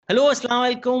Hello, Assalamu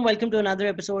alaikum. Welcome to another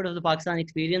episode of the Pakistan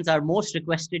Experience. Our most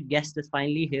requested guest is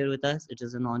finally here with us. It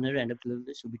is an honor and a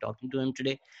privilege to be talking to him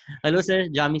today. Hello, sir.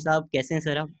 JAMI साहब, कैसे हैं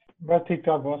sir आप? बस ठीक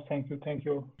ठाक boss, thank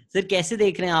you. Sir कैसे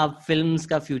देख रहे हैं आप फिल्म्स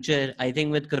का future? I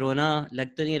think with corona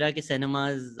लग तो नहीं रहा कि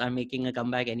cinemas are making a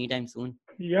comeback any time soon.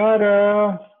 यार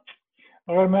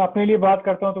अगर मैं अपने लिए बात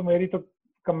करता हूँ तो मेरी तो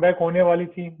कमबैक होने वाली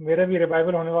थी, मेरा भी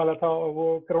रिवाइवल होने वाला था और वो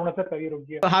कोरोना से तभी रुक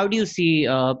गया। How do you see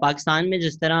Pakistan में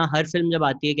जिस तरह हर फिल्म जब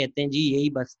आती है कहते हैं जी यही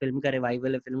बस फिल्म का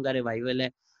रिवाइवल है, फिल्म का रिवाइवल है।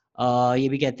 ये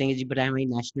भी कहते हैं कि जी पता है हमारी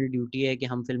नेशनल ड्यूटी है कि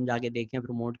हम फिल्म जाके देखें,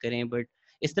 प्रमोट करें, बट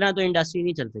इस तरह तो इंडस्ट्री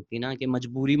नहीं चल सकती ना कि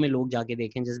मजबूरी में लोग जाके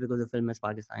देखें just because the film is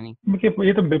Pakistani. मतलब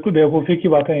ये तो बिल्कुल बेवकूफ़ी की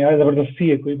बात है यार, जबरदस्ती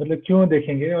है कोई, मतलब क्यों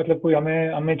देखेंगे? मतलब कोई हमें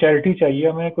हमें चैरिटी चाहिए,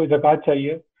 हमें कोई ज़कात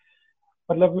चाहिए,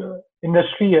 मतलब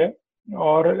इंडस्ट्री है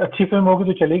और अच्छी फिल्म होगी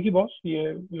तो चलेगी बॉस,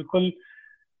 ये बिल्कुल।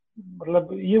 मतलब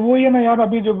ये वो ही है ना यार,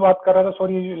 अभी जो बात कर रहा था,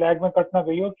 सॉरी लैग में कट ना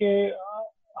गई हो, कि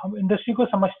हम इंडस्ट्री को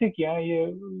समझते क्या है ये,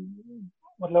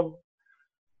 मतलब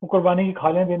वो कुर्बानी की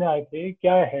खालें देने आए थे,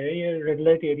 क्या है ये रेड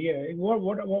लाइट एरिया है,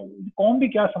 वो कौन भी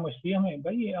क्या समझती है हमें?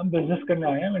 भाई हम बिजनेस करने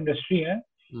आए हैं, हम इंडस्ट्री है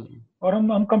और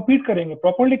हम compete करेंगे,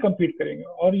 प्रॉपरली compete करेंगे।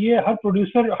 और ये हर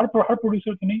प्रोड्यूसर, हर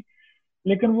प्रोड्यूसर तो नहीं,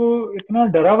 लेकिन वो इतना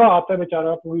डरा हुआ आता है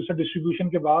बेचारा प्रोड्यूसर डिस्ट्रीब्यूशन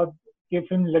के बाद कि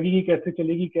फिल्म लगेगी कैसे,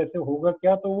 चलेगी कैसे, होगा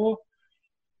क्या, तो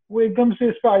वो एकदम से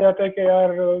इस पे आ जाता है कि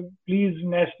यार प्लीज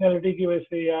नेशनलिटी की वजह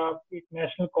से या एक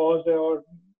नेशनल कॉज है और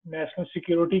नेशनल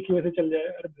सिक्योरिटी की वजह से चल जाए।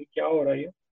 अरे भाई क्या हो रहा है ये?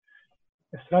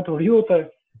 इस तरह थोड़ी होता है।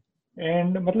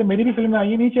 एंड मतलब मेरी भी फिल्म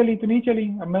आई, नहीं चली तो नहीं चली,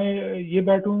 अब मैं ये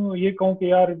बैठूं ये कहूँ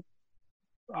कि यार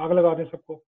आग लगा दें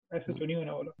सबको, ऐसे तो नहीं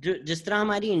होने वाला। जो जिस तरह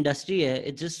हमारी इंडस्ट्री है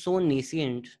it's just so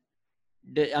नेसिएंट।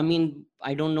 I mean, I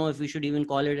don't know if we should even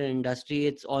call it an industry.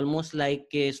 It's almost like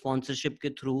के sponsorship के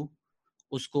through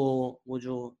उसको वो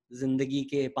जो जिंदगी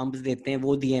के पंप्स देते हैं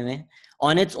वो दिए हुए।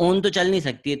 ऑन इट्स ओन तो चल नहीं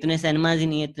सकती, इतने सिनेमाज ही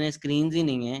नहीं है, इतने स्क्रीन्स ही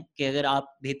नहीं है कि अगर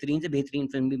आप बेहतरीन से बेहतरीन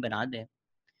फिल्म भी बना दें,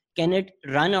 can it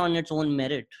run on its own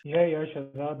merit? यह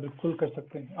शहजाद बिल्कुल कर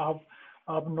सकते हैं।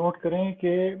 आप नोट करें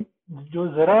कि जो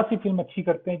जरा सी फिल्म अच्छी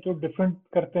करते हैं, जो डिफरेंट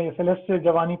करते हैं, जैसे लेट्स से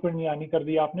जवानी पर नहीं आनी कर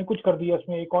दिया आपने, कुछ कर दिया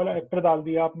उसमें, एक और एक्टर डाल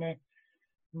दिया आपने,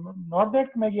 नॉट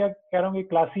दैट मैं ये कह रहा हूँ कि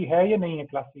क्लासी है या नहीं है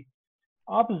क्लासी,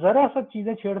 आप जरा सा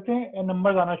चीजें छेड़ते हैं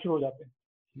नंबर आना शुरू हो जाते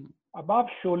हैं। अब आप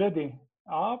शोले दें,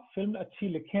 आप फिल्म अच्छी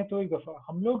लिखें तो एक दफा,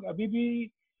 हम लोग अभी भी,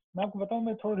 मैं आपको बताऊं,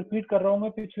 मैं थोड़ा रिपीट कर रहा हूँ,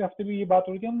 मैं पिछले हफ्ते भी ये बात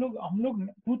हो रही थी, हम लोग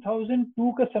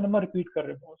 2002 का सिनेमा रिपीट कर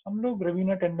रहे हैं। हम लोग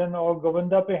रवीना टंडन और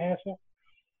गोविंदा पे हैं, सो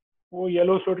वो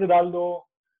येलो स्वेटर डाल दो,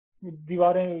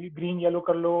 दीवारें ग्रीन येलो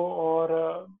कर लो और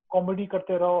कॉमेडी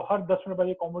करते रहो, हर 10 मिनट बाद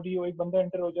ये कॉमेडी हो, एक बंदा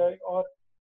एंटर हो जाए। और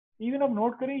इवन आप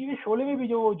नोट करें, ये शोले में भी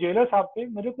जो जेलर साहब थे,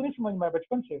 मेरे को नहीं समझ में आया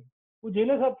बचपन से, वो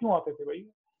जेलर साहब क्यों आते थे भाई?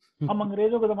 हम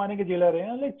अंग्रेजों के जमाने के जेलर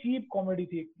हैं, लाइक चीप कॉमेडी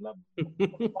थी, मतलब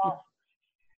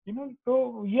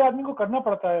तो ये आदमी को करना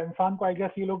पड़ता है, इंसान को, आई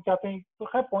गेस ये लोग चाहते हैं। तो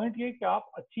खैर पॉइंट ये कि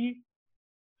आप अच्छी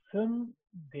फिल्म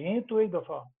दें तो एक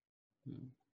दफा।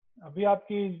 अभी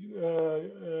आपकी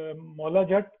मौला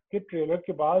जट के ट्रेलर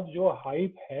के बाद जो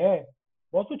हाइप है,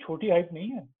 बहुत तो छोटी हाइप नहीं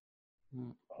है,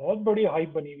 बहुत बड़ी हाइप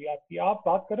बनी हुई है आपकी। आप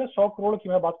बात कर रहे हैं 100 करोड़ की,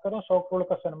 मैं बात कर रहा हूँ 100 करोड़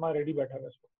का सिनेमा रेडी बैठा है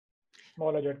इसको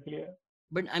मौला जट के लिए।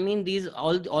 But I mean, these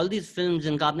all these films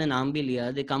जिनका आपने नाम भी लिया,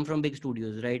 they come from big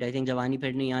studios, right? I think जवानी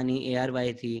फिर नहीं आनी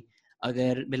ARY थी।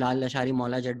 अगर बिलाल लशारी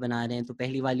मौला जट बना रहे हैं तो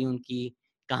पहली वाली उनकी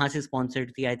कहाँ से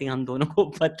स्पॉन्सर्ड थी, आई थिंक हम दोनों को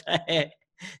पता है।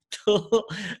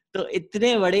 तो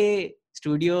इतने बड़े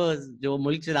स्टूडियोज जो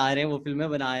मुल्क चला रहे हैं, वो फिल्में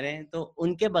बना रहे हैं, तो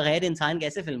उनके बगैर इंसान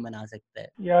कैसे फिल्म बना सकता है?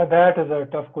 या that is a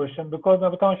tough question, because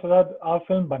मैं बताऊं शहजाद, आप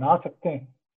फिल्म बना सकते हैं।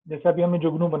 जैसे अभी हमने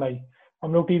जुगनू बनाई,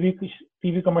 हम लोग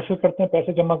टीवी कमर्शियल करते हैं,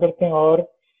 पैसे जमा करते हैं और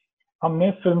हमने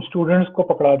फिल्म स्टूडेंट्स को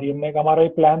पकड़ा दिया। हमने हमारा ये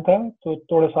प्लान था तो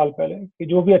थोड़े साल पहले कि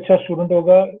जो भी अच्छा स्टूडेंट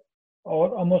होगा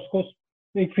और हम उसको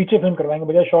एक फीचर फिल्म करवाएंगे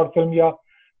बजाय शॉर्ट फिल्म, या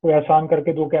कोई एहसान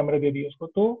करके 2 कैमरे दे दिए उसको।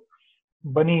 तो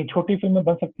बनी, छोटी फिल्म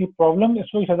बन सकती है। प्रॉब्लम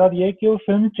इस वक्त शहजाद ये है कि वो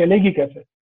फिल्म चलेगी कैसे।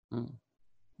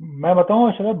 मैं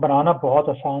बताऊं शहजाद, बनाना बहुत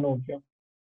आसान हो गया,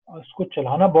 उसको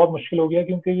चलाना बहुत मुश्किल हो गया,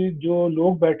 क्योंकि जो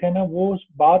लोग बैठे हैं ना,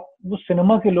 वो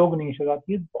सिनेमा के लोग नहीं शहजाद।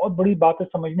 ये बहुत बड़ी बात है,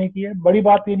 समझने की है। बड़ी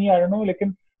बात ये नहीं, आई डोंट नो,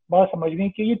 लेकिन बात समझने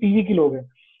की, ये टीवी के लोग हैं,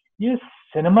 ये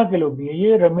सिनेमा के लोग नहीं है।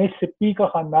 ये रमेश सिप्पी का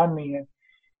खानदान नहीं है,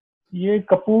 ये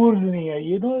कपूर नहीं है,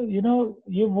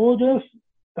 ये वो जो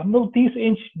हम लोग 30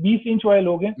 इंच 20 इंच वाले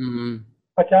लोग हैं,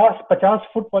 50 50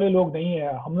 फुट वाले लोग नहीं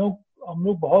है। हम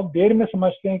लोग बहुत देर में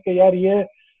समझते हैं कि यार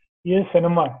ये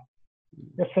सिनेमा है,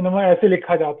 ये सिनेमा ऐसे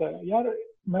लिखा जाता है यार।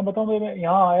 मैं बताऊं, मैं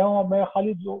यहाँ आया हूँ, मैं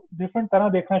खाली जो डिफरेंट तरह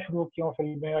देखना शुरू किया हूँ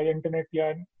फिल्में, या इंटरनेट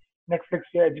या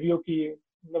नेटफ्लिक्स या HBO की,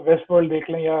 मतलब वेस्ट वर्ल्ड देख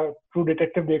लें या ट्रू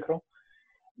डिटेक्टिव देख रहा हूँ।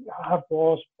 यार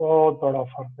बहुत बहुत बड़ा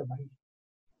फर्क है भाई,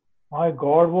 माय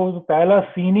गॉड, वो तो पहला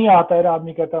सीन ही आता है,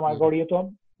 आदमी कहता है माय गॉड, ये तो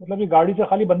हम, मतलब ये गाड़ी से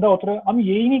खाली बंदा उतरे, हम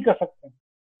यही नहीं कर सकते।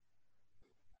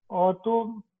 और तो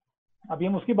अभी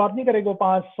हम उसकी बात नहीं करेंगे, वो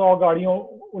 500 गाड़ियों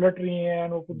उलट रही हैं,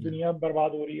 वो पूरी दुनिया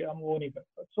बर्बाद हो रही है, हम वो नहीं कर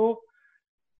सकते। सो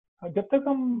जब तक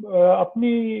हम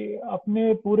अपनी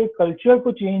अपने पूरे कल्चर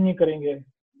को चेंज नहीं करेंगे,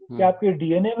 कि आपके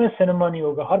डीएनए में सिनेमा नहीं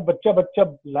होगा, हर बच्चा बच्चा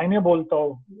लाइनें बोलता हो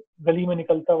गली में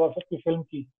निकलता हुआ सबकी फिल्म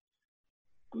की,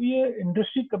 तो ये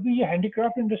इंडस्ट्री कभी, ये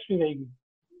हैंडीक्राफ्ट इंडस्ट्री रहेगी।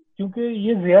 क्योंकि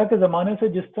ये जिया के जमाने से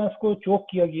जिस तरह इसको चोक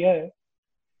किया गया है,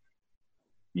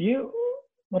 ये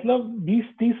मतलब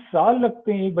 20-30 साल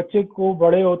लगते हैं एक बच्चे को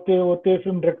बड़े होते होते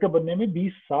फिल्म डायरेक्टर बनने में।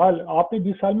 20 साल, आपने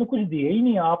 20 साल में कुछ दिए ही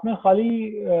नहीं, आपने खाली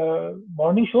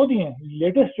मॉर्निंग शो दिए हैं।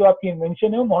 लेटेस्ट जो आपकी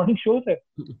इन्वेंशन है वो मॉर्निंग शोज है।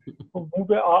 वो मुंह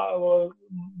पे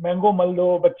मैंगो मल दो,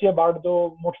 बच्चे बांट दो,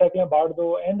 मोटरसाइकिलें बांट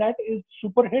दो, and that is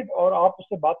super hit. और आप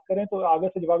उससे बात करें तो आगे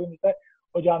से जवाब ही मिलता है,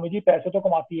 और जामी जी पैसे तो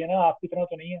कमाती है ना, आपकी तरह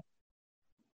तो नहीं है।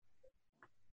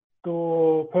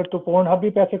 तो फिर तो पोर्न हब भी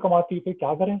पैसे कमाती है, फिर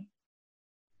क्या करें?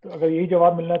 तो अगर यही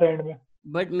जवाब मिलना था एंड में।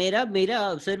 बट मेरा मेरा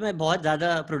सर, मैं बहुत ज़्यादा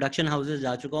प्रोडक्शन हाउसेस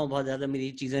जा चुका हूँ, बहुत ज़्यादा मेरी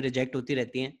चीज़ें रिजेक्ट होती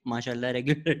रहती हैं माशाल्लाह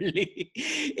regularly.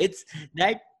 It's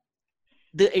that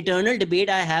the eternal debate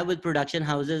I have with production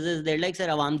houses is they're like, sir,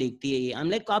 आवाम देखती है ये।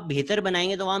 I'm like, आप बेहतर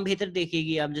बनाएंगे तो आवाम बेहतर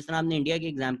देखेगी। अब जिस तरह आपने इंडिया की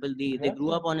एग्जांपल दी, they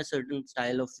grew up on a certain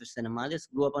style of cinema, they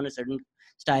grew up on a certain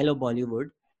style of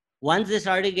Bollywood. Once they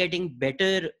started getting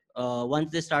better,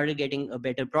 once they started getting a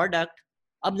better product,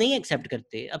 अब नहीं accept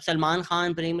करते। अब सलमान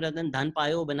खान प्रेम रतन धन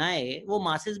पायो बनाए, वो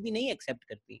masses भी नहीं accept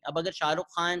करती। अब अगर शाहरुख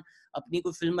खान अपनी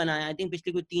कोई फिल्म बनाए, आई थिंक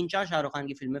पिछली कोई 3-4 शाहरुख खान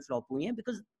की फिल्में फ्लॉप हुई हैं,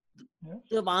 बिकॉज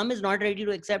the आवाम is not ready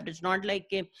to accept. It's not like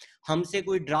कि हमसे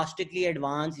कोई drastically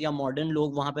advanced या modern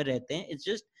लोग वहाँ पर रहते हैं। It's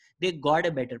just they got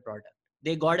a better product,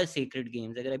 they got a sacred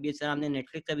games। अगर अभी सर आपने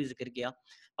नेटफ्लिक्स का भी जिक्र किया,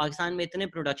 पाकिस्तान में इतने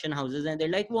प्रोडक्शन हाउसेज हैं,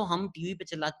 they're like, वो हम टीवी पे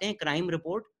चलाते हैं क्राइम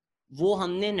रिपोर्ट, वो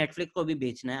हमने नेटफ्लिक्स को भी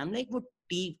बेचना है। I'm like, वो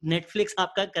नेटफ्लिक्स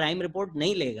आपका क्राइम रिपोर्ट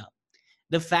नहीं लेगा।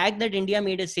 The fact that India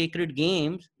made a sacred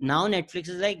games, now Netflix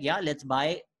is like, yeah, let's buy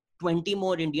 20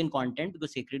 more Indian content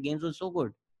because sacred games was so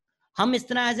good। हम इस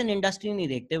तरह एज एन इंडस्ट्री नहीं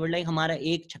देखते, but like हमारा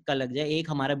एक छक्का लग जाए, एक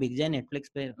हमारा बिक जाए नेटफ्लिक्स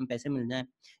पे, हम पैसे मिल जाए।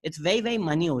 It's very very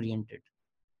money oriented.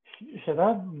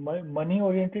 शराब मनी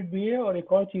ओरिएंटेड भी है, और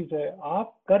एक और चीज है,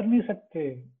 आप कर नहीं सकते।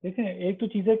 देखें, एक तो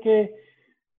चीज है कि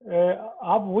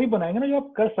आप वही बनाएंगे ना जो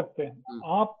आप कर सकते हैं।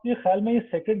 आपके ख्याल में ये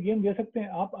सेक्रेड गेम दे सकते हैं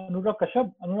आप? अनुराग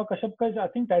कश्यप का आई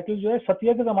थिंक टाइटल जो है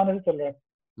सतिया के जमाने से चल रहा है।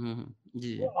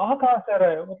 जी वो आ कहाँ से आ रहा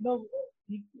है? मतलब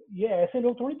ये ऐसे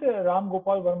लोग थोड़ी थे, राम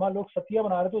गोपाल वर्मा लोग सतिया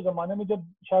बना रहे थे उस जमाने में जब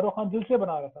शाहरुख खान दिल से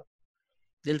बना रहा था।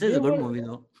 दिल से दे गुड वर मूवी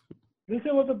दो। दिल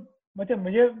से, वो तो मतलब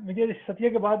मुझे सत्या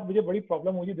के बाद मुझे बड़ी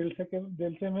प्रॉब्लम हुई दिल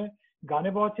से में गाने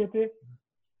बहुत अच्छे थे।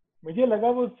 मुझे लगा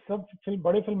वो सब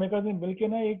बड़े फिल्म मेकर्स ने मिलके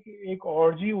ना एक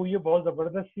ऑर्जी हुई है बहुत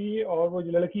जबरदस्त सी, और वो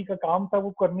जो लड़की का काम था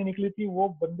वो करने निकली थी, वो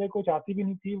बंदे को चाहती भी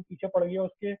नहीं थी, वो पीछे पड़ गया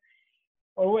उसके,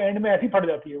 और वो एंड में ऐसी फट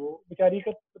जाती है वो बेचारी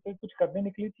का, तो कुछ करने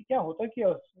निकली थी, क्या होता क्या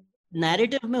उससे?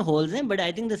 नैरेटिव में होल्स हैं, but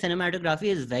I think the cinematography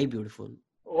is very beautiful.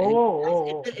 O oh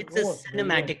it's a oh brilliant.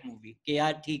 Cinematic movie कि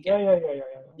यार ठीक है। या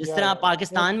जिस या तरह या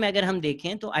पाकिस्तान में अगर हम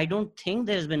देखें तो I don't think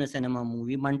there has been a cinema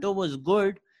movie. Manto was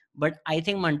good, but I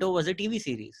think Manto was a TV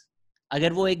series.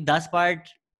 अगर वो एक 10 पार्ट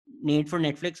नीड फॉर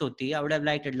नेटफ्लिक्स होती, I would have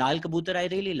liked it. Lal Kabootar I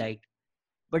really liked,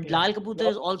 but या Lal Kapoor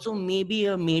is also maybe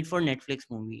a made for Netflix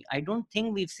movie. I don't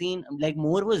think we've seen, like,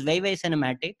 Moore was very very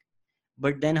cinematic,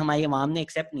 but then हमारी आवाम ने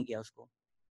accept नहीं किया उसको।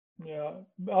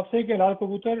 आपसे कि लाल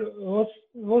कबूतर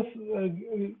वो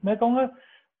मैं कहूँगा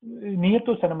नीयत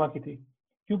तो सिनेमा की थी,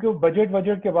 क्योंकि वो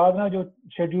बजट के बाद ना जो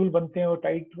शेड्यूल बनते हैं वो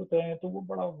टाइट होते हैं, तो वो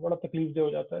बड़ा बड़ा तकलीफ दे हो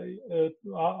जाता है।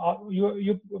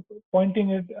 You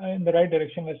pointing it in the right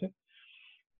direction वैसे।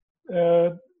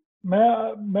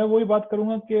 मैं वही बात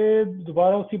करूंगा कि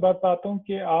दोबारा उसी बात पे आता हूँ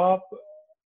कि आप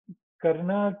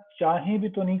करना चाहें भी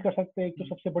तो नहीं कर सकते। एक तो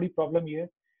सबसे बड़ी प्रॉब्लम ये है,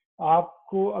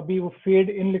 आपको अभी वो फेड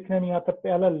इन लिखना नहीं आता,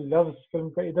 पहला लफ्ज फिल्म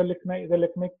का इधर लिखना है, इधर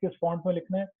लिखना है, किस फॉन्ट में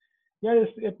लिखना है, यार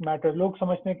इट मैटर। लोग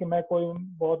समझते हैं कि मैं कोई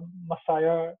बहुत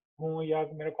मसाया हूँ या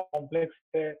मेरा कॉम्प्लेक्स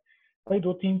है। भाई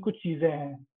दो तीन कुछ चीजें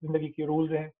हैं, जिंदगी के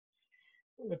रूल्स हैं,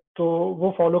 तो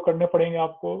वो फॉलो करने पड़ेंगे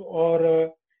आपको।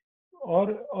 और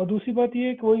दूसरी बात ये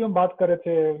है कि वही हम बात कर रहे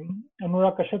थे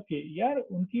अनुराग कश्यप की, यार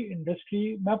उनकी इंडस्ट्री,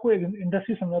 मैं आपको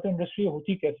इंडस्ट्री समझाता हूँ इंडस्ट्री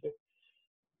होती कैसे,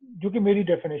 जो कि मेरी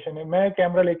डेफिनेशन है। मैं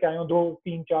कैमरा लेके आया हूँ,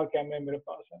 2-3-4 कैमरे मेरे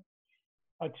पास हैं।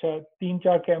 अच्छा,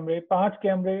 3-4 कैमरे, 5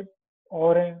 कैमरे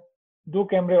और हैं, 2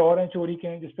 कैमरे और हैं चोरी के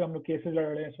हैं, जिसपे हम लोग केसेस लड़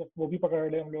रहे हैं, सब वो भी पकड़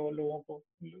रहे हैं हम लोगों को,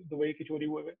 दुबई की चोरी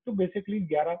हुए हुए। तो बेसिकली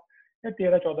 11 या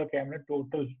 13-14 कैमरे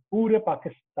टोटल पूरे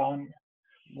पाकिस्तान में,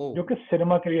 वो जो कि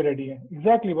सिनेमा के लिए रेडी है।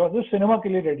 एग्जैक्टली बस, जो सिनेमा के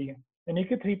लिए रेडी है, यानी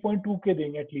कि 3.2 के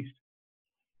देंगे एटलीस्ट।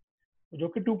 जो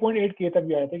कि 2.8K तक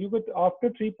भी आया था, क्योंकि आफ्टर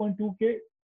 3.2K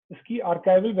इसकी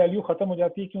आर्काइवल वैल्यू खत्म हो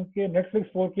जाती है, क्योंकि नेटफ्लिक्स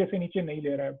 4K से नीचे नहीं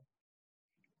ले रहा है।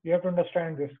 You have to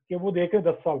understand this कि वो देखे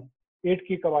 10 साल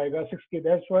 8K कब आएगा, 6K।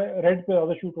 दैट्स व्हाई रेड पे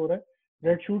ज्यादा शूट हो रहा है,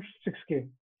 रेड शूट 6K।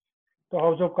 तो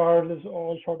house of cards is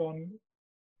all shot on,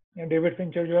 David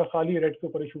Fincher जो है खाली रेड के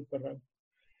ऊपर ही शूट कर रहा है।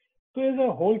 तो is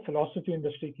a whole philosophy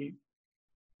industry की।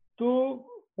 तो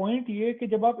पॉइंट ये कि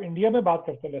जब आप इंडिया में बात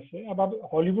करते हैं, वैसे अब आप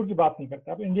हॉलीवुड की बात नहीं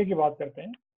करते, आप इंडिया की बात करते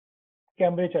हैं,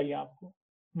 कैमरे चाहिए आपको।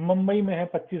 मुंबई में है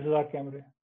 25,000 कैमरे।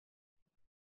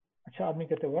 अच्छा, आदमी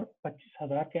कहते हैं वर्क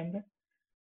 25,000 कैमरे,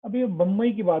 अभी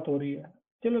मुंबई की बात हो रही है,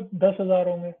 चलो 10,000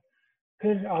 होंगे।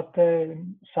 फिर आता है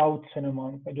साउथ सिनेमा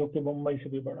उनका, जो कि मुंबई से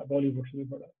भी बड़ा, बॉलीवुड से भी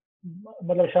बड़ा।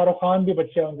 मतलब शाहरुख खान भी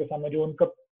बच्चे हैं उनके सामने, जो उनका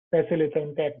पैसे लेते हैं,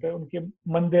 उनका एक्टर, उनके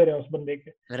मंदिर है उस बंदे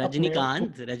के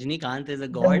अपने। रजनीकांत इज अ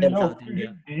गॉड बंदे इन लोग साउथ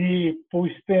इंडिया। जी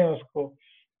पूछते हैं उसको।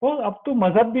 तो अब तो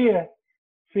मजहब भी है,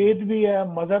 फेथ भी है,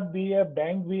 मजहब भी है,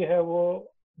 बैंक भी है, वो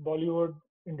बॉलीवुड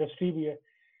इंडस्ट्री भी है।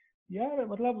 यार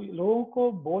मतलब लोगों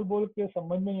को बोल बोल के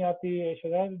समझ में नहीं आती है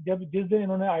शायद। जब जिस दिन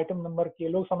इन्होंने आइटम नंबर किए,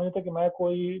 लोग समझते थे कि मैं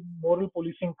कोई मोरल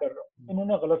पुलिसिंग कर रहा हूँ।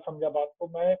 इन्होंने गलत समझा बात को।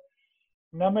 मैं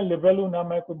ना मैं लिबरल हूँ, ना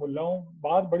मैं कोई मुल्ला हूँ।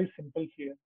 बात बड़ी सिंपल सी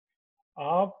है।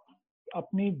 आप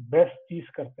अपनी बेस्ट चीज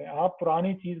करते हैं, आप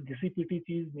पुरानी चीज, घिसी पीटी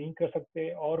चीज नहीं कर सकते।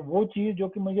 और वो चीज जो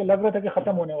कि मुझे लग रहा था कि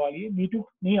खत्म होने वाली है, मी टू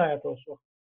नहीं आया था उस वक्त,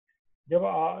 जब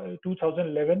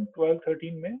 2011 12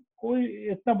 13 में कोई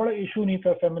इतना बड़ा इशू नहीं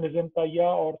था फेमिनिज्म का या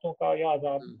औरतों का या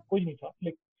आजाद, कुछ नहीं था।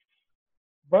 लेकिन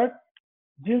बट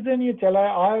जिस दिन ये चला,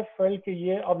 आई फेल कि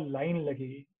ये अब लाइन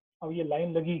लगेगी। अब ये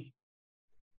लाइन लगी।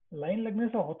 लाइन लगने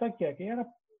से होता क्या कि यार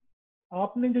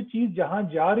आपने जो चीज जहां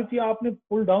जा रही थी, आपने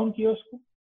पुल डाउन किया उसको,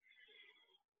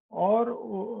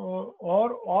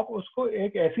 और आप उसको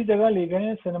एक ऐसी जगह ले गए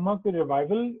हैं, सिनेमा के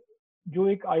रिवाइवल। जो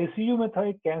एक आईसीयू में था,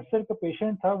 एक कैंसर का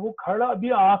पेशेंट था, वो खड़ा, अभी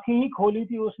आंखें ही खोली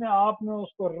थी उसने, आपने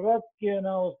उसको रख के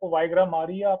ना उसको वाइग्रा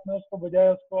मारी, आपने उसको बजाय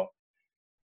उसको,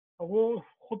 वो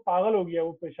खुद पागल हो गया,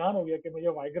 वो परेशान हो गया कि मुझे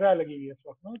वाइग्रा लगी हुई है इस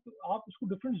वक्त ना। तो आप उसको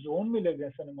डिफरेंट जोन में ले गए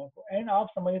सिनेमा को, एंड आप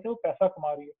समझ थे वो पैसा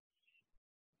कमा रही है।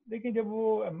 लेकिन जब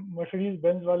वो मर्सिडीज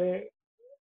बेंज वाले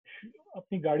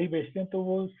अपनी गाड़ी बेचते हैं, तो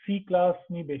वो सी क्लास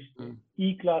नहीं बेचते,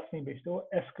 ई क्लास नहीं बेचते, वो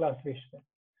एस क्लास बेचते हैं।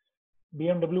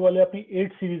 BMW वाले अपनी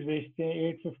 8 सीरीज बेचते हैं,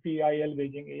 850 IL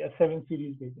भेजेंगे या 7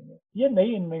 सीरीज भेजेंगे या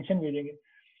नई इन्वेंशन भेजेंगे।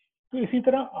 तो इसी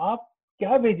तरह आप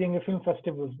क्या भेजेंगे फिल्म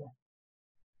फेस्टिवल्स में?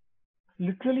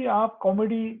 लिटरली आप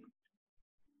कॉमेडी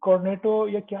कोऑर्डिनेटो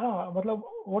या क्या, मतलब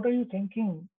व्हाट आर यू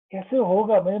थिंकिंग? कैसे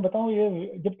होगा मैं बताऊं,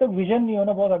 ये जब तक विजन नहीं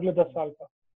होना बहुत अगले 10 साल का,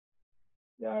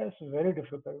 यार इट्स वेरी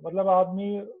डिफिकल्ट। मतलब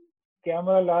आदमी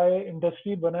कैमरा लाए,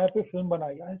 इंडस्ट्री बनाए, फिर फिल्म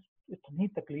बनाए, यार इतनी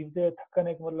तकलीफ दे, थकन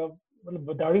है कि मतलब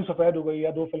दाढ़ी सफेद हो गई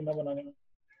या 2 फिल्में बनाने में।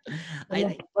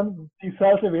 मतलब 30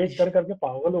 साल से वेट कर करके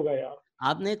पागल हो गया यार।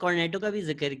 आपने कॉर्नेटो का भी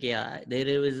जिक्र किया।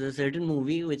 There was a certain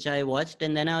movie which I watched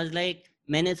and then I was like,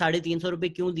 मैंने 350 रुपए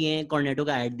क्यों दिए कॉर्नेटो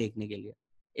का ऐड देखने के लिए?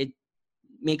 इट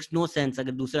मेक्स नो सेंस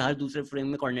अगर हर दूसरे फ्रेम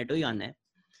में कॉर्नेटो ही आना है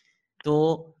तो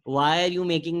why are you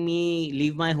making me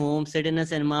leave my home, sit in a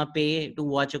cinema, पे टू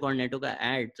वॉच अ कॉर्नेटो का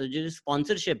ऐड? तो जो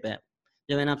स्पॉन्सरशिप है,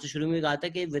 जो मैंने आपसे शुरू में कहा था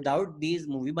कि विदाउट दीज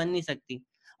मूवी बन नहीं सकती।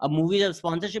 अब मूवी जब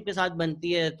स्पॉन्सरशिप के साथ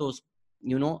बनती है तो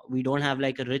we don't have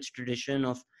like a rich tradition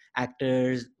of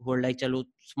actors who like चलो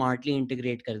स्मार्टली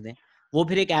इंटीग्रेट कर दें, वो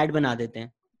फिर एक ऐड बना देते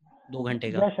हैं 2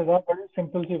 घंटे का। यार शहजाद, बड़ी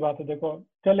सिंपल सी बात है, देखो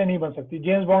चले नहीं बन सकती,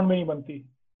 जेम्स बॉन्ड में नहीं बनती।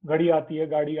 घड़ी आती है,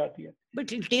 गाड़ी आती है।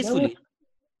 बट यार वो टेस्टफुली।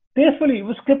 टेस्टफुली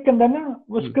वो स्क्रिप्ट के अंदर ना,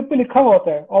 वो स्क्रिप्ट पे लिखा हुआ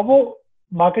होता है, और वो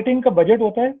मार्केटिंग का बजट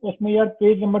होता है उसमें। यार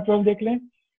पेज नंबर 12 देख लें,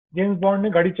 जेम्स बॉन्ड ने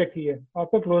घड़ी चेक की है,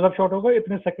 आपका क्लोजअप शॉट होगा,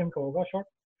 इतने सेकंड का होगा शॉट।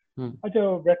 अच्छा,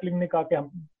 ब्रेटलिंग ने कहा कि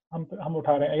हम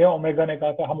उठा रहे हैं, या ओमेगा ने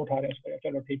कहा था हम उठा रहे हैं इसको,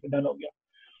 चलो ठीक है, डन हो गया।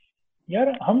 यार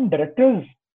हम डायरेक्टर्स,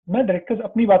 मैं डायरेक्टर्स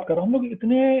अपनी बात कर रहा हूँ, हम लोग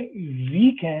इतने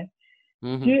वीक हैं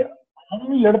कि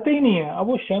हम लड़ते ही नहीं है। अब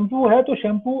वो शैम्पू है तो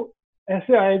शैम्पू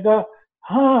ऐसे आएगा,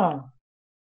 हाँ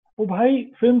वो भाई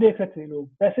फिल्म देख सकते हैं, लोग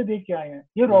पैसे दे के आए हैं,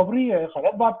 ये रॉबरी है,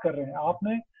 गलत बात कर रहे हैं।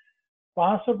 आपने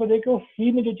 500 रुपए दे के वो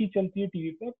फ्री में जो चीज चलती है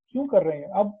टीवी पे, क्यों कर रहे हैं?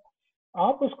 अब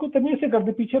आप उसको तमीज से कर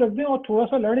दे, पीछे रख दें और थोड़ा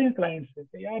सा लड़े क्लाइंट से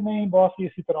कि यार नहीं बॉस, ये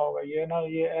इसी तरह होगा, ये ना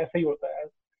ये ऐसा ही होता है।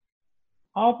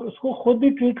 आप उसको खुद ही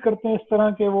ट्रीट करते हैं इस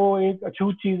तरह के वो एक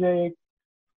अछूत चीज है, एक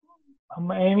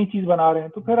हम एमी चीज बना रहे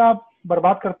हैं, तो फिर आप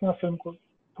बर्बाद करते हैं फिल्म को।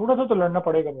 थोड़ा सा तो लड़ना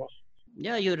पड़ेगा बॉस।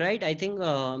 या यू राइट। आई थिंक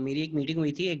मेरी एक मीटिंग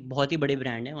हुई थी, एक बहुत ही बड़े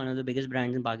ब्रांड है, one of the biggest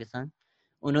brands इन पाकिस्तान।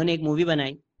 उन्होंने एक मूवी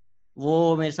बनाई,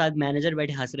 वो मेरे साथ मैनेजर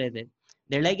बैठे हंस रहे थे।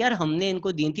 देर लाइक यार हमने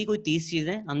इनको दी थी कोई 30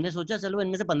 चीजें, हमने सोचा चलो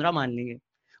इनमें से 15 मान लेंगे,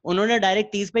 उन्होंने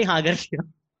डायरेक्ट 30 पे ही हाँ कर दिया।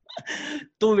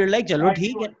 तो वीर लाइक चलो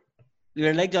ठीक है। we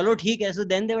were like चलो ठीक है. So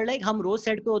then they were like हम रोज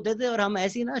सेट पे होते थे और हम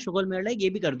ऐसे ही ना शुगल में like ये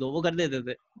भी कर दो, वो कर देते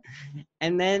थे.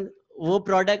 And then वो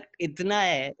प्रोडक्ट इतना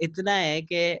है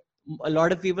कि a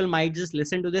lot of people might just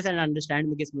listen to this and understand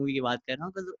मैं किस मूवी की बात कर रहा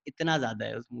हूँ, because इतना ज्यादा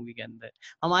है उस मूवी के अंदर.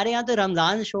 हमारे यहाँ तो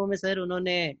रमजान शो में सर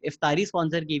उन्होंने इफ्तारी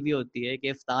स्पॉन्सर की भी होती है कि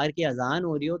इफ्तार की अजान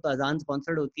हो रही हो तो अजान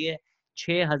स्पॉन्सर्ड होती है.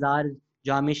 6,000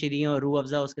 जामे शरीय और रूह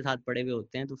अफ़ज़ा उसके साथ पड़े हुए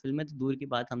होते हैं. तो फिल्में तो दूर की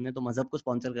बात, हमने तो मजहब को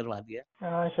स्पॉन्सर करवा दिया.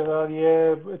 हाँ शहजाद,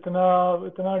 ये इतना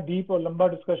इतना डीप और लंबा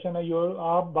डिस्कशन है. यो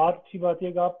आप बात, अच्छी बात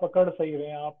ये कि आप पकड़ सही रहे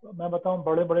हैं. आप, मैं बताऊं,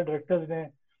 बड़े बड़े डायरेक्टर्स ने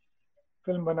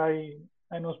फिल्म बनाई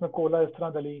एंड उसमें कोला इस तरह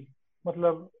डली.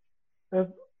 मतलब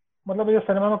इस- मतलब ये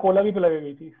सिनेमा में कोला भी पिलाई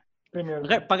गई थी प्रीमियर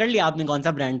में. पकड़ लिया आपने कौन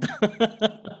सा ब्रांड था.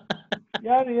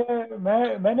 यार ये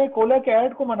मैंने कोला के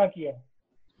ऐड को मना किया.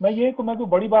 मैं कोई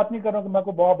बड़ी बात नहीं कर रहा हूँ कि मैं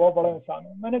कोई बहुत बहुत बड़ा इंसान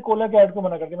हूँ. मैंने कोला के ऐड को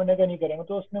मना कर दिया. मैंने कहा नहीं करेंगे.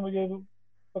 तो उसने मुझे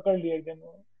पकड़ लिया एक दिन.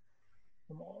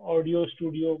 ऑडियो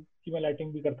स्टूडियो की मैं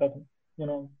लाइटिंग भी करता था, यू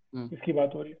नो, इसकी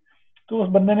बात हो रही है. तो उस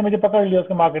बंदे ने मुझे पकड़ लिया,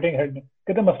 उसके मार्केटिंग हेड ने.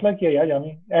 कहते मसला क्या है यार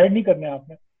जामी, ऐड नहीं करने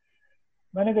आपने.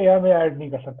 मैंने कहा यार मैं ऐड नहीं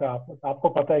कर सकता. आपको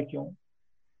पता है क्यों.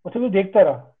 उसे तो देखता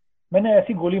रहा. मैंने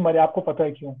ऐसी गोली मारी, आपको पता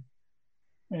है क्यों.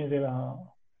 मैंने देखा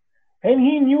हाँ. And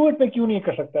he knew it. मैं क्यों नहीं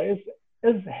कर सकता.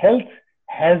 Is health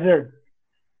hazard.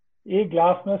 एक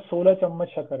ग्लास में 16 चम्मच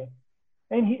शक्कर है.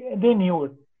 And they knew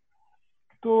it.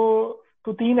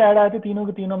 तो 3 ऐड आए थे, तीनों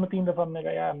के तीनों में 3 दफा हमने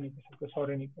कहा यार नहीं कर सकते,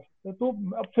 सॉरी नहीं कर सकते. तो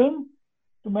अब फिल्म,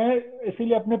 तो मैं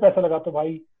इसीलिए अपने पैसा लगाता हूँ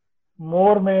भाई.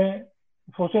 मोर में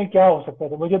सोचें क्या हो सकता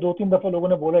था. मुझे 2-3 दफा लोगों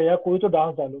ने बोला यार कोई तो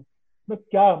डांस डालो. मैं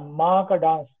क्या, माँ का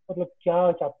डांस, मतलब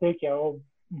क्या चाहते, क्या वो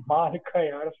माँ लिखा है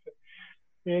यार उस पे.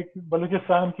 एक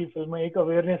बलूचिस्तान की फिल्म है, एक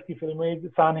अवेयरनेस की फिल्म है, एक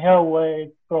सान्या हुआ है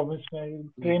एक प्रोविंस में,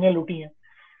 ट्रेनें लूटी हैं.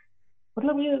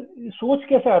 मतलब ये सोच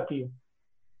कैसे आती है.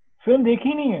 फिल्म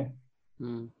देखी नहीं है,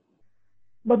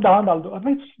 बस डांस डाल दो.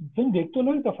 अरे फिल्म देख तो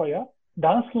लो एक दफा यार,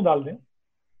 डांस क्यों डाल दें.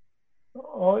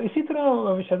 और इसी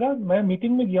तरह शहजाद, मैं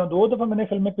मीटिंग में गया हूँ 2 दफा. मैंने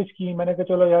फिल्में पिच की. मैंने कहा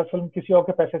चलो यार फिल्म किसी और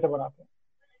के पैसे से बनाते हैं.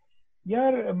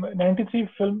 यार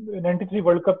 93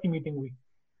 वर्ल्ड कप की मीटिंग हुई,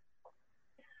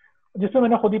 जिसमें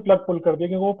मैंने खुद ही प्लग पुल कर दिया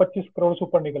क्योंकि वो 25 करोड़ से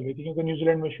ऊपर निकल रही थी, क्योंकि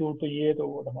न्यूजीलैंड में शूट तो ये तो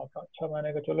वो धमाका. अच्छा,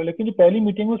 मैंने कहा चलो. लेकिन जो पहली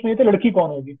मीटिंग में उसमें ये था लड़की कौन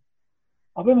होगी.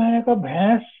 अबे मैंने कहा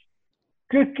भैंस,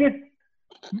 क्रिकेट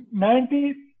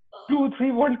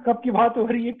 92-3 वर्ल्ड कप की बात हो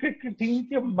रही है, क्रिकेट टीम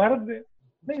के मर्द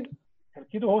नहीं.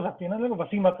 लड़की तो हो सकती है ना. लेकिन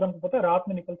वसीम अकरम को पता है रात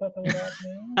में निकलता था वो, रात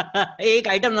में. एक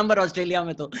आइटम नंबर ऑस्ट्रेलिया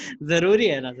में तो जरूरी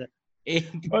है ना सर. एक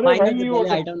अरे फाइनल से भाई वो पहले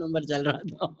तो, आइटम नंबर चल रहा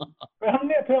था.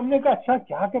 फिर हमने कहा अच्छा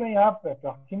क्या करें यहाँ पे,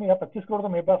 रांची में यहाँ 25 करोड़ तो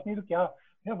मेरे पास नहीं, तो क्या.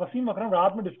 यार वसीम अकरम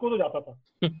रात में डिस्को तो जाता था.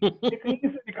 ये कहीं से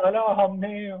निकाला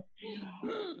हमने.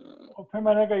 और फिर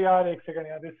मैंने कहा यार एक सेकंड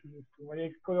यार, मुझे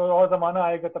कोई और जमाना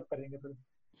आएगा तब करेंगे फिर.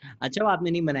 अच्छा, वो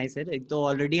आपने नहीं बनाई सर. एक तो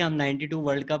ऑलरेडी हम 92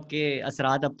 वर्ल्ड कप के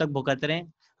असरात अब तक भुगत रहे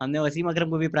हैं. हमने वसीम अकरम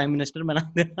को भी प्राइम मिनिस्टर बना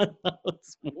देना था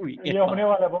उस मूवी के ये बाद. होने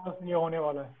वाला है बॉस, ये होने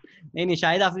वाला है. नहीं नहीं,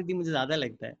 शाहिद आफरीदी मुझे ज्यादा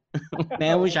लगता है.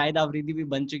 मैं हूँ, शाहिद आफरीदी भी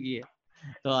बन चुकी है.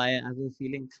 तो आई हैव अ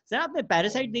फीलिंग. सर आपने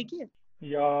पैरासाइट देखी है?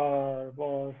 यार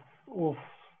बॉस, उफ,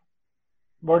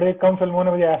 बड़े कम फिल्मों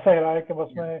ने मुझे ऐसा हिलाया कि बस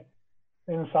Yeah.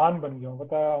 मैं इंसान बन गया हूँ.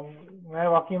 पता है, मैं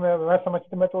वाकई में, मैं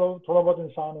समझता, मैं थोड़ा थोड़ा बहुत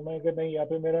इंसान हूँ मैं. कि नहीं यहाँ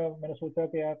पे मैंने सोचा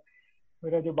कि यार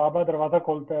मेरा जो बाबा दरवाजा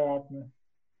खोलता है रात में,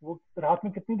 वो रात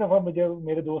में कितनी दफा मुझे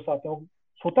मेरे दोस्त आते हैं. वो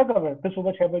सोता कब है, फिर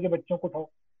सुबह 6 बजे बच्चों को उठाओ,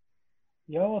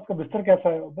 यार उसका बिस्तर कैसा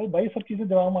है. भाई भाई सब चीजें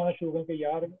दिमाग में आना शुरू हो गई कि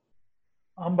यार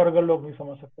हम बर्गर लोग नहीं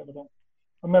समझ सकते. बताओ.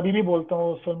 और मैं अभी भी बोलता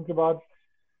हूँ उस फिल्म के बाद,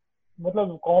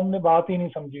 मतलब कौम ने बात ही नहीं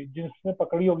समझी. जिसने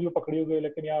पकड़ी होगी वो पकड़ी होगी,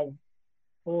 लेकिन यार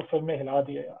वो फिल्म ने हिला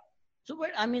दिया यार. So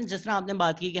but I mean, जिस तरह आपने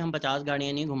बात की कि हम 50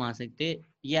 गाड़ियां नहीं घुमा सकते.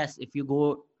 Yes, if you go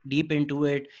deep into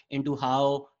it, into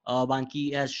how Banki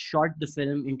has shot the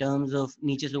film in terms of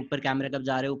नीचे से ऊपर कैमरा कब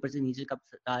जा रहा है, ऊपर से नीचे कब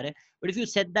जा रहा है. But if you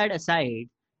set that aside,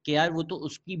 कि यार वो तो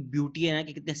उसकी ब्यूटी है ना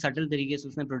कि कितने सटल तरीके से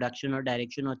उसने प्रोडक्शन और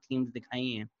डायरेक्शन और थीम्स दिखाई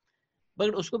हैं.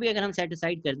 बट उसको भी अगर हम सेट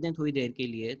असाइड करते हैं थोड़ी देर के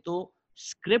लिए, तो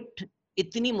स्क्रिप्ट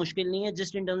इतनी मुश्किल नहीं है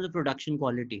just in terms of production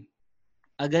quality.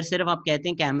 अगर सिर्फ आप कहते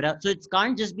हैं camera, so it's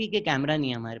can't just be कि कैमरा नहीं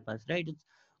है हमारे पास, राइट. इट्स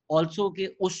ऑल्सो कि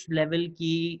उस लेवल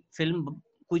की फिल्म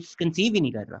कुछ कंसीव ही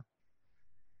नहीं कर रहा.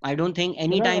 आई don't think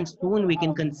any time soon we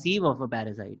can conceive of a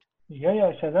parasite.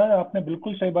 या शहजाद, आपने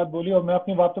बिल्कुल सही बात बोली. और मैं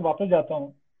अपनी बात पे वापस जाता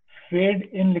हूँ. फेड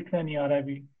इन लिखना नहीं आ रहा है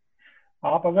अभी.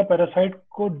 आप अगर पैरासाइट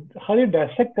को खाली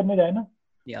डायसेक्ट करने जाए ना,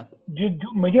 या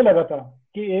जो मुझे लगा था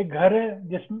कि एक घर है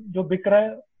जिसमें जो बिक रहा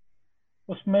है,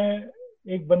 उसमें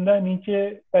एक बंदा नीचे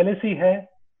पहले से ही है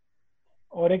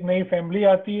और एक नई फैमिली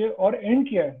आती है. और एंड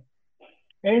क्या है,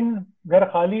 एंड घर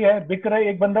खाली है, बिक रहा है,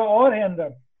 एक बंदा और है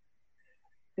अंदर.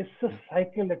 It's a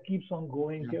cycle that keeps on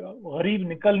going. गरीब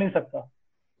निकल नहीं सकता.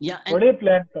 Yeah, and बड़े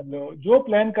प्लान कर लो, जो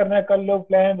प्लान करना है कर लो,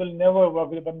 प्लान विल नेवर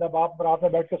वर्क। बंदा बाप रात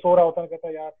में बैठ के सो रहा होता है, कहता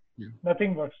है यार yeah.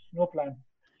 Nothing works, no plan.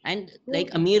 And तो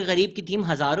लाइक अमीर गरीब की थीम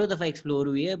हजारों दफा एक्सप्लोर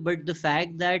हुई है, but the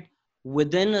fact that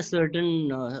with in a certain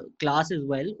class is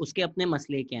well, उसके अपने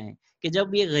मसले क्या हैं, कि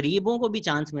जब ये गरीबों को भी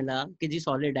चांस मिला कि जी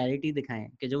सॉलिडारिटी दिखाएं,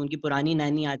 कि जब उनकी पुरानी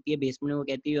नानी आती है बेसमेंट में, वो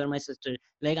कहती है you are my sister,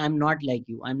 like I am not like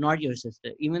you, I am not your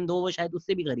sister, even though वो शायद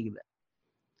उससे भी गरीब है,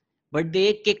 but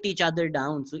they kicked each other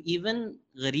down. So even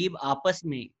गरीब आपस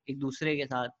में एक दूसरे के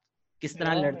साथ किस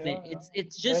तरह लड़ते या हैं, it's very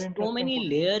just so interesting many point.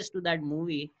 Layers to that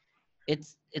movie.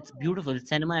 It's beautiful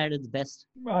cinema at its best.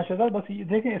 हाँ शहजाद, बस ये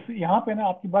देखें यहाँ पे ना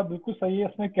आपकी बात बिल्कुल सही है,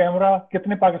 इसमें कैमरा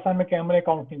कितने पाकिस्तान में कैमरे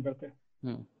काउंट नहीं करते।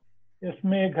 Hmm.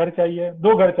 इसमें एक घर चाहिए,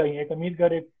 दो घर चाहिए, एक अमीर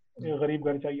घर, एक Hmm. गरीब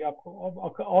घर चाहिए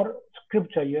आपको, और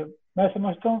स्क्रिप्ट चाहिए। मैं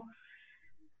समझता हूँ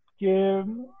कि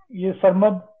ये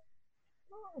सरमद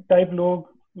टाइप लोग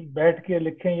बैठ के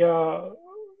लिखें, या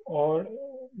और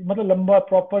मतलब लंबा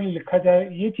प्रॉपरली लिखा जाए,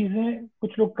 ये चीजें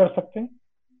कुछ लोग कर सकते हैं।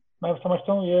 मैं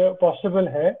समझता हूँ ये पॉसिबल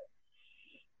है।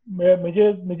 मुझे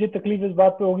मुझे तकलीफ इस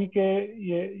बात पे होगी कि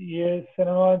ये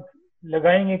सिनेमा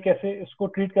लगाएंगे कैसे, इसको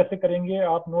ट्रीट कैसे करेंगे।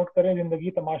 आप नोट करें, जिंदगी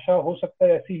तमाशा हो सकता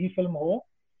है ऐसी ही फिल्म हो,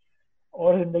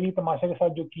 और जिंदगी तमाशा के साथ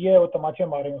जो किया है वो तमाचे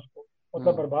मारे उसको,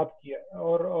 मतलब Hmm. बर्बाद किया है।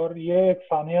 और ये एक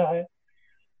सानिया है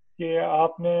कि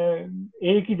आपने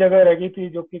एक ही जगह रह गई थी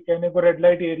जो कि कहने को रेड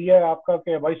लाइट एरिया है आपका,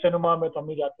 कि भाई सिनेमा में तो हम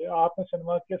नहीं जाते, आपने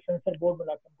सिनेमा के सेंसर बोर्ड में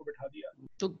लाकर हमको बिठा दिया।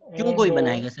 तो क्यों एंड कोई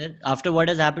बनाएगा sir, after what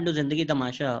has happened to जिंदगी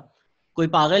तमाशा? कोई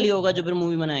पागल ही होगा जो फिर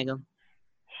मूवी बनाएगा।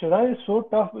 शराय इज सो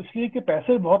टफ, इसलिए कि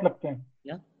पैसे बहुत लगते हैं।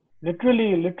 या लिटरली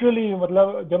लिटरली,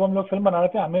 मतलब जब हम लोग फिल्म बना रहे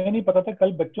थे हमें नहीं पता था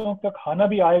कल बच्चों का खाना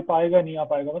भी आ पाएगा नहीं आ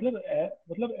पाएगा,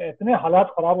 मतलब इतने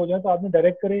हालात खराब हो जाए तो आदमी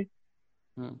डायरेक्ट करे,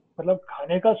 हम्म मतलब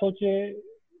खाने का सोचे,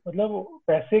 मतलब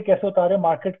पैसे कैसे उतारे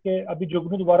मार्केट के। अभी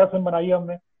जुगनू दोबारा फिल्म बनाई है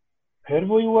हमने, फिर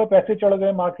वही हुआ, पैसे चढ़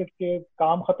गए मार्केट के,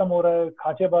 काम खत्म हो रहा है,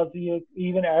 खांचेबाजी है,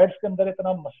 इवन एड्स के अंदर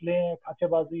इतना मसले हैं,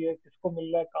 खांचेबाजी है, किसको मिल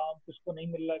रहा है काम, किसको नहीं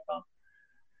मिल रहा है काम।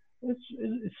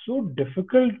 it's so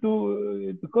difficult to,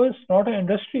 because it's not an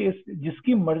industry,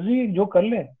 जिसकी मर्जी जो कर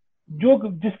ले, जो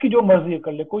जिसकी जो मर्जी है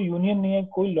कर ले, कोई यूनियन नहीं है,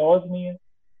 कोई लॉज नहीं है।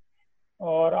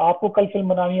 और आपको कल फिल्म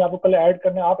बनानी है, आपको कल ऐड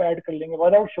करना है, आप ऐड कर लेंगे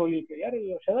विदाउट शोरी के। यार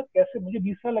शायद कैसे, मुझे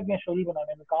 20 साल लगे हैं शोरी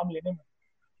बनाने में, काम लेने में।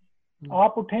 हम्म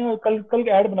आप उठे और कल कल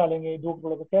ऐड बना लेंगे 2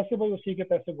 करोड़ का, कैसे भाई? उसी के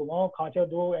पैसे घुमाओ, खांचा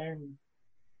दो,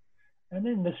 and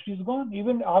industry is gone.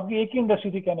 Even आपकी एक ही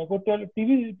इंडस्ट्री थी कहने को,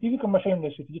 टीवी टीवी कमर्शियल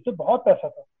इंडस्ट्री थी जिससे बहुत पैसा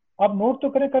था। आप नोट तो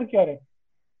करें कर क्या रहे,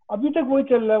 अभी तक वही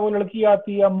चल रहा है। वो लड़की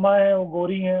आती है, अम्मा है, वो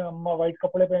गोरी है, अम्मा व्हाइट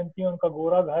कपड़े पहनती है, उनका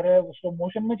गोरा घर है, वो स्लो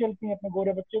मोशन में चलती है, अपने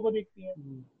गोरे बच्चे को देखती है,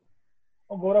 हम्म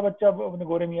और गोरा बच्चा अपने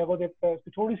गोरे मियाँ को देखता है।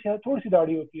 उसकी थोड़ी सी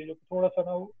दाढ़ी होती है जो थोड़ा सा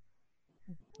ना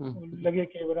हम्म लगे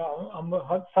कि हम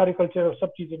हर सारे कल्चर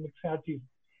सब चीजें मिक्स हैं, हर चीज।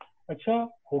 अच्छा,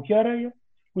 हो क्या रहा है ये?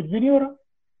 कुछ भी नहीं हो रहा।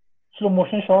 स्लो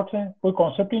मोशन शॉट्स हैं, कोई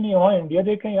कॉन्सेप्ट ही नहीं है। वहाँ इंडिया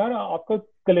देखें यार, आपका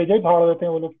कलेजा ही फाड़ देते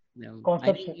हैं वो लोग आई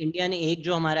कॉन्सेप्ट थिंक से। इंडिया ने एक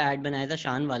जो हमारा ऐड बनाया था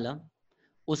शान वाला,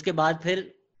 उसके बाद फिर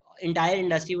इंटायर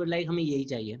इंडस्ट्री वुड लाइक हमें यही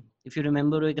चाहिए। इफ यू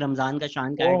रिमेम्बर, वो एक रमजान का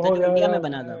शान का ओ ऐड था हो जो इंडिया में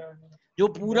बना था, जो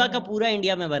पूरा का पूरा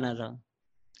इंडिया में बना था,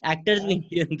 एक्टर्स भी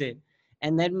इंडियन थे,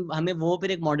 एंड देन हमें वो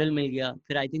फिर एक मॉडल मिल गया,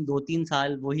 फिर आई थिंक 2-3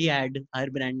 साल वही ऐड हर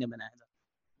ब्रांड ने बनाया था।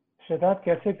 शहजाद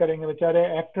कैसे करेंगे बेचारे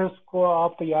एक्टर्स को,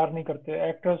 आप तैयार नहीं करते,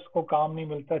 एक्टर्स को काम नहीं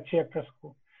मिलता, अच्छे एक्टर्स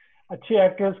को। अच्छे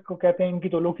एक्टर्स को कहते हैं इनकी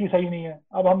तो लुक ही सही नहीं है।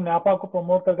 अब हम नापा को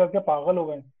प्रमोट कर करके पागल हो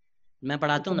गए। मैं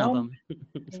पढ़ाता हूँ इतना नापा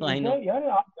में सो आई नो। यार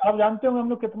आप जानते होंगे हम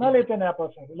लोग कितना लेते हैं नापा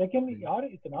से, लेकिन यार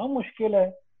इतना मुश्किल है।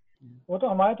 वो तो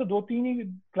हमारे तो 2-3 ही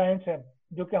क्लाइंट्स हैं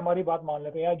जो कि हमारी बात मान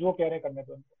लेते हैं यार, जो कह रहे हैं करने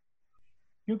पे उनको।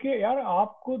 क्योंकि यार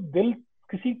आपको दिल,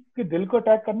 किसी के दिल को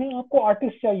अटैक करने आपको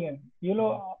आर्टिस्ट चाहिए। ये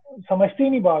लोग समझते ही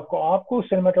नहीं बात को। आपको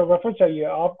सिनेमाटोग्राफर चाहिए,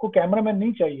 आपको कैमरामैन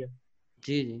नहीं चाहिए,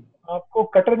 जी जी। आपको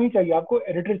कटर नहीं चाहिए, आपको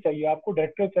एडिटर चाहिए, आपको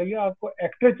डायरेक्टर चाहिए, आपको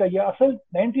एक्टर चाहिए। असल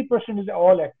 90% is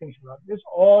all acting, is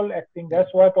all acting.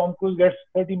 That's why Tom cruise gets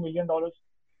 $30 million।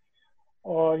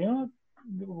 और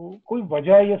कोई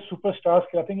वजह है ये सुपरस्टार्स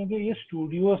कहलाते हैं, क्योंकि ये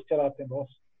स्टूडियोज चलाते हैं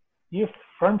बॉस। ये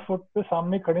फ्रंट फुट पे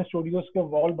सामने खड़े स्टूडियोज के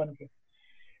वॉल बन के।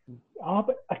 आप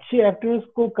अच्छे एक्टर्स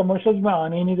को कमर्शियल्स में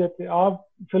आने ही नहीं देते, आप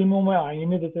फिल्मों में आने ही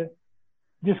नहीं देते।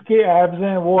 जिसके एब्स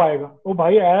हैं वो आएगा। वो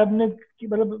भाई एब ने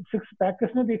मतलब सिक्स पैक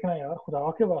किसने देखना है यार, खुदा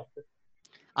के वास्ते।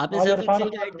 आपने आज सर्फ इरफान एक्सेल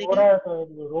का खान ऐड रो देखा रहा है? है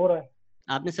तो रो रहा है।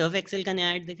 आपने सर्फ एक्सेल का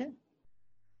नया ऐड देखा है?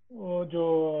 वो जो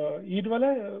ईद वाला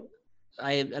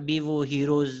है। अभी वो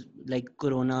heroes like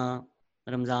corona,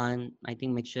 Ramzan, I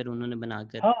think mixture उन्होंने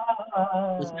बनाकर, हाँ हाँ हाँ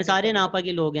हाँ उसमें हाँ, देखा सारे देखा। नापा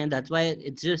के लोग हैं। That's why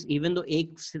it's just, even though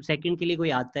एक सेकंड के लिए कोई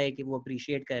आता है कि वो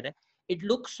अप्रिशिएट कर रहा है, it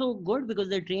looks so good because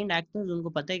they trained actors, उनको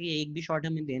पता है कि एक भी शॉट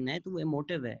हमें देना है तो वो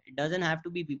इमोटिव है, it doesn't have to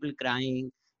be people crying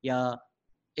या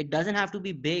it doesn't have to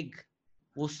be big.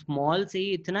 वो small से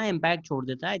ही इतना impact छोड़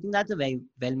देता है. I think that's a very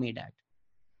well made ad.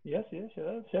 Yes yes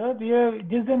शायद ये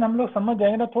जिस दिन हम लोग समझ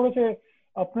जाएंगे ना, थोड़े से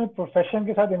अपने प्रोफेशन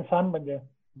के साथ इंसान बन जाए,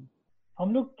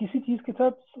 हम लोग किसी चीज के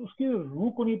साथ उसकी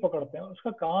रूह को नहीं पकड़ते हैं.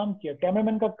 उसका काम क्या है,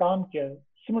 कैमरामैन का काम क्या है,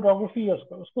 सिनेमेटोग्राफी है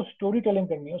उसका, उसको स्टोरी टेलिंग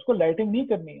करनी है, उसको लाइटिंग नहीं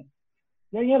करनी है.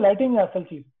 या ये लाइटिंग है असल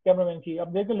चीज कैमरामैन की.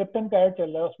 अब देखो लिप्टन का एड चल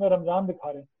रहा है, उसमें रमजान दिखा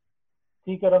रहे हैं,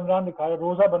 ठीक है रमजान दिखा रहे,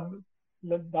 रोजा बंद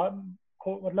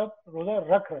मतलब रोजा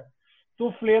रख रहे, तो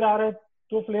फ्लेयर आ रहा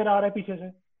है, पीछे से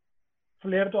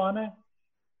फ्लेयर तो आना है,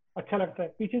 अच्छा लगता है,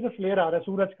 पीछे से फ्लेयर आ रहा है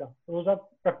सूरज का रोजा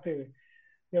रखते हुए.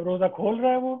 जब रोजा खोल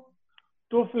रहा है वो,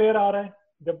 तो फ्लेयर आ रहा है,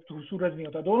 जब सूरज नहीं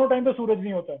होता. दोनों टाइम पे सूरज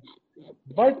नहीं होता है,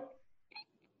 बट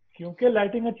क्योंकि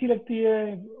लाइटिंग अच्छी लगती है,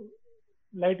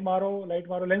 लाइट मारो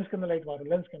लेंस के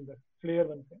अंदर, फ्लेयर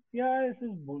बनते हैं. यार दिस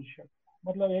इज बुलशिट.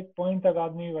 मतलब एक पॉइंट तक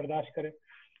आदमी बर्दाश्त करे,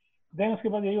 देन उसके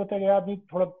बाद यही होता है कि आदमी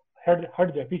थोड़ा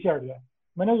हट जाए, पीछे हट जाए.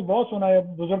 मैंने बहुत सुना है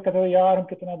बुजुर्ग कहते हैं यार हम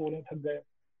कितना बोले, थक गए.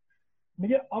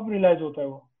 मुझे अब रियलाइज होता है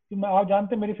वो कि मैं, आप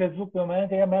जानते हैं मेरी फेसबुक पे मैंने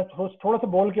कहा मैं थोड़ा सा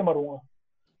बोल के मरूंगा,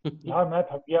 यार मैं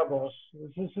थक गया boss.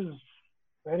 This is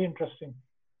very interesting.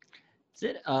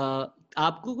 Sir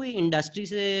आपको कोई इंडस्ट्री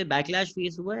से बैकलैश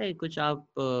फेस हुआ है कुछ? आप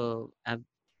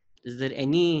is there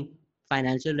any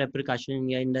financial repercussion,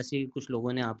 या इंडस्ट्री के कुछ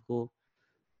लोगों ने आपको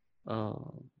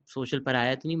सोशल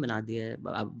पराया तो नहीं बना दिया है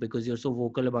because you are so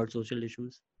vocal about social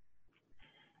issues?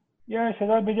 ये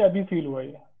शहजाद मुझे अभी फील हुआ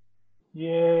है,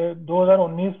 ये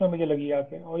 2019 में मुझे लगी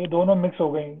आके, और ये दोनों मिक्स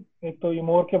हो गई. एक तो ये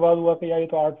मोर के बाद हुआ कि यार ये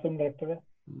तो आर्ट फिल्म डायरेक्टर है,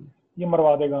 ये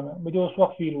मरवा देगा हमें. मुझे उस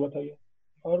वक्त फील हुआ था ये,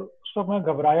 और उस वक्त मैं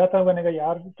घबराया था. मैंने कहा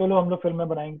यार चलो हम लोग फिल्में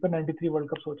बनाएंगे. फिर 93 वर्ल्ड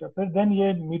कप सोचा, फिर देन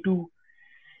ये मी टू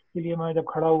के लिए मैं जब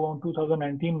खड़ा हुआ हूँ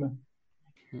 2019 में.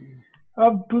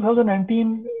 अब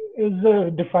 2019 is a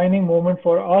defining moment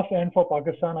for us and for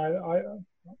Pakistan.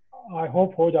 I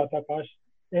hope हो जाता काश.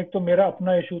 एक तो मेरा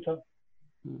अपना इशू था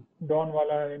डॉन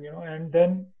वाला, एंड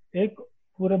देन एक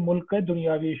पूरे मुल्क का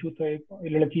दुनियावी इशू था, एक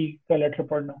लड़की का लेटर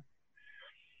पढ़ना.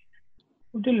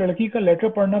 जो लड़की का लेटर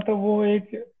पढ़ना था वो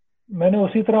एक, मैंने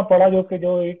उसी तरह पढ़ा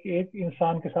जो एक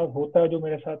इंसान के साथ होता है, जो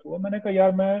मेरे साथ हुआ. मैंने कहा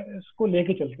यार मैं इसको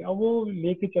लेके चलते. अब वो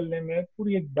लेके चलने में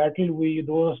पूरी एक बैटल हुई.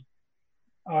 दोस्त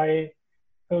आए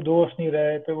तो दोस्त नहीं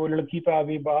रहे, तो वो लड़की पे आ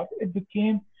गई बात, इट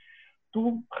बिकेम.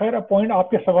 तो खैर अब पॉइंट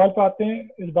आपके सवाल पे आते हैं,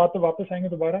 इस बात पे वापस आएंगे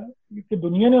दोबारा कि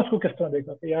दुनिया ने उसको किस तरह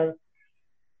देखा कि यार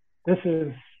this is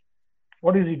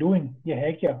what is he doing, ये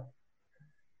है क्या.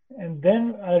 एंड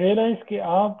देन आई रियलाइज कि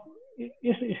आप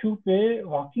इस इशू पे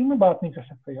वाकई में बात नहीं कर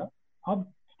सकते यार.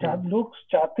 आप लोग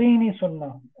चाहते ही नहीं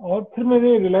सुनना. और फिर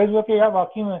मुझे रियलाइज हुआ कि यार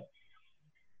वाकई में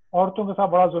औरतों के साथ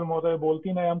बड़ा जुल्म होता है.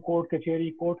 बोलती ना हम कोर्ट कचेरी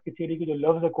के जो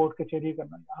लफ्ज है कोर्ट कचेरी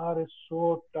करना, यार इज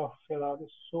सो टफ यार, इज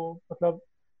सो मतलब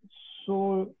सो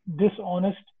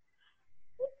डिसऑनेस्ट,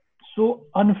 सो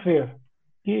अनफेयर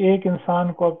कि एक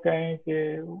इंसान को आप कहें कि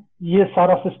ये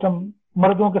सारा सिस्टम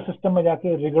मर्दों के सिस्टम में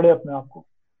जाके रिगड़े अपने आप को.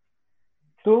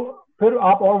 तो फिर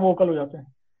आप और वोकल हो जाते हैं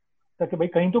ताकि भाई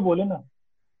कहीं तो बोले ना.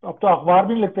 तो अब तो अखबार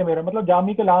भी नहीं लिखते मेरा, मतलब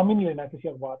जामी का नाम ही नहीं लेना किसी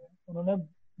अखबार में, उन्होंने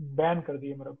बैन कर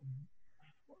दिया मेरा.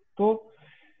 तो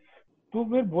तो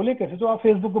फिर बोले कैसे. तो आप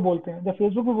फेसबुक पे बोलते हैं, जब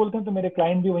फेसबुक पे बोलते हैं तो मेरे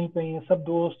क्लाइंट भी वहीं पे ही हैं, सब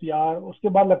दोस्त यार. उसके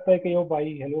बाद लगता है कि यो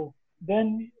भाई hello,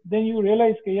 then then you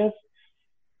realise कि यस,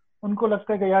 उनको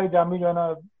लगता है कि यार जामी जो है ना,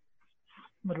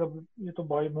 मतलब ये तो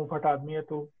भाई मुंह फट आदमी है,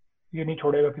 तो ये नहीं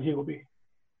छोड़ेगा किसी को भी.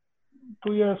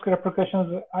 तो ये उसके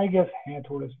रेपरकशंस आई गेस हैं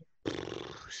थोड़े से.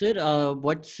 Sir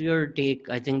what's your take?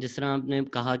 I think जिस तरह आपने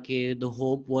कहा कि द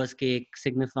होप वाज कि एक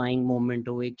सिग्निफाइंग मोमेंट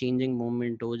हो, एक चेंजिंग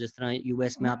मोमेंट हो. जिस तरह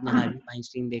यूएस में आपने हार्वी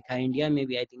वाइनस्टीन देखा, इंडिया में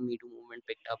भी I think me too movement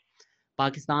picked up.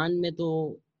 Pakistan में तो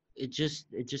it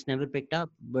just never picked up.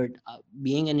 But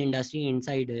being an industry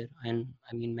insider, and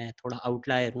I mean मैं थोड़ा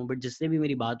outlier हूँ, but जिससे भी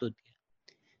मेरी बात होती है,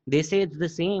 they say it's the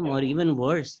same or even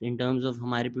worse in terms of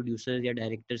हमारे producers या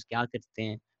directors क्या करते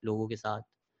हैं लोगों के साथ.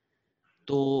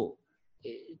 तो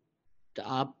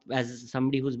आप as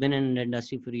somebody who's been in the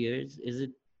industry for years, is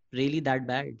it really that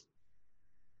bad?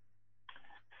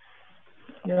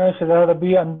 यार शहजाद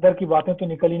अभी अंदर की बातें तो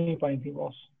निकल ही नहीं पाई थी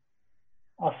बॉस.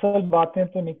 असल बातें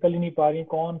तो निकल ही नहीं पा रही.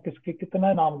 कौन किसके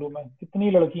कितना नाम लूं मैं, कितनी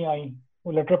लड़कियां आई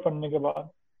वो लेटर पढ़ने के बाद.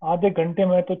 आधे घंटे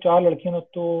में तो 4 लड़कियों ने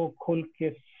तो खुल के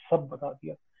सब बता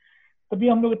दिया. तभी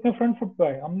हम लोग इतने फ्रंट फुट पे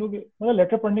आए. हम लोग मतलब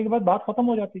लेटर पढ़ने के बाद बात खत्म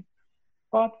हो जाती,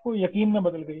 बात को यकीन में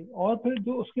बदल गई. और फिर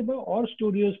जो उसके बाद और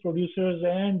स्टूडियोज प्रोड्यूसर्स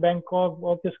एंड बैंकॉक,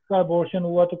 और किसका अबॉर्शन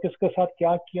हुआ तो किसके साथ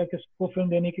क्या किया, किसको फिल्म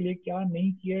देने के लिए क्या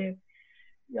नहीं किया है.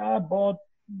 यार बहुत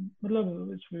मतलब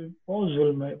बहुत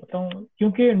जुल्म है बताऊं,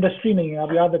 क्योंकि इंडस्ट्री नहीं है.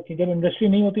 आप याद रखें जब इंडस्ट्री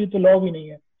नहीं होती तो लॉ भी नहीं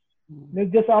है.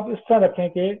 लेकिन जैसे आप इस तरह रखें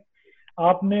कि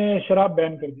आपने शराब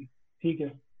बैन कर दी, ठीक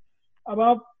है, अब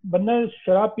आप बंदा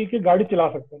शराब पी के गाड़ी चला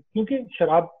सकता है, क्योंकि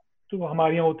शराब तो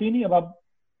हमारे यहाँ होती ही नहीं। अब आप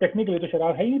टेक्निकली तो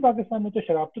शराब है ही नहीं पाकिस्तान में, तो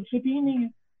शराब तो सिर्फ ही नहीं है।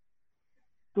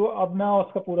 तो अब ना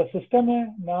उसका पूरा सिस्टम है,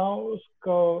 ना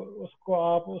उसका, उसको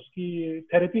आप उसकी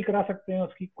थेरेपी करा सकते हैं,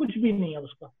 उसकी कुछ भी नहीं है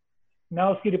उसका, ना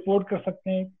उसकी रिपोर्ट कर सकते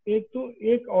हैं। एक तो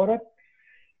एक औरत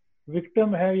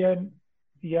विक्टिम है,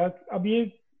 या अब ये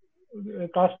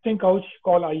कास्टिंग काउच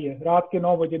कॉल आई है रात के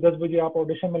 9 बजे 10 बजे, आप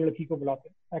ऑडिशन में लड़की को बुलाते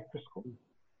हैं, एक्ट्रेस को।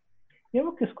 ये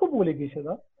वो किसको बोलेगी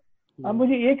सदा? आप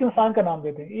मुझे एक इंसान का नाम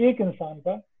देते हैं, एक इंसान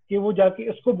का, कि वो जाके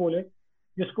इसको बोले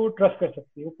जिसको वो ट्रस्ट कर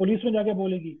सकती है। वो पुलिस में जाके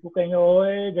बोलेगी, वो कहेंगे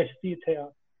ओए गश्ती थे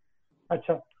यार,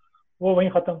 अच्छा, वो वहीं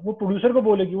खत्म। वो प्रोड्यूसर को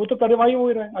बोलेगी, वो तो कार्रवाई हो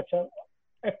ही रहा है, अच्छा।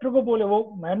 एक्टर को बोले, वो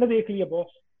मैंने देख लिया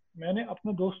बॉस, मैंने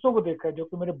अपने दोस्तों को देखा है जो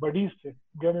कि मेरे बडीज थे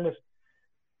जर्नलिस्ट,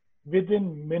 विद इन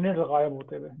मिनट गायब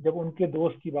होते हुए जब उनके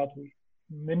दोस्त की बात हुई,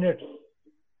 मिनट।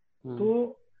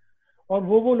 तो और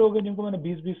वो लोग हैं जिनको मैंने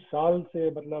 20-20 साल से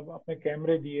मतलब अपने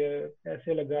कैमरे दिए,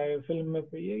 पैसे लगाए फिल्म में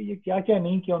पे, ये क्या क्या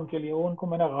नहीं किया उनके लिए, वो उनको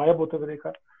मैंने गायब होते हुए देखा।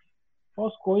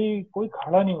 बस कोई कोई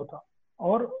खड़ा नहीं होता।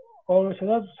 और और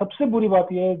शायद सबसे बुरी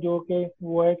बात यह है जो कि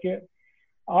वो है कि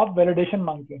आप वैलिडेशन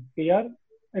मांगते हैं कि यार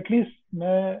एटलीस्ट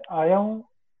मैं आया हूँ,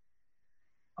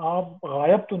 आप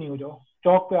गायब तो नहीं हो जाओ,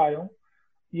 चौक पे आया हूँ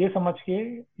ये समझ के,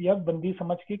 या बंदी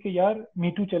समझ के कि यार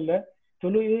मीटू चल रहा है,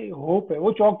 चलो ये होप है,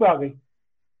 वो चौक पे आ गई।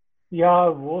 यार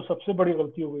वो सबसे बड़ी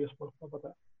गलती हो गई इस पर, पता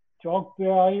है। चौक पे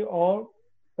आई, और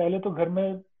पहले तो घर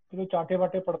में चलो चांटे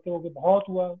वाटे पड़ते हो गए, बहुत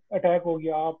हुआ, अटैक हो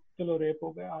गया, आप चलो रेप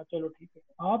हो गया, हाँ चलो ठीक है।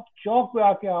 आप चौक पे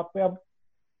आके आप पे अब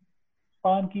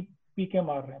पान की पीके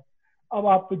मार रहे हैं, अब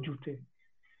आप पे जूते,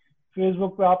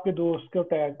 फेसबुक पे आपके दोस्त के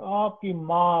टैग, आपकी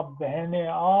माँ बहनें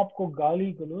आपको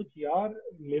गाली गलौज, यार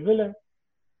लेवल है।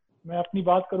 मैं अपनी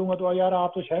बात करूंगा तो यार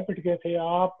आप तो शायद पिट गए थे,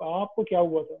 आप आपको क्या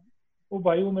हुआ था? वो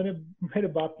भाई वो मेरे मेरे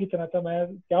बाप की तरह था, मैं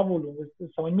क्या बोलूँ,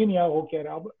 समझ में नहीं आया वो कह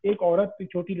रहा। अब एक औरत,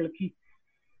 एक छोटी लड़की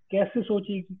कैसे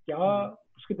सोची कि क्या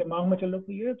उसके दिमाग में चल रहा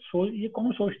है, ये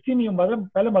कौन सोचती नहीं है, मतलब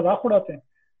पहले मजाक उड़ाते हैं।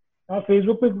 आप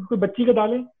फेसबुक पे कोई बच्ची का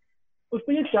डालें, उस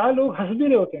पर ये 4 लोग हंस भी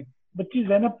रहे होते हैं, बच्ची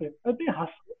जैनब पे, अरे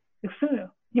हंस, इससे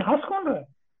ये हंस कौन रहा है?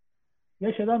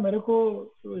 यार शायद मेरे को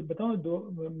बताऊं,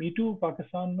 दो मीटू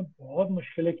पाकिस्तान में बहुत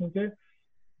मुश्किल है, क्योंकि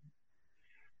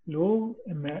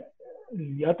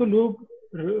या तो लोग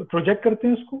प्रोजेक्ट करते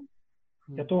हैं उसको,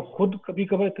 या तो खुद कभी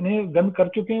कभार इतने गंद कर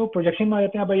चुके हैं वो प्रोजेक्शन में आ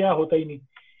जाते हैं, भाई यार होता ही नहीं।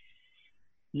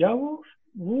 या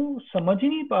वो समझ ही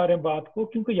नहीं पा रहे बात को,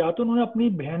 क्योंकि या तो उन्होंने अपनी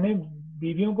बहनें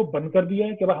बीवियों को बंद कर दिया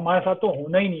है कि भाई हमारे साथ तो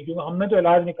होना ही नहीं, क्योंकि हमने तो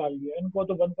इलाज निकाल लिया, इनको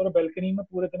तो बंद करो बैल्कनी में,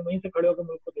 पूरे दिन वहीं से खड़े होकर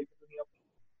मुल्क को देखे दुनिया को,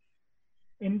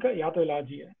 इनका या तो इलाज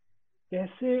ही है।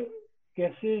 कैसे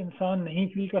कैसे इंसान नहीं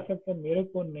फील कर सकता, मेरे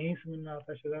को नहीं समझ में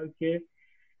आता शायद, कि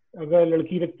अगर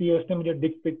लड़की रखती है उसने मुझे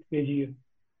डिक पिक भेजी है,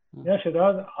 या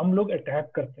शहजाद हम लोग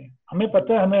अटैक करते हैं, हमें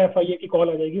पता है हमें एफआईए की कॉल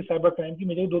आ जाएगी साइबर क्राइम की।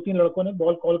 मुझे 2-3 लड़कों ने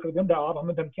कॉल कर दिया, आप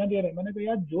हमें धमकियां दे रहे हैं। मैंने कहा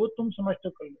यार जो तुम समझते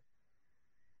हो कर लो,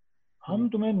 हम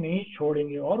तुम्हें नहीं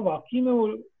छोड़ेंगे। और वाकई में वो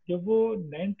जब वो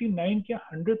 99 क्या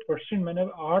 100%, मैंने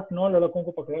 8-9 लड़कों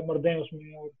को पकड़ा, मर्दे हैं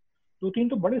उसमें, और 2-3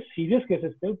 तो बड़े सीरियस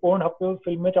केसेस थे, पोर्न हब पे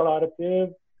फिल्में चढ़ा रहे थे,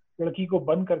 लड़की को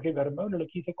बंद करके घर में, और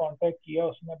लड़की से कांटेक्ट किया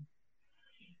उसने,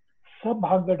 सब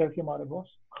भाग गए डर के मारे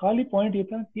बॉस। खाली पॉइंट ये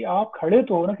था कि आप खड़े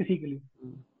तो हो ना किसी के लिए,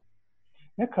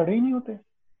 या खड़े ही नहीं होते।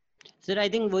 सर आई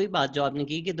थिंक वही बात जो आपने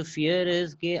की कि द फियर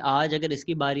इज कि आज अगर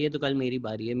इसकी बारी है तो कल मेरी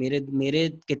बारी है, मेरे मेरे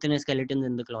कितने स्केलेटन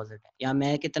इन द क्लोजेट है, या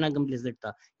मैं कितना कंप्लिसिट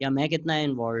था, या मैं कितना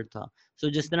इन्वॉल्व था। सो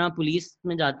जिस तरह पुलिस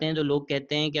में जाते हैं तो लोग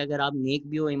कहते हैं कि अगर आप नेक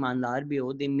भी हो, ईमानदार भी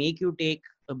हो, they make you take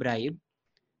a bribe,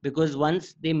 because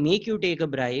once they make you take a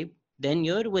bribe then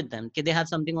you are with them, कि they have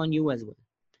something on you as well.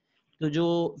 तो जो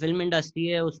फिल्म इंडस्ट्री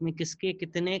है उसमें किसके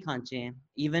कितने खांचे हैं,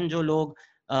 इवन जो लोग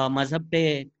मजहब पे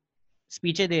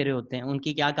स्पीचें दे रहे होते हैं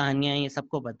उनकी क्या कहानियां हैं ये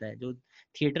सबको पता है, जो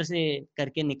थिएटर से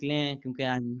करके निकले हैं, क्योंकि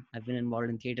I have been involved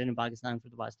in theatre in Pakistan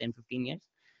for the past 10-15 years.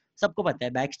 सबको पता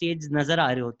है बैक स्टेज नजर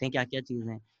आ रहे होते हैं क्या क्या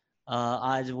चीजें।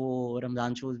 आज वो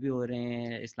रमजान शोज भी हो रहे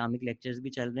हैं, इस्लामिक लेक्चर्स भी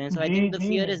चल रहे हैं, सो आई जी think the ji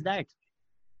fear is that.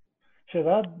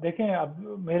 Shahzad देखें, अब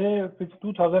मेरे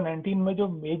 2019 में जो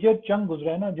मेजर चंग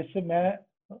गुजरा है ना,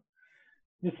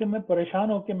 जिससे मैं परेशान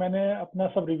होकर मैंने अपना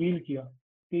सब रिवील किया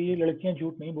कि ये लड़कियां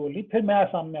झूठ नहीं बोल रही, फिर मैं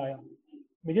सामने आया।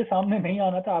 मुझे सामने नहीं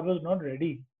आना था, आई वॉज नॉट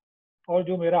रेडी। और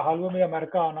जो मेरा हाल हुआ, मुझे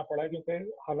अमेरिका आना पड़ा, क्योंकि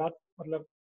हालात मतलब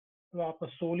आपका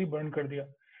सोल ही बर्न कर दिया।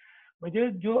 मुझे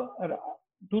जो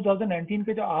 2019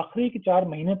 के जो आखिरी के 4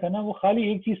 महीने थे ना, वो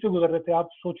खाली एक चीज पे गुजर रहे थे, आप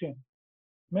सोचें।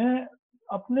 मैं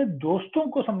अपने दोस्तों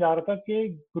को समझा रहा था कि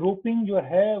ग्रुपिंग जो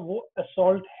है वो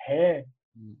असॉल्ट है।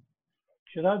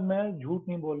 शायद मैं झूठ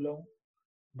नहीं बोल रहा हूँ।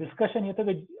 डिस्कशन ये था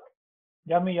कि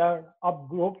जामी यार, आप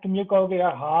ग्रुप, तुम ये कहोगे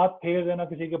यार हाथ फेर देना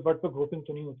किसी के बट पे ग्रुपिंग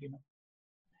तो नहीं होती ना।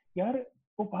 यार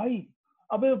ओ भाई,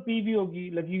 अबे पीवी होगी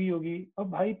लगी हुई होगी, अब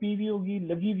भाई पीवी होगी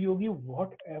लगी हुई होगी,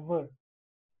 वॉट एवर,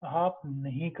 आप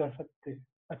नहीं कर सकते।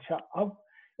 अच्छा, अब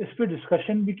इस पे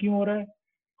डिस्कशन भी क्यों हो रहा है?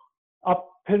 अब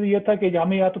फिर ये था कि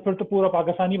जामे या तो फिर तो पूरा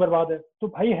पाकिस्तान ही बर्बाद है, तो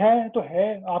भाई है तो है,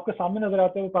 आपके सामने नजर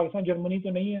आता है, वो पाकिस्तान जर्मनी तो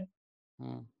नहीं है,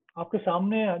 हम्म, आपके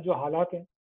सामने जो हालात हैं।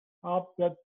 आप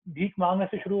जब भीख मांगने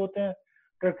से शुरू होते हैं,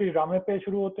 टर्किश ड्रामे पे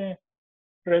शुरू होते हैं,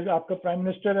 आपका प्राइम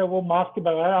मिनिस्टर है वो मास्क के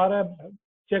बगैर आ रहा है,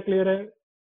 चेक ले रहा है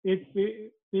एक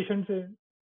पेशेंट से,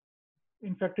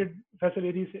 इन्फेक्टेड फैसल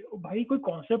एरिया से। ओ भाई कोई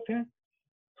कॉन्सेप्ट है?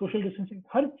 सोशल डिस्टेंसिंग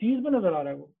हर चीज में नजर आ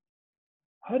रहा है वो,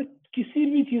 हर किसी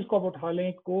भी चीज को आप उठा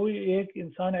लें, कोई एक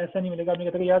इंसान ऐसा नहीं मिलेगा आपने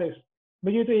कहता कि यार इस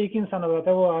मुझे तो एक ही इंसान नजर आता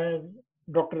है, वो आए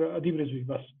डॉक्टर अदीब रिजवी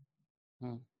बस।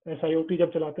 हम्म। SIOT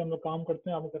जब चलाते हैं हम लोग काम करते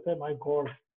हैं, आपको कहता है माय गॉड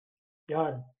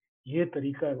यार ये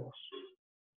तरीका है बॉस,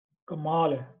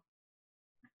 कमाल है।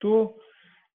 तो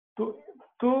तो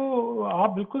तो आप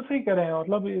बिल्कुल सही कह रहे हैं,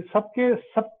 मतलब सबके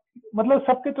सब, मतलब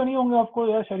सबके तो नहीं होंगे आपको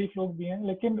यार, शरीफ लोग भी हैं,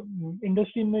 लेकिन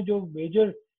इंडस्ट्री में जो मेजर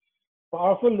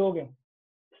पावरफुल लोग हैं,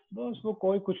 बस वो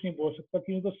कोई कुछ नहीं बोल सकता,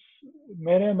 क्योंकि तो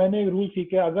मैंने एक रूल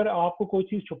सीखा है, अगर आपको कोई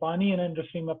चीज छुपानी है ना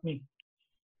इंडस्ट्री में अपनी,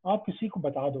 आप किसी को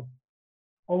बता दो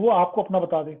और वो आपको अपना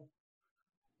बता दे,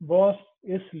 boss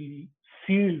is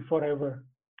sealed forever,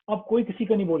 अब कोई किसी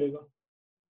का नहीं बोलेगा।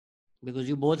 Because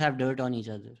you both have dirt on each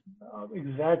other.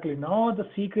 Exactly, now the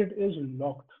secret is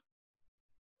locked,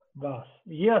 बस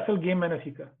ये असल गेम मैंने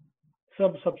सीखा,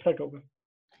 सब सेट हो गए।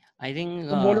 I think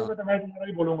तुम बोलोगे तो मैं तुम्हारा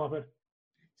ही बोलूंगा फिर।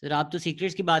 सर आप तो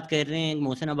सीक्रेट्स की बात कर रहे हैं,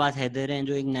 मोहसिन अब्बास हैदर हैं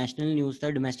जो एक नेशनल न्यूज़ था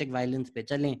डोमेस्टिक वायलेंस पे,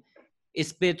 चलें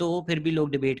इस पे तो फिर भी लोग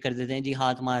डिबेट कर देते हैं जी,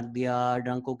 हाथ मार दिया,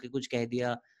 ड्रंक होके कुछ कह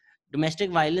दिया। डोमेस्टिक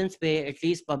वायलेंस पे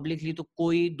एटलीस्ट पब्लिकली तो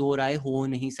कोई दो राय हो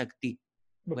नहीं सकती,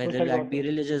 बिल्कुल whether सही that बात be है।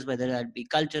 religious, whether that be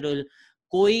cultural।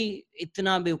 कोई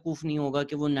इतना बेवकूफ नहीं होगा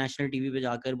कि वो नेशनल टीवी पे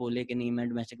जाकर बोले कि नहीं मैं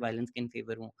डोमेस्टिक वायलेंस के इन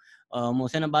फेवर हूँ।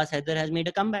 Mohsin Abbas Haider has made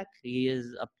a comeback, he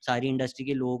is, अब सारी इंडस्ट्री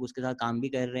के लोग उसके साथ काम भी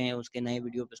कर रहे हैं, उसके नए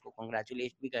वीडियो पे उसको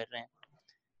कांग्रेचुलेट भी कर रहे हैं,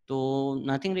 तो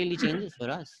nothing really changes for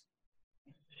us.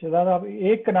 Shehzad आप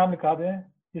एक का नाम लिखा दें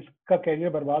जिसका कैरियर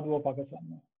बर्बाद हुआ पाकिस्तान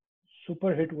में,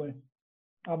 सुपर हिट हुए,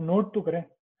 आप नोट तो करें,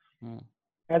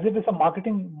 as if it's a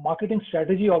marketing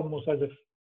strategy almost, as if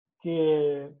कि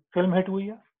फिल्म हिट हुई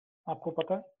है, आपको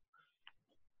पता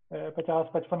है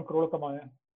 50-55 करोड़ कमाए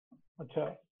हैं। अच्छा,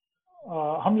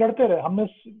 हम लड़ते रहे, हमने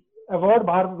अवार्ड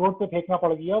बाहर रोड पे फेंकना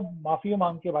पड़ गया, माफी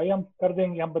मांग के भाई हम कर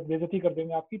देंगे, हम बेइज्जती कर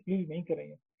देंगे आपकी, प्लीज नहीं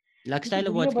करेंगे, लक क्योंकि स्टाइल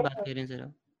दुनिया अवार्ड्स की भर बात कर रहे हैं सर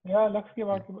आप? या लक्ष्य के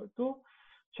बाद तो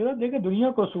चलो देखिए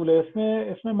दुनिया को असूल है,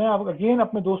 इसमें मैं अगेन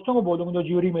अपने दोस्तों को बोलूंगा जो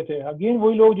ज्यूरी में थे, अगेन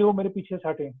वही लोग जो मेरे पीछे से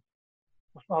हटे,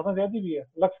 उसमें हसन जैदी भी है,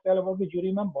 लक्ष्य स्टाइल अवार्ड की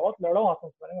ज्यूरी में बहुत लड़ा हूँ हसन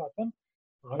से, मैंने कहा हसन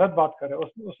गलत बात कर रहे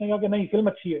हैं, उसने कहा कि नहीं फिल्म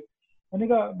अच्छी है,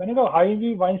 मैंने कहा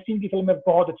हाईवी वाइंस्टीन की फिल्म है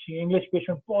बहुत अच्छी है, इंग्लिश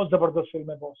पेशेंट बहुत जबरदस्त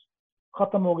फिल्म है बॉस,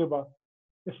 खत्म हो गई बात,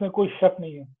 इसमें कोई शक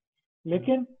नहीं है।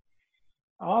 लेकिन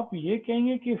आप ये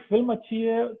कहेंगे कि फिल्म अच्छी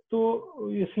है तो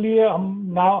इसलिए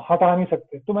हम ना हटा नहीं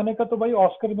सकते, तो मैंने कहा तो भाई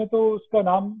ऑस्कर में तो उसका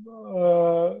नाम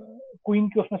क्वीन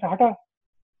के उसमें से हटा,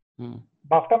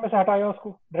 बाफ्टा में से हटाया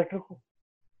उसको, डायरेक्टर को,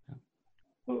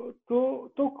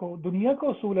 दुनिया का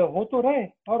उसूल है, हो तो रहे,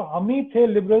 और हम ही थे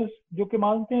लिबरल्स जो कि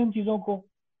मानते हैं इन चीजों को,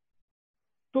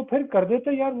 तो फिर कर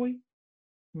देते यार वही,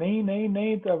 नहीं नहीं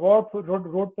नहीं, तो अवार्ड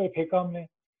रोड पे फेंका हमने,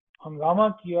 हंगामा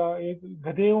किया, एक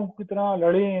गधेों की तरह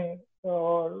लड़े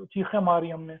और चीखें मारी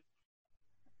हमने।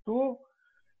 तो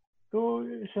तो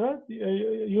शरद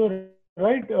यू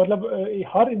राइट, मतलब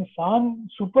हर इंसान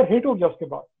सुपर हिट हो गया उसके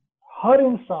बाद, हर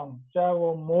इंसान, चाहे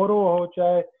वो मोरो हो,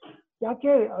 चाहे क्या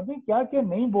क्या अभी क्या क्या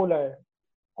नहीं बोला है,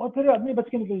 और फिर आदमी बच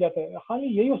के निकल जाता है, खाली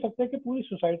यही हो सकता है कि पूरी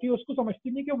सोसाइटी उसको समझती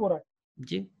नहीं क्या बोल रहा है,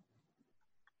 जी,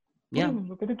 पूरी या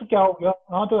कहते तो क्या हो गया,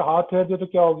 हाँ तो हाथ फेर दिया तो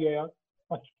क्या हो गया यार,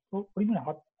 अच्छा तो थोड़ी ना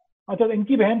हाथ, अच्छा तो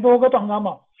इनकी बहन पे होगा तो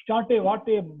हंगामा, चाटे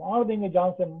वाटे मार देंगे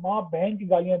जान से, माँ बहन की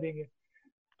गालियां देंगे,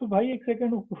 तो भाई एक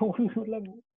सेकंड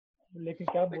मतलब, लेकिन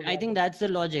क्या बट बोले आई आप थिंक बस। दैट्स द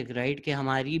लॉजिक राइट, कि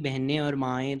हमारी बहनें और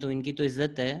माएँ तो इनकी तो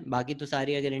इज्जत है, बाकी तो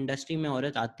सारी, अगर इंडस्ट्री में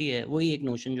औरत आती है, वही एक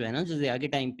नोशन जो है ना जैसे आगे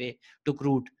टाइम पे टुक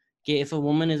रूट, कि if a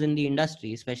woman is in the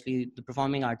industry, specially the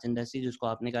performing arts industry, जिसको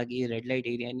आपने कहा कि ये रेड लाइट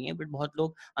एरिया नहीं है, बट बहुत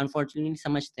लोग अनफॉर्चुनेटली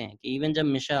समझते हैं कि इवन जब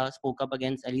Meesha spoke up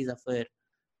against Ali Zafar,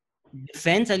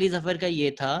 defence Ali Zafar का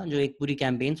ये था, जो एक पूरी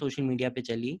कैंपेन सोशल मीडिया पे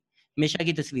चली, मिशा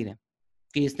की तस्वीरें,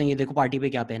 कि इसने ये देखो पार्टी पे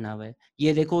क्या पहना हुआ है,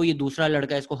 ये देखो ये दूसरा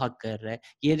लड़का इसको हक कर रहा है,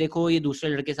 ये देखो ये दूसरे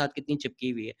लड़के के साथ कितनी चिपकी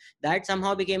हुई है, that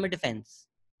somehow became a defence,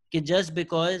 कि just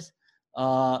because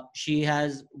she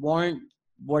has worn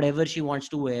whatever she wants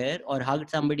to wear or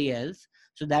hugged somebody else,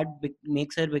 so that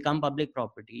makes her become public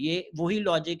property। ये वही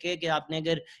लॉजिक है कि आपने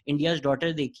अगर इंडियाज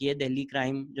डॉटर देखी है, दिल्ली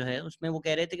क्राइम जो है, उसमें वो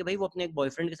कह रहे थे कि भाई वो अपने एक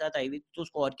बॉयफ्रेंड के साथ आई हुई तो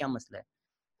उसको और क्या मसला है,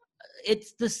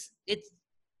 it's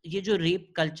ये जो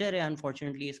रेप कल्चर है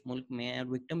अनफॉर्चुनेटली इस मुल्क में और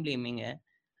विक्टिम ब्लेमिंग है,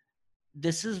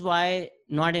 this is why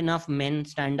not enough men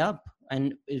stand up,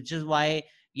 and it's just why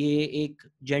ये एक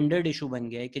जेंडर्ड इशू बन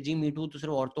गया है कि जी मीटू तो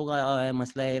सिर्फ औरतों का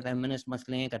मसला है, फेमिनिस्ट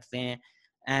मसले हैं करते हैं,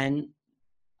 and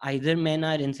either men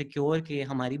are insecure कि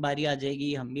हमारी बारी आ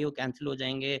जाएगी, हम भी वो कैंसिल हो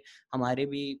जाएंगे, हमारे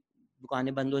भी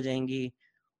दुकानें बंद हो जाएंगी,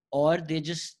 और they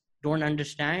just don't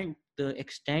understand the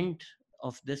extent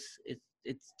of this.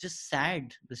 It's just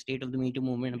sad, the state of the Me Too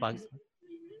movement in Pakistan.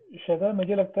 शायद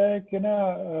मुझे लगता है कि ना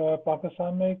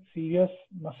पाकिस्तान में एक सीरियस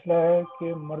मसला है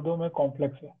कि मर्दों में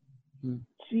कॉम्प्लेक्स है,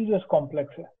 सीरियस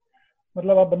कॉम्प्लेक्स है।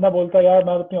 मतलब अब बंदा बोलता है यार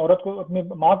मैं अपनी औरत को, अपनी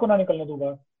माँ को ना निकलने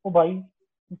दूंगा। ओ भाई,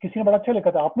 किसी ने बड़ा अच्छा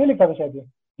लिखा था, आपने लिखा था शायद ये,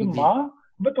 कि माँ,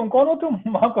 भाई तुम कौन हो, तुम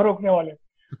माँ को रोकने वाले?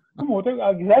 तुम होते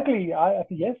exactly,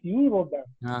 yes you wrote that,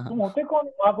 तुम होते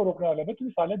कौन माँ को रोकने वाले? भाई तुम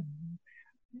साले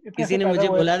इतने किसी से ने पैदा मुझे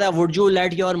हुए। बोला था would you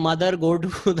let your mother go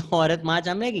to the औरत मार्च,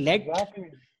 I'm like एग्जैक्टली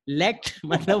let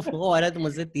मतलब वो औरत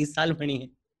मुझसे 30 साल बड़ी है,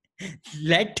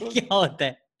 let तो क्या होता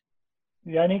है?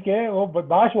 यानी कि वो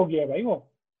बदमाश हो गया भाई,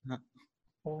 हाँ,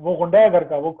 वो गुंडा है घर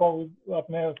का, वो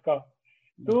अपने उसका।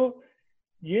 तो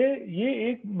ये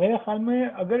एक मेरे ख्याल में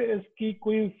अगर इसकी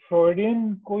कोई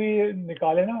फ्रॉइडियन कोई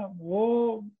निकाले ना,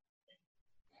 वो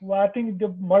आई थिंक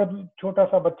जब मर्द छोटा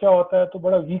सा बच्चा होता है तो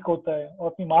बड़ा वीक होता है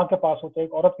और अपनी माँ के पास होता है,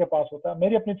 एक औरत के पास होता है,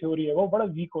 मेरी अपनी थ्योरी है, वो बड़ा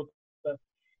वीक होता है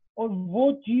और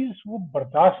वो चीज वो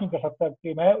बर्दाश्त नहीं कर सकता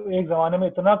कि मैं एक जमाने में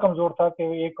इतना कमजोर था कि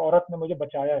एक औरत ने मुझे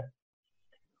बचाया है।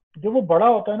 जब वो बड़ा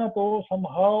होता है ना तो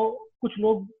समहाउ कुछ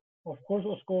लोग ऑफ कोर्स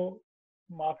उसको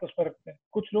मार्क उस पर रखते हैं,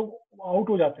 कुछ लोग आउट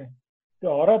हो जाते हैं कि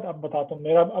औरत अब बताता हूँ,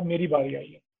 मेरा अब मेरी बारी आई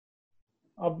है,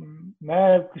 अब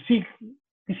मैं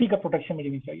किसी का प्रोटेक्शन मुझे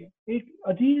नहीं चाहिए। एक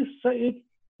अजीब सा एक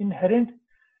इनहेरेंट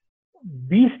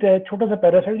बीस्ट है, छोटा सा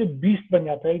पैरासाइट जो बीस्ट बन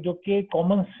जाता है, जो कि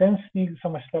कॉमन सेंस नहीं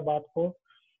समझता बात को,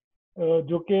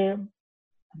 जो कि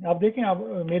आप देखें, आप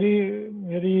मेरी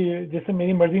मेरी जैसे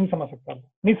मेरी मर्जी नहीं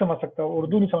समझ सकता,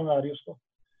 उर्दू नहीं समझ में आ रही उसको,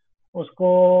 उसको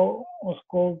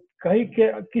उसको कहीं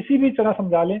के किसी भी तरह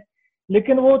समझा लें,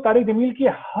 लेकिन वो तारिक जमील की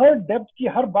हर डेप्थ की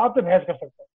हर बात पे बहस कर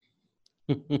सकता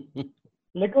है,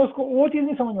 लेकिन उसको वो चीज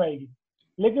नहीं समझ में आएगी।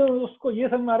 लेकिन उसको ये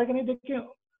समझ में आ रहा है कि नहीं, देखिए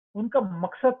उनका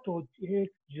मकसद तो एक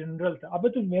जनरल था। अबे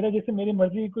तो मेरा जैसे मेरी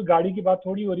मर्जी, कोई गाड़ी की बात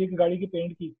थोड़ी हो रही है कि गाड़ी के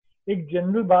पेंट की, एक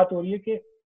जनरल बात हो रही है कि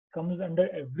कम्स अंडर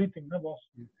एवरीथिंग ना बॉस।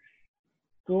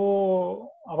 तो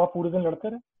अब आप पूरे दिन लड़ते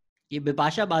रहे। ये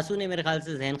बिपाशा बासु ने मेरे ख्याल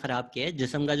से जहन खराब किया है।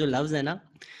 जिस्म का जो लफ्ज है ना,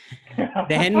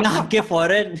 जहन में आपके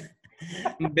फौरन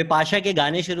बिपाशा के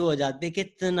गाने शुरू हो जाते हैं,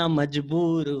 कितना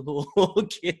मजबूर हो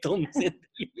कि तुमसे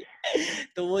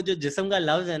तो वो जो जिस्म का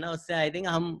लफ्ज है ना, उससे आई थिंक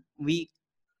हम we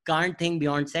can't think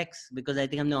beyond sex, because I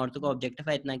think हमने औरतों को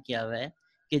ऑब्जेक्टिफाई इतना किया हुआ है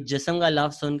कि जिस्म का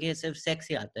लफ्ज सुन के सिर्फ सेक्स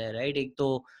ही आता है, राइट? एक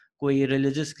तो कोई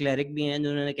रिलीजियस क्लेरिक भी हैं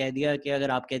जिन्होंने कह दिया कि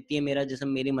अगर आप कहती है मेरा जिस्म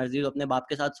मेरी मर्जी तो अपने बाप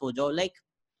के साथ सो जाओ। Like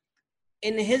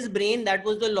in his brain that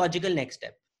was the logical next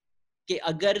step कि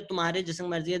अगर तुम्हारे जिस्म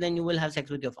मर्जी है then you will have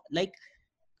sex with your father. Like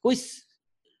कोई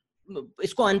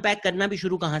इसको अनपैक करना भी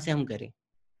शुरू कहाँ से हम करें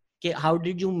कि how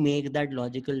did you make that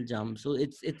logical jump? So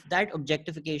it's that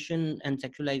objectification and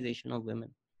sexualization of women.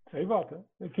 सही बात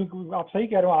है, क्योंकि आप सही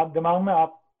कह रहे हो, आप दिमाग में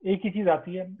आप एक ही चीज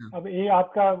आती है। अब ये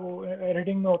आपका वो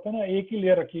एडिटिंग में होता है ना, एक ही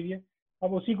लेयर रखी हुई है,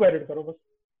 अब उसी को एडिट करो बस,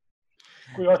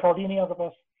 कोई और शॉट ही नहीं आपके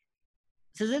पास।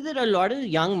 So there are a lot of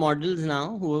young models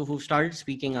now who started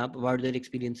speaking up about their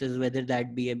experiences, whether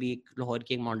that be अभी एक लाहौर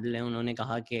के एक मॉडल है, उन्होंने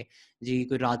कहा कि जी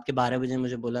कोई रात के 12 बजे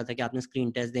मुझे बोला था कि आपने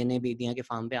स्क्रीन टेस्ट देने बेदियां के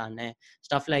फार्म पे आना है,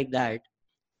 stuff like that.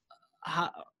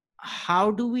 How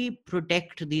do we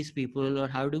protect these people or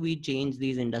how do we change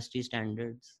these industry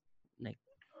standards? Like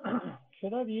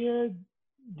शायद ये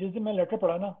जिस दिन मैं लेटर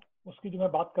पढ़ा ना, उसकी जो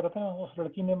मैं बात कर रहा था ना, उस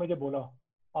लड़की ने मुझे बोला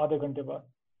आधे घंटे बाद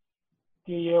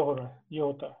कि ये हो रहा है, ये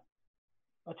होता है।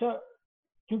 अच्छा,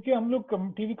 क्योंकि हम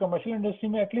लोग टीवी कमर्शियल इंडस्ट्री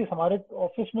में एटलीस्ट हमारे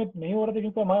ऑफिस में नहीं हो रहा था,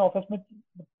 क्योंकि हमारे ऑफिस में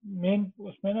मेन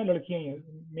उसमें ना लड़कियां ही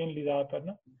हैं मेनली ज्यादातर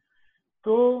ना,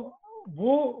 तो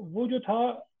वो जो था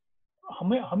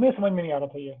हमें हमें समझ में नहीं आ रहा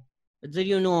था ये। so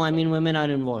you know, I mean, women are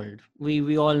involved.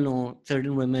 We all know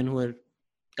certain women who are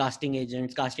casting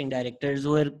agents, casting directors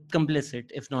who are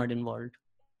complicit if not involved.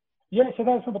 ये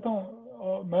सीधा इसमें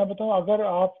बताऊं, मैं बताऊं, अगर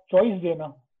आप चॉइस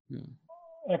देना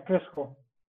एक्ट्रेस को,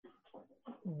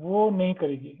 वो नहीं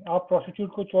करेगी। आप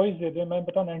प्रोस्टिट्यूट को चॉइस दे दें, मैं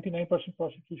बताऊं 99%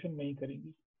 प्रोस्टिट्यूशन नहीं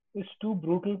करेगी। It's to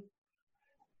brutal.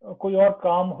 कोई और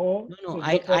काम हो, No,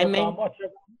 इज्जत I वाला meant, काम, अच्छा।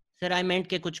 सर आई मेंट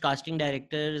के कुछ कास्टिंग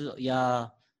डायरेक्टर्स या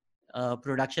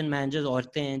प्रोडक्शन मैनेजर्स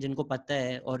औरतें हैं जिनको पता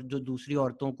है और जो दूसरी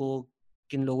औरतों को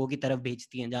किन लोगों की तरफ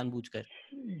भेजती हैं जानबूझकर।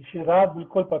 शिराब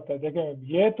बिल्कुल पता है, देखें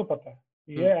ये तो पता है,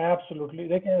 ये एब्सोल्युटली।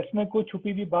 देखें इसमें कोई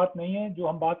छुपी हुई बात नहीं है जो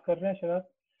हम बात कर रहे हैं शिराब।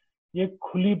 ये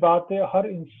खुली बात है, हर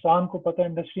इंसान को पता है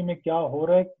इंडस्ट्री में क्या हो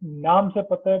रहा है, नाम से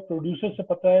पता है, प्रोड्यूसर से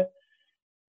पता है,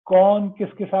 कौन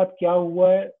किसके साथ क्या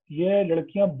हुआ है। ये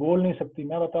लड़कियां बोल नहीं सकती,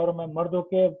 मैं बता रहा हूँ, मैं मर्द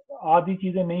होके आधी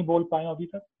चीजें नहीं बोल पाया अभी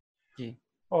तक। जी।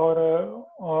 और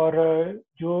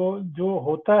जो जो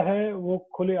होता है वो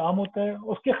खुले आम होता है।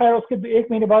 उसके खैर उसके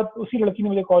 1 महीने बाद उसी लड़की ने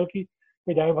मुझे कॉल की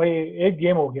कि जाए भाई एक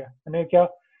गेम हो गया। मैंने क्या,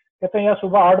 कहते हैं यार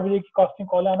सुबह 8 बजे की कास्टिंग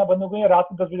कॉल आना बंद हो गई, या रात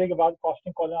में 10 बजे के बाद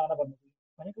कास्टिंग कॉल आना बंद हो गई।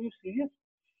 मैंने कहा सीरियस?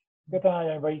 कहते हैं हाँ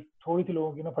यार भाई थोड़ी सी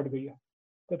लोगों की ना फट गई है।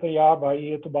 कहते हैं यार भाई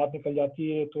ये तो बात निकल जाती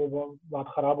है, तो बात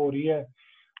खराब हो रही है।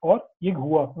 और ये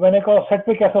हुआ। मैंने कहा सेट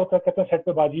पे कैसा होता है? कहते हैं सेट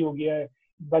पे बाजी हो गया है,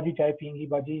 बाजी चाय पियेंगी,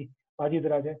 बाजी बाजी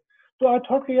इधर आ जाए। तो आज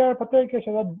थॉट के यार पता है क्या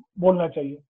शायद बोलना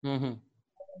चाहिए।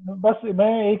 हम्म। बस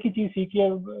मैं एक ही चीज सीखी है,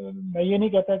 मैं ये नहीं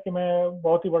कहता कि मैं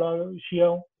बहुत ही बड़ा शिया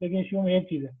हूँ, लेकिन शिया में एक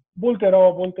चीज है, बोलते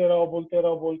रहो बोलते रहो बोलते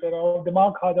रहो बोलते रहो,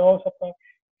 दिमाग खा जाओ सबका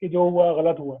कि जो हुआ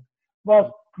गलत हुआ।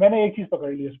 बस मैंने एक चीज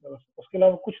पकड़ ली इसमें, बस उसके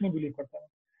अलावा कुछ नहीं बिलीव करता मैं।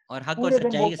 और हक और पूरे दिन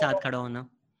सच्चाई के बोलता साथ रहो, खड़ा होना।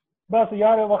 बस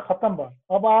यार वक्त खत्म बात।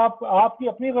 अब आप आपकी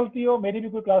अपनी गलती हो, मेरी भी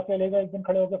कोई क्लास ले लेगा एक दिन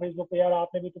खड़े होकर फेसबुक पे, यार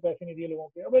आपने भी तो पैसे नहीं दिए लोगों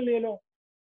के, अबे ले लो,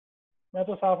 मैं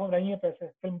तो साफ हूँ, नहीं है पैसे,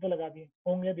 फिल्म पे लगा दिए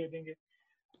होंगे, दे देंगे,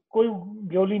 कोई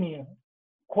गोली नहीं है।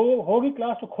 होगी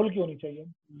क्लास तो खुल की होनी चाहिए।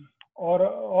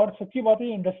 और सच्ची बात है,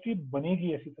 ये इंडस्ट्री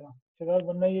बनेगी ऐसी तरह सिद्धार्थ,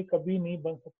 वरना ये कभी नहीं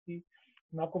बन सकती।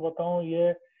 मैं आपको बताऊं,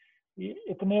 ये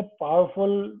इतने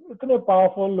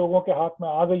पावरफुल लोगों के हाथ में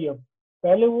आ गई अब।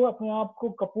 पहले वो अपने आप को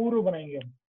कपूर बनाएंगे,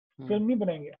 अब फिल्म नहीं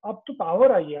बनाएंगे। अब तो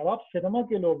पावर आई है, अब आप सिनेमा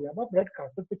के लोग हैं, अब आप रेड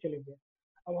कार्पेट पे चलेंगे,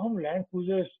 अब हम लैंड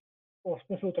क्रूजर्स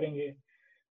उसमें से उतरेंगे।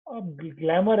 अब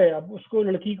ग्लैमर है, अब उसको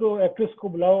लड़की को एक्ट्रेस को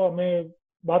बुलाओ, हमें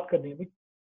बात करनी है भाई,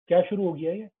 क्या शुरू हो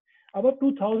गया है ये? अब आप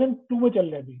 2002 में चल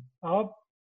रहे हैं अभी, आप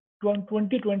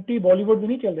 2020 बॉलीवुड में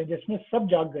नहीं चल रहे जिसमें सब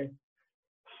जाग गए,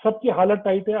 सबकी हालत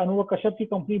टाइट है, अनुभव कश्यप की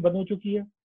कंपनी बंद हो चुकी है,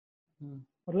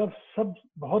 मतलब सब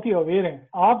बहुत ही अवेयर हैं।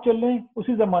 आप चल रहे हैं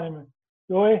उसी जमाने में,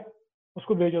 जो है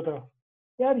उसको भेजो तरफ।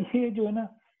 यार ये जो है ना,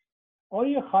 और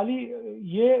ये खाली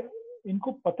ये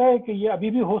इनको पता है कि ये अभी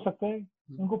भी हो सकता है,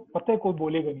 इनको पता है कोई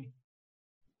बोलेगा नहीं।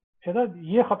 शायद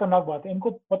ये खतरनाक बात है, इनको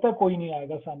पता है कोई नहीं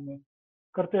आएगा सामने,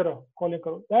 करते रहो कॉलें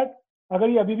करो दैट। अगर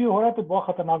ये अभी भी हो रहा है तो बहुत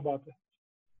खतरनाक बात है,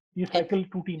 ये It's, साइकिल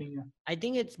टूटी नहीं है। I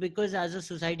think it's because as a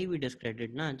society we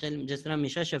discredit ना। चल जिस तरह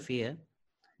मिशा शफी है,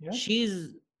 yes she's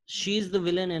she's the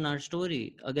villain in our story.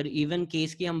 अगर even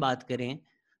केस की हम बात करें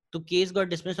तो case got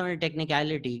dismissed on a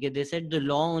technicality कि they said the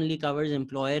law only covers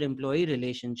employer employee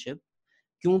relationship,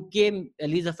 क्योंकि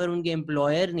अली जफर उनके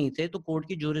एम्प्लॉयर नहीं थे तो कोर्ट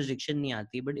की जुरिस्डिक्शन नहीं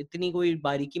आती। बट इतनी कोई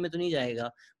बारीकी में तो नहीं जाएगा,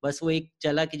 बस वो एक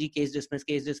चला कि जी केस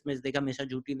डिसमिस, देखा मिशा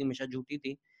झूठी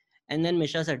थी and then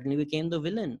Meesha suddenly became the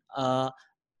villain.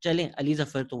 चलें, अली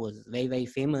जफर तो was very very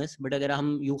famous, but अगर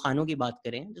हम यू खानों की बात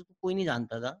करें जिसको कोई नहीं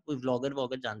जानता था, कोई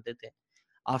व्लॉगर जानते थे,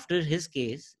 after his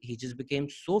case he just became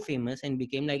so famous and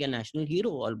became like a national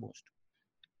hero almost.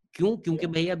 क्यों? क्योंकि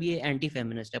भाई अब ये एंटी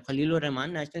फेमिनिस्ट है। खलील और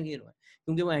रहमान नेशनल हीरो है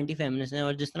क्योंकि वो एंटी फेमिनिस्ट है।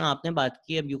 और जिस तरह आपने बात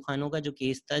की अब यूखानों का जो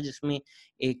केस था जिसमें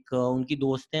एक उनकी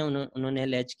दोस्त है, उन्होंने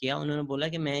अलेज किया, उन्होंने बोला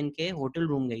कि मैं इनके होटल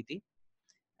रूम गई थी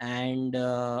and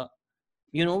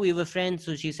you no we were friends,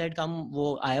 so she said कम,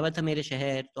 वो आया हुआ था मेरे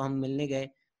शहर तो हम मिलने गए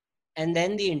and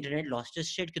then the internet lost its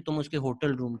shit कि तुम उसके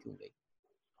होटल रूम क्यों गई।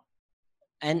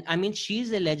 And I mean she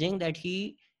is एलेजिंग that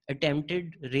he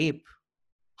attempted rape.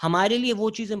 हमारे लिए वो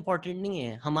चीज इंपॉर्टेंट नहीं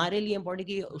है, हमारे लिए इंपॉर्टेंट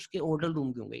कि उसके होटल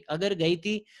रूम क्यों गई। अगर गई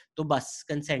थी तो बस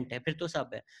कंसेंट है, फिर तो सब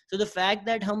है। सो द फैक्ट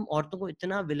दैट हम औरतों को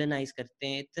इतना विलनाइज करते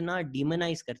हैं, इतना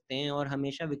डीमनाइज करते हैं और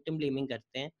हमेशा विक्टिम ब्लेमिंग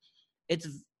करते हैं,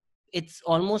 it's it's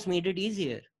almost made it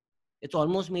easier. It's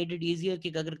almost made it easier कि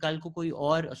अगर कल को कोई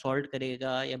और असॉल्ट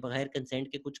करेगा या बगैर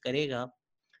कंसेंट के कुछ करेगा,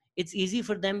 it's easy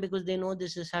for them because they know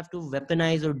this just have to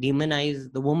weaponize or demonize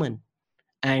the woman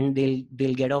and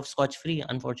they'll get off scotch free,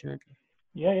 unfortunately.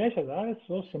 Yes यार,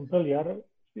 सो सिंपल यार।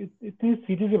 इतनी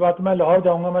सीधी सी बात, मैं लाहौर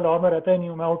जाऊंगा, मैं लाहौर में रहता ही नहीं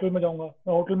हूँ, मैं होटल में जाऊंगा,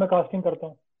 मैं होटल में कास्टिंग करता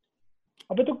हूँ,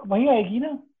 अबे तो वहीं आएगी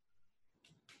ना,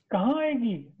 कहाँ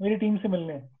आएगी मेरी टीम से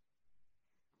मिलने?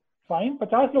 फाइन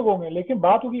 50 लोग होंगे, लेकिन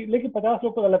बात होगी, लेकिन 50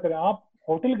 लोग तो अलग करें, आप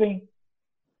होटल गई,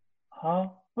 हाँ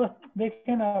बस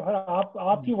देखें ना, फिर आप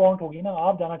आपकी वांट होगी ना,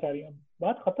 आप जाना चाह रही हैं,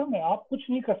 बात खत्म है, आप कुछ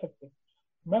नहीं कर सकते।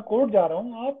 मैं कोर्ट जा रहा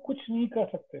हूँ, आप कुछ नहीं कर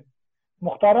सकते।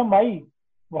 मुख्तारम भाई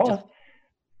बहुत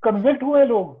कन्विक्ट हुए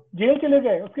लोग, जेल चले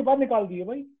गए, उसके बाद निकाल दिए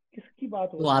भाई, किसकी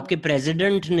बात हो तो रही है? आपके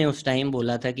प्रेसिडेंट ने उस टाइम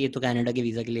बोला था कि ये तो कनाडा के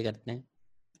वीजा के लिए करते हैं।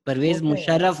 परवेज सोचें यार,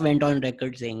 Musharraf went on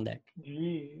record saying that.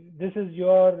 Ji, this is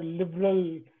your liberal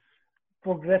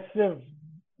progressive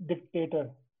dictator.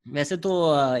 वैसे तो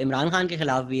इमरान खान के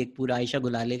खिलाफ भी एक पूरा आयशा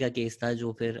गुलाले का केस था,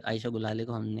 जो फिर आयशा गुलाले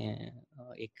को हमने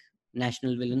एक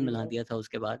नेशनल विलन जी बना बॉस, दिया था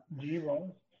उसके बाद। जी बॉस,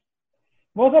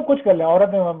 वो सब कुछ कर ले, औरत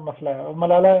में मसला है,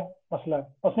 मलाला है मसला है,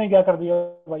 उसने क्या कर दिया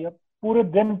भाई, अब पूरे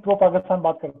दिन प्रो पाकिस्तान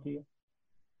बात करती है।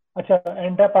 अच्छा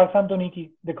एंटी पाकिस्तान तो नहीं की,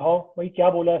 दिखाओ भाई क्या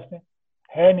बोला इसने,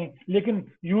 है नहीं, लेकिन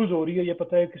यूज हो रही है, ये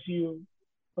पता है किसी,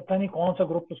 पता नहीं कौन सा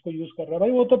ग्रुप उसको यूज कर रहा है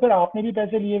भाई, वो तो फिर आपने भी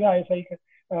पैसे लिए हुए आईएसआई के,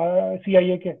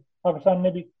 सीआईए के, पाकिस्तान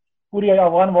ने भी, पूरी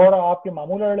अफगान वॉर आपके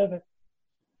मामू लड़ रहे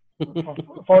थे,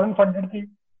 फॉरेन फंडेड थी,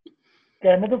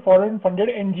 कहने तो फॉरेन फंडेड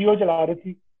एनजीओ चला रही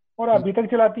थी, और अभी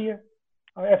तक चलाती है।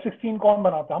 F-16 कौन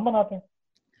बनाता है, हम बनाते हैं,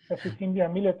 F-16 भी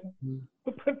हम ही लेते हैं,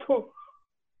 तो फिर तो।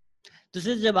 तो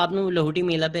सर जब आपने वो लाहौटी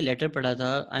मेला पे लेटर पढ़ा था,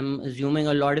 I am assuming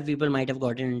a lot of people might have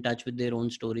gotten in touch with their own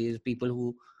stories, people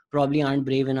who probably aren't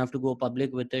brave enough to go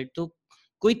public with it. तो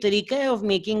कोई तरीका है ऑफ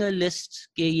मेकिंग अ लिस्ट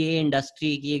कि ये industry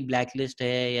की एक black list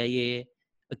है, या ये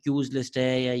अक्यूज लिस्ट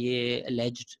है, या ये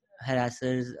alleged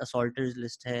harassers assaulters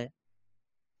लिस्ट है?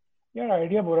 यार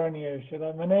आइडिया बुरा नहीं है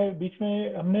रिश्तेदार, मैंने बीच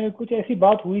में, हमने कुछ ऐसी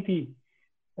बात हुई थी,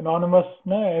 एनोनिमस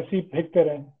ना ऐसे ही फेंकते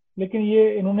रहे, लेकिन ये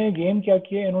इन्होंने गेम क्या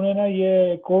किया, इन्होंने ना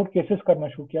ये कोर्ट केसेस करना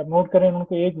शुरू किया। आप नोट करें,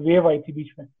 उनको एक वेव आई थी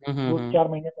बीच में, दो हम्म। चार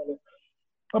महीने पहले,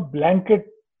 अब ब्लैंकेट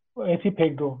ऐसे ही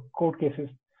फेंक दो कोर्ट केसेस,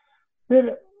 फिर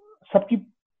सबकी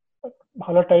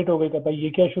हालत टाइट हो गई था भाई, ये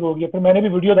क्या शुरू हो गया। फिर मैंने भी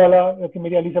वीडियो डाला कि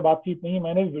मेरी अली से बातचीत नहीं है,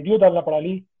 मैंने भी वीडियो डालना पड़ा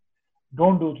ली,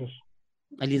 डोंट डू दिस।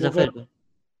 अली ये जफर अगर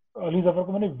पे? अली जफर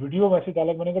को मैंने वीडियो मैसेज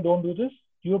डाला, मैंने कहा don't do this,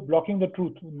 you are blocking the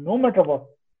truth, no matter what,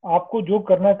 आपको जो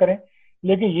करना करें,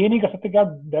 लेकिन ये नहीं कर सकते कि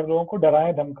आप लोगों को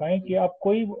डराएं धमकाएं कि आप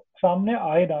कोई सामने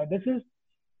आए ना। This is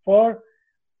for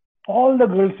all the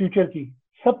girls future की,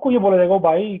 सबको ये बोला जाएगा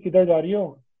भाई किधर जा रही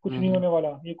हो, कुछ नहीं हम्म होने वाला,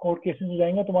 ये कोर्ट केसेस में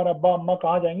जाएंगे, तुम्हारा अब्बा अम्मा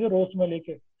कहाँ जाएंगे रोस्ट में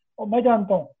लेके, और मैं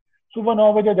जानता हूँ, सुबह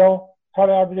 9 बजे जाओ,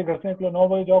 8:30 बजे घर से निकलो, 9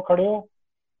 बजे जाओ, खड़े हो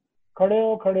खड़े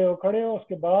हो खड़े हो खड़े हो,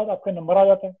 उसके बाद आपका नंबर आ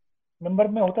जाता है। नंबर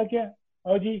में होता क्या है,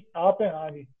 हाँ जी आप हैं, हाँ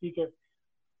जी ठीक है,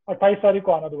 28 तारीख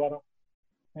को आना दोबारा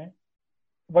है,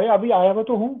 भाई अभी आया हुआ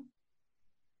तो हूँ,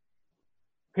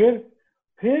 फिर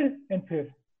फिर एंड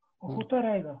फिर होता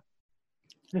रहेगा,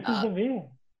 this is the way.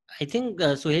 I think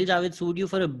Suhail Javed sued you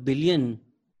for $1 billion.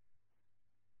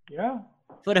 या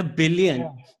For $1 billion?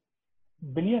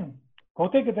 बिलियन,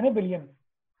 होते कितने बिलियन,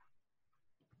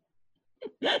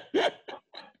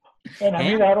 एंड है?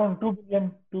 Hamid Haroon 2 billion,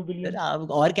 two sir billion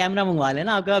आप और कैमरा मंगवा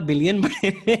लेना, आपका बिलियन बड़े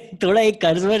हुए। थोड़ा एक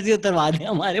कर्ज वर्ज उतरवा दें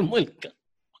हमारे मुल्क का।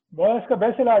 बस इसका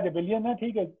बेस्ट इलाज है बिलियन है,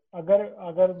 ठीक है। अगर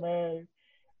अगर मैं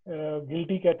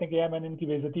गिल्टी कहते हैं कि यार मैंने इनकी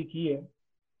बेइज्जती की है,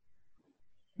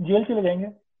 जेल चले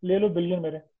जाएंगे, ले लो बिलियन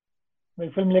मेरे, मैं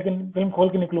फिल्म लेकिन फिल्म खोल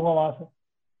के निकलूंगा वहां से।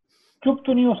 चुप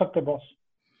तो नहीं हो सकते बॉस,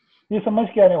 ये समझ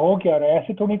क्या रहे हो क्या रहा है,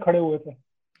 ऐसे थोड़ी खड़े हुए थे।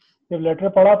 जब लेटर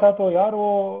पढ़ा था तो यार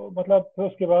वो मतलब, फिर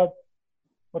उसके बाद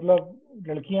मतलब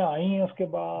लड़कियां आई हैं, उसके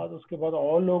बाद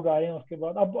और लोग आए हैं उसके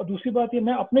बाद। अब दूसरी बात ये,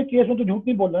 मैं अपने केस में तो झूठ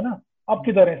नहीं बोल रहा ना, अब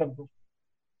किधर है सब लोग,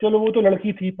 चलो वो तो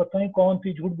लड़की थी, पता नहीं कौन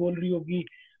सी झूठ बोल रही होगी,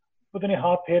 पता नहीं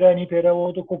हाथ फेरा नहीं फेरा,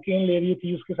 वो तो कोकेन ले रही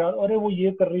थी उसके साथ, अरे वो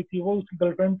ये कर रही थी, वो उसकी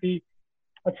गर्लफ्रेंड थी।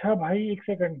 अच्छा भाई एक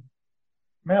सेकंड,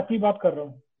 मैं अपनी बात कर रहा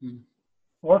हूँ,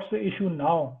 व्हाट्स द इशू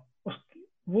नाउ,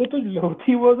 वो तो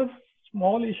थी, वो तो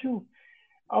स्मॉल इशू।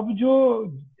 अब जो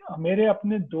मेरे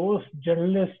अपने दोस्त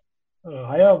जर्नलिस्ट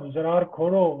गायब, जरार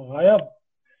खोरो गायब,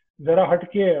 जरा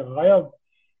हटके गायब,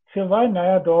 सिवाय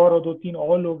नया दौर और 2-3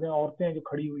 और लोग हैं, औरतें हैं जो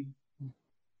खड़ी हुई हैं।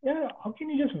 यार how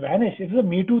can you just vanish, it's a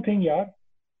me too thing यार,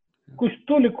 कुछ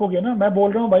तो लिखोगे ना। मैं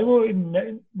बोल रहा हूँ भाई, वो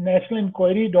नेशनल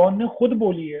इंक्वायरी डॉन ने खुद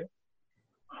बोली है,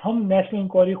 हम नेशनल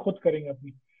इंक्वायरी खुद करेंगे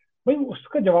अपनी। भाई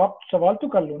उसका जवाब सवाल तो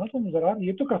कर लो ना तुम, जरा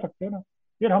ये तो कर सकते हो ना।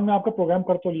 यार हमने आपका प्रोग्राम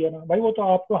कर तो लिया ना भाई, वो तो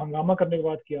आपको हंगामा करने के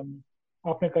बाद किया हमने,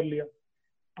 आपने कर लिया,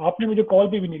 आपने मुझे कॉल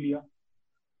पे भी नहीं लिया,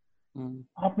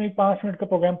 आपने एक 5 मिनट का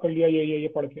प्रोग्राम कर लिया ये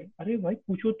पढ़ के। अरे भाई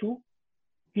पूछो तो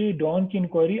कि डॉन की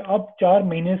इंक्वायरी अब 4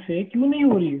 महीने से क्यों नहीं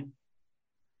हो रही है,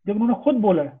 जब उन्होंने खुद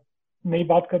बोला है नई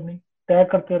बात करनी, टैग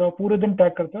करते रहो पूरे दिन,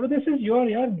 टैग करते रहो, दिस इज योर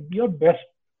यार योर बेस्ट।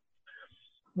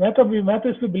 मैं तो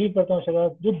इसमें बिलीव करता हूँ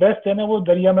शबाब, जो बेस्ट है ना वो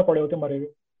दरिया में पड़े होते मरे हुए,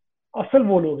 असल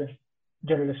वो लोग हैं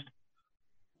जर्नलिस्ट,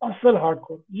 असल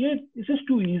हार्डकोर। ये दिस इज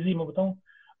टू इजी, मैं बताऊं,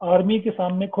 आर्मी के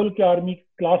सामने खुल के आर्मी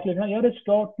क्लास लेना यार, इट्स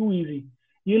टू इजी।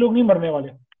 ये लोग नहीं मरने वाले,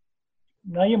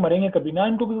 ना ये मरेंगे कभी, ना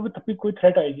इनको कोई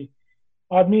थ्रेट आएगी।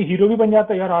 आदमी हीरो भी बन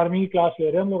जाता है यार, आर्मी की क्लास ले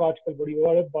रहे हैं हम लोग आजकल बड़ी,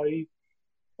 अरे भाई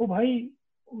ओ भाई,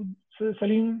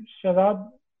 सलीम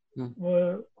शहजाद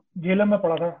जेलम में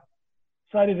पड़ा था,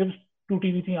 सारी रिब्स टूटी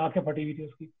हुई थी, आंखें फटी हुई थी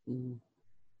उसकी,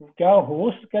 क्या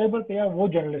होस्ट कैलिबर का यार वो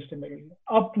जर्नलिस्ट है मेरे लिए।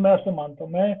 अब मैं उसको मानता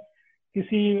हूँ, मैं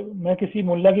किसी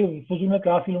मुल्ला की फजूल में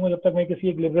क्लास नहीं लूंगा जब तक मैं किसी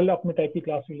एक लिबरल अपने टाइप की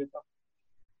क्लास नहीं लेता,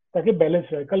 ताकि बैलेंस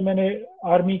रहे। कल मैंने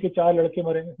आर्मी के 4 लड़के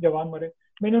मरे, जवान मरे,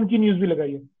 मैंने उनकी न्यूज भी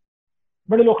लगाई है।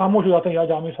 बड़े लोग खामोश हो जाते हैं यार,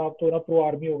 जामी साहब तो ना प्रो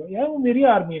आर्मी होगा, यार वो मेरी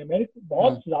आर्मी है, मेरे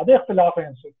बहुत ज्यादा इख्तलाफ है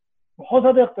इनसे, बहुत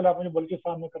ज्यादा इख्तिलाफ है जो बल्कि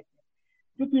सामने करते हैं,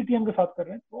 जो पीटीएम के साथ कर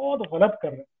रहे हैं बहुत गलत कर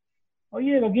रहे हैं, और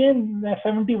ये अगेन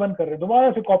 71 कर रहे हैं,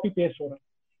 दोबारा से कॉपी पेस्ट हो रहा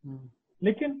है।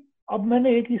 लेकिन अब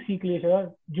मैंने एक ही सीख लिया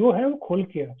यार, जो है वो खोल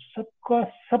के सबका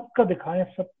सबका दिखाएं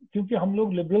सब, क्योंकि हम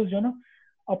लोग लिबरल्स जो है ना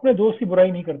अपने दोस्त की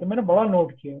बुराई नहीं करते। मैंने बड़ा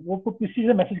नोट किया, वो किसी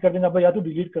से मैसेज कर देंगे अब या तो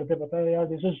डिलीट करते, पता है यार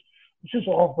दिस इज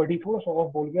ऑफ बड़ी, थोड़ा सा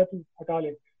ऑफ बोल गया, तू हटा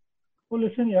ले। तो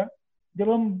लिसन यार, जब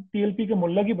हम टीएलपी के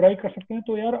मुल्ला की बुराई कर सकते हैं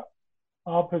तो यार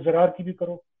आप जरार की भी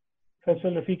करो,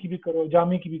 फैसल रफी की भी करो,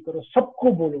 जामी की भी करो,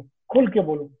 सबको बोलो, खोल के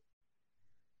बोलो।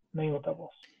 नहीं होता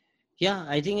boss. Yeah,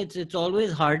 I think it's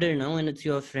always harder now when it's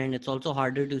your friend. It's also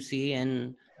harder to see,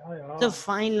 and it's a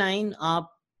fine line.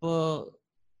 आप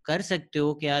कर सकते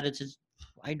हो कि यार it's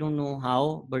I don't know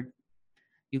how, but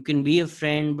you can be a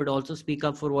friend but also speak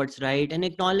up for what's right and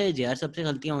acknowledge यार सबसे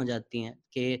गलतियां हो जाती हैं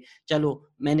कि चलो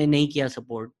मैंने नहीं किया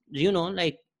support, you know,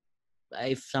 like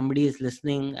if somebody is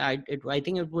listening, I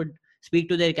think it would speak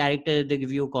to their character if they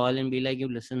give you a call and be like, you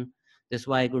listen, this is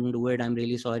why I couldn't do it, I'm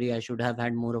really sorry, I should have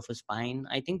had more of a spine.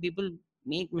 I think people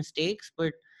make mistakes,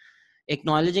 but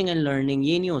acknowledging and learning,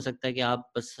 ये नहीं हो सकता कि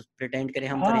आप बस pretend करें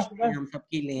हम फरिश्ते हैं हम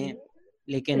सबकी लें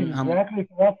लेकिन हम एग्जैक्टली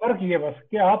फर्क ये बस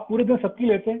कि आप पूरे दिन सबकी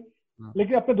लेते हैं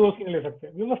लेकिन अपने दोस्त की नहीं ले सकते।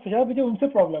 ये बस यार मुझे उनसे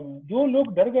प्रॉब्लम है, जो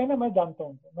लोग डर गए ना, मैं जानता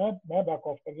हूँ, मैं बैक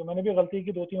ऑफ कर गया। मैंने भी गलती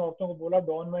की, 2-3 औरतों को बोला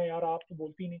डॉन में यार आप तो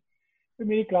बोलती नहीं। फिर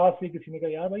मेरी क्लास थी, किसी ने कहा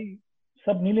यार भाई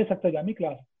सब नहीं ले सकता जामी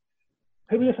क्लास।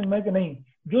 फिर मुझे समझ में आया कि नहीं,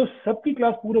 जो सबकी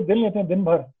क्लास पूरे दिन लेते हैं दिन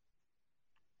भर,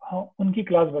 हाँ उनकी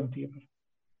क्लास बनती है। फिर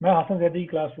मैं हसन जैदी की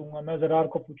क्लास लूंगा, मैं जरार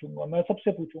को पूछूंगा, मैं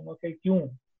सबसे पूछूंगा कि क्यों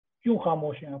क्यों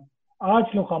खामोश हैं आप, आज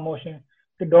क्यों खामोश हैं,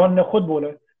 कि डॉन ने खुद बोला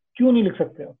क्यों नहीं लिख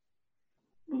सकते आप।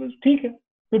 तो ठीक है,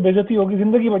 फिर बेइज्जती होगी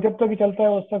जिंदगी भर, जब तक ये चलता है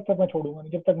उस तक मैं छोड़ूंगा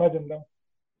नहीं, जब तक मैं जिंदा हूँ।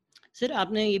 सर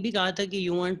आपने ये भी कहा था कि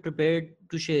you weren't prepared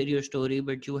to share your story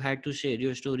but you had to share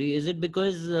your story. Is it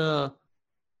because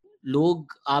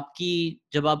लोग आपकी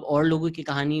जब आप और लोगों की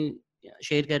कहानी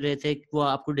शेयर कर रहे थे वो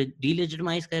आपको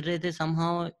डीलेजिटिमाइज कर रहे थे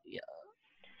somehow?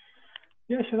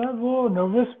 या शायद वो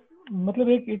नर्वस, मतलब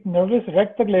एक नर्वस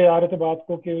रेक तक ले आ रहे थे बात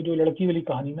को, कि जो लड़की वाली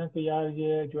कहानी ना, कि यार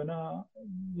ये जो है ना,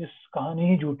 ये कहानी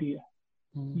ही झूठी है,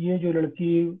 ये जो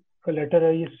लड़की का लेटर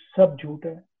है ये सब झूठ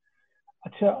है।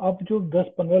 अच्छा, अब जो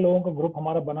 10-15 लोगों का ग्रुप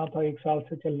हमारा बना था, 1 साल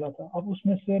से चल रहा था, अब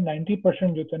उसमें से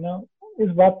 90% जो थे ना इस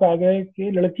बात पे आ गए कि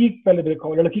लड़की पहले देखा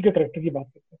हो, लड़की के करेक्टर की बात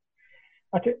करते हैं।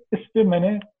 अच्छा, इस पे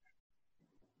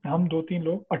हम 2-3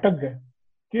 लोग अटक गए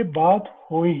कि बात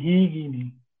हो ही नहीं,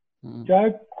 चाहे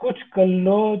कुछ कर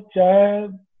लो, चाहे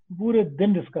पूरे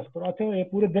दिन डिस्कस करो। अच्छा, ये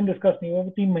पूरे दिन डिस्कस नहीं हुआ,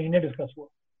 3 महीने डिस्कस हुआ।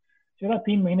 चला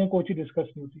 3 महीने कोई चीज डिस्कस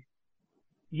नहीं होती।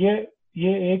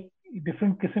 ये एक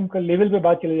डिफरेंट किस्म का लेवल पे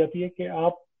बात चली जाती है कि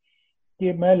आप,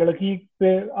 कि मैं लड़की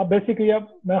पे, अब बेसिकली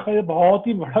अब मैं ख्याल बहुत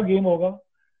ही बड़ा गेम होगा,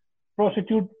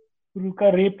 प्रोस्टिट्यूट का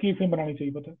रेप की फिल्म बनानी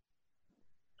चाहिए। पता है,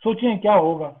 सोचिए क्या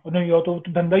होगा। नहीं हो तो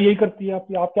धंधा यही करती है,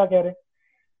 आप क्या कह रहे हैं।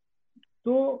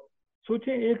 तो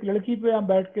सोचिए एक लड़की पे हम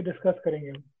बैठ के डिस्कस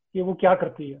करेंगे कि वो क्या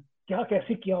करती है, क्या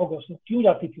कैसे किया होगा उसने, क्यों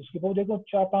जाती थी उसके पास, देखो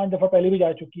 4-5 दफा पहले भी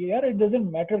जा चुकी है यार, इट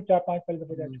डजंट मैटर 4-5 पहले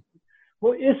दफा जा चुकी है,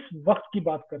 वो इस वक्त की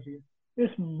बात कर रही है,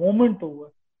 इस मोमेंट पे हुआ,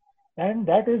 एंड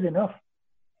दैट इज इनफ।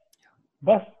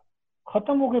 बस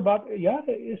खत्म हो गई बात यार।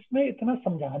 इसमें इतना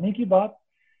समझाने की बात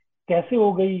कैसे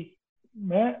हो गई,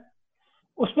 मैं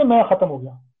उसमें मैं खत्म हो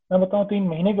गया। मैं बताऊं 3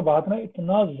 महीने के बाद ना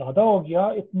इतना ज्यादा हो गया,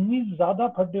 इतनी ज्यादा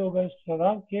फड्डे हो गए इस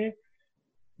तरह के,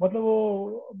 मतलब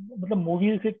वो, मतलब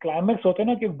मूवी के क्लाइमेक्स होते हैं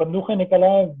ना कि बंदूकें निकल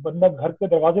आए, बंदा घर के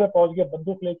दरवाजे पे पहुंच गया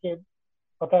बंदूक लेके,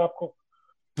 पता है आपको।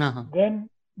 देन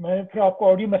मैं फिर आपको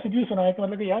ऑडियो मैसेज भी सुनाया कि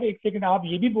मतलब कि यार एक सेकंड, आप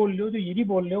ये भी बोल रहे हो तो ये भी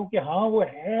बोल रहे हो कि हाँ वो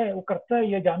है, वो करता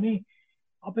है ये जामी,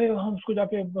 अबे हम उसको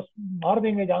जाके बस मार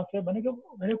देंगे जान से। मैंने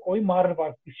कोई मार नहीं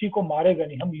पाया, किसी को मारेगा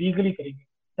नहीं, हम लीगली करेंगे।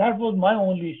 That was my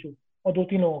only issue. और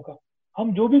 2-3 लोगों का,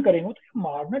 हम जो भी करेंगे तो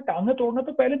मारना टांगना तोड़ना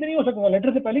तो पहले से नहीं हो सकता,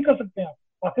 लेटर से पहले ही कर सकते हैं आप,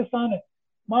 पाकिस्तान है।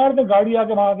 मार दे, गाड़ी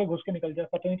आके वहां आके घुस के निकल जाए,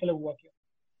 पता नहीं चला हुआ क्या।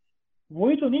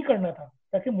 वही तो नहीं करना था,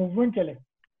 ताकि मूवमेंट चले,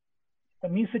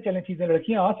 तमीज से चले चीजें,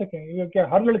 लड़कियां आ सकें। क्या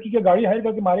हर लड़की की गाड़ी हायर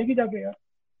करके मारेगी जाके यार,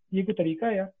 ये कोई तरीका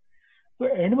है यार। तो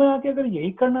एंड में आके अगर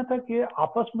यही करना था कि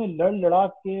आपस में लड़ लड़ा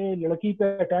के लड़की पे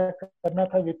अटैक करना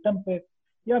था, विक्टिम पे,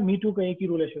 या मी टू का एक ही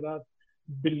रूल है शहजाद,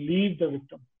 बिलीव द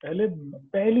विक्टिम।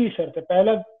 पहली शर्त है,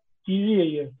 पहला चीज ही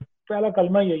यही है, पहला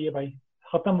कलमा ही यही है भाई।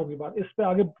 खत्म होगी बात, इस पे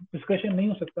आगे डिस्कशन नहीं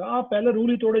हो सकता। आप पहले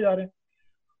रूल ही तोड़े जा रहे हैं।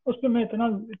 उस पर मैं इतना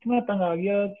इतना तंग आ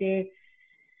गया कि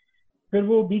फिर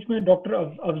वो बीच में डॉक्टर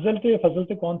अफजल थे, फजल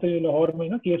थे, कौन थे, लाहौर में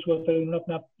ना केस हुआ था, उन्होंने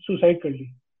अपने आप सुसाइड कर ली,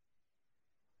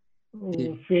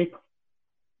 फेक,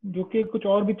 जो कि कुछ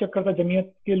और भी चक्कर था,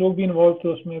 जमीयत के लोग भी इन्वॉल्व थे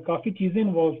उसमें, काफी चीजें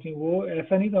इन्वॉल्व थी, वो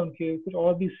ऐसा नहीं था, उनके कुछ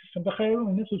और भी सिस्टम था। खैर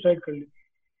उन्होंने सुसाइड कर ली।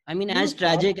 I mean, वो as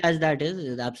tragic as that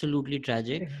is absolutely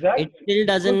tragic, it exactly still because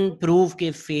doesn't prove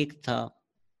कि fake था.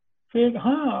 फिर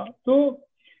हाँ, तो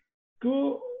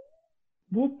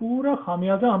वो पूरा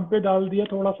खामियाजा हम पे डाल दिया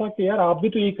थोड़ा सा कि यार आप भी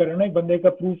तो यही कर रहे हो ना, एक बंदे का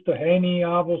प्रूफ तो है नहीं,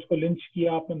 आप उसको लिंच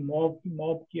किया, आपने मॉब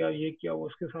मॉब किया, ये किया, वो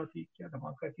उसके साथ ये किया,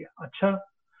 धमाका किया। अच्छा,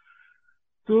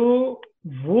 तो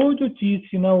वो जो चीज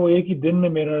थी ना, वो एक ही दिन में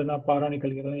मेरा ना पारा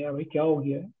निकल गया था यार, भाई क्या हो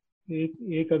गया है।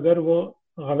 एक अगर वो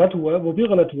गलत हुआ है, वो भी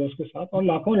गलत हुआ उसके साथ, और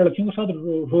लाखों लड़कियों के साथ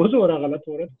रोज हो रहा, गलत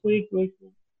हो रहा है, तो कोई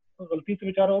गलती से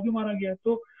बेचारा वो भी मारा गया।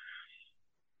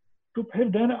 तो फिर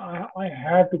then I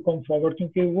had to come forward,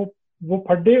 क्योंकि वो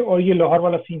फड्डे और ये लाहौर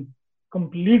वाला सीन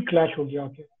कंप्लीट क्लैश हो गया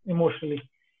आके इमोशनली,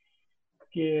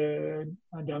 कि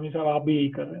जामी साहब आप भी यही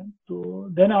कर रहे हैं। तो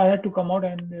then I had to come out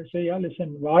and say यार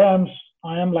listen, why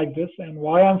I am like this and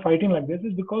why I am fighting like this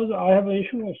is because I have a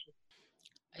issue also.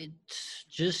 It's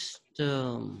just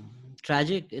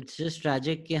tragic. It's just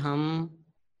tragic कि हम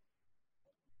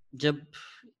जब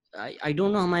I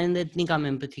don't know हमारे अंदर इतनी कम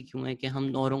empathy क्यों है कि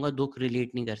हम औरों का दुख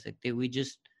रिलेट नहीं कर सकते. We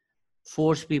just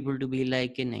force people to be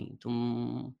like कि नहीं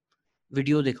तुम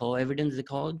वीडियो दिखाओ, एविडेंस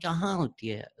दिखाओ. कहाँ होती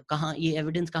है, कहाँ ये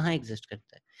एविडेंस कहाँ एग्जिस्ट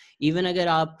करता है? इवन अगर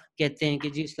आप कहते हैं कि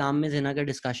जी इस्लाम में जिना का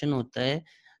डिस्कशन होता है,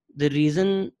 द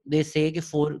रीजन दे से कि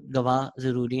 4 गवाह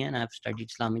जरूरी हैं, I have studied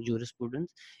Islamic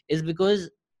jurisprudence, is because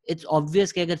it's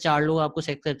obvious कि अगर 4 लोग आपको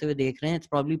सेक्स करते हुए देख रहे हैं, इट्स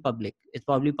प्रॉब्ली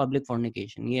पब्लिक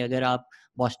फॉर्निकेशन. ये अगर आप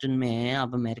बॉस्टन में हैं,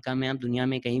 आप अमेरिका में, आप दुनिया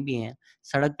में कहीं भी हैं,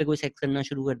 सड़क पे कोई सेक्स करना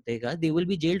शुरू कर देगा, they will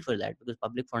be jailed for that, because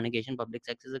public fornication, public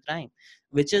sex is a crime,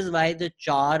 which is why the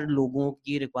 4 लोगों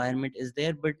की requirement is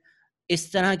there. But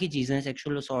इस तरह की चीजें,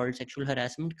 सेक्सुअल असॉल्ट, सेक्सुअल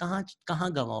हरासमेंट, कहाँ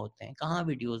कहाँ गवाह होते हैं, कहाँ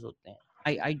वीडियोस होते हैं?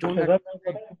 I don't सजा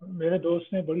मेरे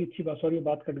दोस्त ने बड़ी अच्छी बात, सॉरी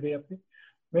बात कट गई आपकी,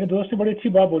 मेरे दोस्त ने बड़ी अच्छी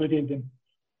बात बोली थी एक दिन,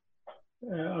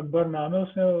 अकबर नाम है,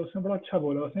 उसने उसने बड़ा अच्छा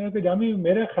बोला। उसने कहा कि जामी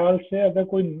मेरे ख्याल से अगर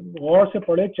कोई गौर से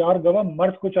पढ़े, 4 गवाह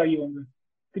मर्द को चाहिए होंगे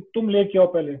कि तुम लेके आओ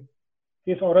पहले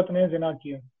कि इस औरत ने जिना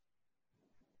किया।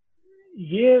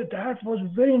 ये that was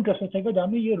very interesting.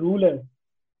 Jami ये रूल है,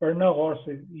 पढ़ना गौर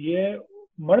से, ये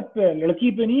मर्द पे है,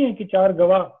 लड़की पे नहीं है कि 4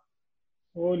 गवाह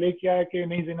वो लेके आए कि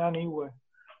नहीं जिना नहीं हुआ है।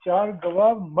 4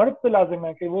 गवाह मर्द पे लाजिम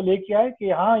है कि वो लेके आए कि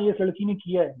हाँ ये लड़की ने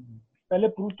किया है, पहले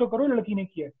प्रूफ तो करो लड़की ने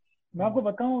किया है। मैं आपको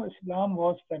बताऊं, इस्लाम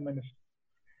वॉज फेमिनिस्ट।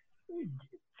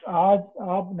 आज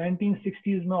आप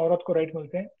 1960s में औरत को राइट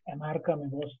मिलते हैं, अमेरिका में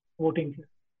वॉज वोटिंग के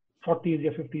 40s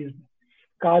या 50s में,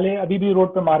 काले अभी भी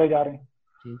रोड पे मारे जा रहे हैं,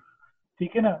 जी.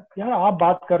 ठीक है ना यार। आप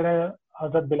बात कर रहे हैं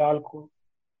हजरत बिलाल को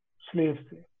स्लेव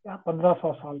से या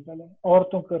 1500 साल पहले,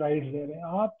 औरतों को राइट्स दे रहे हैं,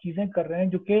 आप चीजें कर रहे हैं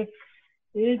जो कि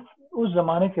एक उस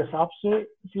जमाने के हिसाब से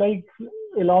लाइक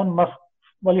इलॉन मस्क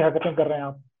वाली हरकतें कर रहे हैं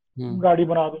आप। गाड़ी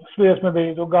बना दो, स्पेस में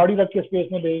भेज दो, गाड़ी रख के स्पेस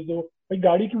में भेज दो, भाई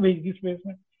गाड़ी क्यों भेज दी स्पेस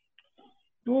में।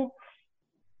 तो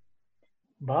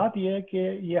बात यह है कि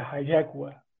ये हाईजैक हुआ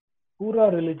है पूरा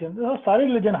रिलीजन, सारे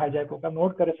रिलीजन हाईजैक हो गया।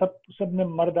 नोट करें, सब ने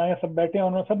मर्द आए, सब बैठे हैं,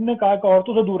 उन्होंने सब ने कहा कि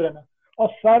औरतों से दूर रहना, और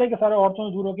सारे के सारे औरतों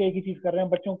से दूर होकर एक ही चीज कर रहे हैं,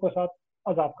 बच्चों के साथ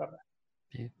अजाब कर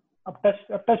रहे हैं। अब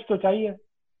टच तो चाहिए।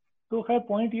 तो खैर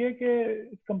पॉइंट ये कि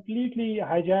कंप्लीटली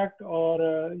हाईजैक्ट,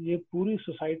 और ये पूरी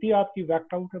सोसाइटी आपकी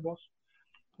वैक्ट आउट है बॉस।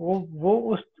 वो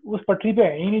उस पटरी पे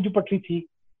है ही नहीं जो पटरी थी।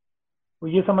 वो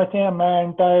ये समझते हैं मैं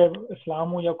एंटी इस्लाम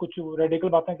हूँ या कुछ रेडिकल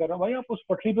बातें कर रहा हूँ, भाई आप उस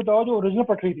पटरी पे तो आओ जो ओरिजिनल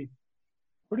पटरी थी।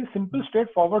 बड़ी सिंपल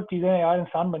स्ट्रेट फॉरवर्ड चीजें हैं यार,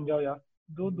 इंसान बन जाओ यार।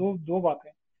 दो बातें।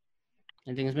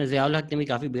 I think इसमें ज़ियाउल हक ने भी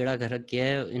काफ़ी बेड़ा गर्क किया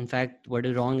है. In fact what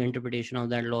is wrong interpretation of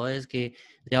that law is कि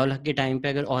ज़ियाउल हक के टाइम पे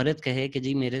अगर औरत कहे कि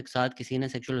जी मेरे साथ किसी ने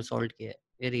सेक्सुअल असॉल्ट किया है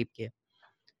या रेप किया है,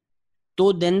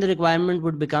 तो then the requirement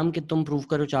would become कि तुम प्रूव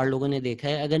करो 4 लोगों ने देखा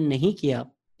है. अगर नहीं किया,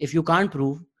 if you can't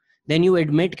prove, then you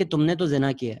admit कि तुमने तो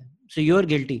जिना किया है, so you are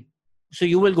guilty, so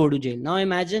you will go to jail. Now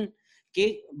imagine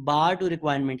कि बार टू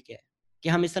रिक्वायरमेंट क्या है, कि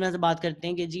हम इस तरह से बात करते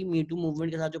हैं कि जी मी टू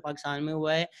मूवमेंट के साथ जो पाकिस्तान में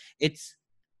हुआ है,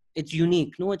 it's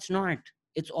unique. No, it's not.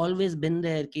 It's always been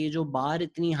there कि जो बार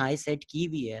इतनी हाई सेट की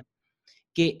हुई है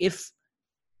कि if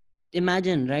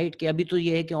imagine right कि अभी तो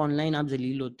ये है कि ऑनलाइन आप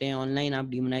जलील होते हैं, ऑनलाइन आप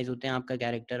डिमोनाइज होते हैं, आपका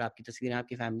कैरेक्टर, आपकी तस्वीरें,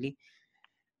 आपकी family,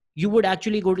 you would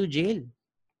actually go to jail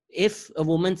if a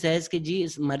woman says कि जी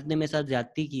इस मर्द ने मेरे साथ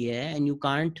ज्यादती की है and you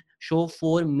can't show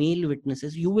 4 male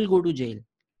witnesses, you will go to jail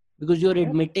because you're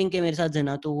admitting कि मेरे साथ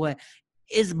जिना तो हुआ है.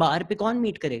 इस बार पे कौन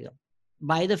मीट करेगा?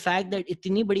 By the fact that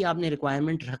इतनी बड़ी आपने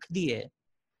रिक्वायरमेंट रख दी है,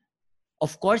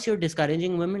 of course you're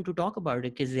discouraging women to talk about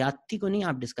it. कि ज्यादती को नहीं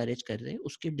आप डिस्करेज कर रहे,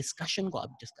 उसके डिस्कशन को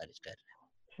आप डिस्करेज कर रहे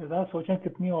हैं. शायद सोचें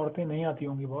कितनी औरतें नहीं आती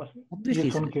होंगी बॉस ये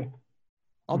Obviously सुन sir, के।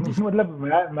 obviously. मतलब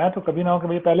मैं तो कभी ना हो कि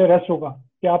भाई पहले रेस्ट होगा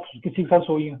कि आप किसी के साथ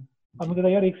सोई हैं। अब मुझे कहता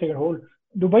यार एक सेकंड होल्ड,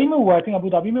 दुबई में हुआ, आई थिंक अबू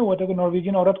धाबी में हुआ था कि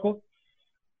नॉर्वेजियन औरत को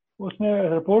उसने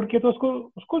रिपोर्ट किया तो उसको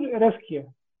उसको अरेस्ट किया।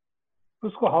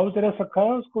 उसको हाउस अरेस्ट रखा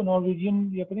है, उसको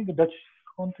नॉर्वेजियन या पता नहीं डच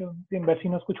कौन से उनकी एम्बेसी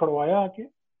ने उसको छुड़वाया आके।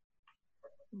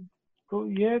 तो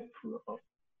ये क्या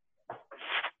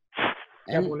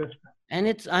एंड बोले इसमें। एंड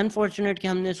इट्स अनफॉर्चुनेट कि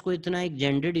हमने इसको इतना एक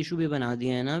जेंडर्ड इशू भी बना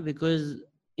दिया है ना, because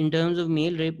in terms of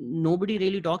male rape nobody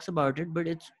really talks about it, but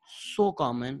it's so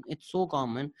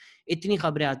common. इतनी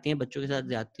खबरें आती हैं बच्चों के साथ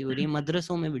ज्यादती हो रही है,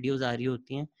 मदरसों में वीडियोस आ रही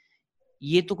होती हैं,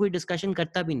 ये तो कोई डिस्कशन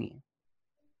करता भी नहीं है।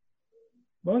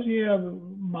 बस ये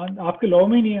अब आपके लॉ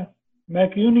में ही नहीं है, मैं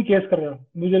क्यों नहीं केस कर रहा,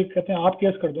 मुझे कहते हैं आप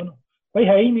केस कर दो ना, भाई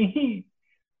है ही नहीं,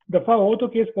 दफा हो तो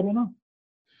केस करो ना,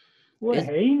 वो इस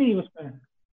है ही नहीं उसमें,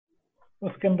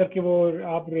 उसके अंदर कि वो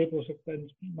आप रेप हो सकता है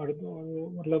मर्द और वो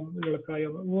मतलब लड़का, या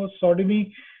वो सॉडोमी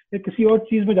या किसी और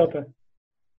चीज में जाता है,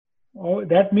 और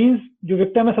दैट मीन्स जो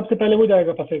विक्टिम है सबसे पहले वो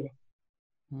जाएगा, फंसेगा।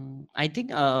 I think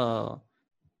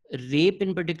rape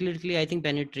in particularly I think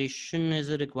penetration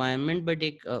is a requirement, but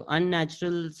एक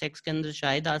अननेचुरल सेक्स के अंदर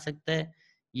शायद आ सकता है,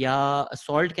 या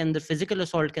असॉल्ट के अंदर, फिजिकल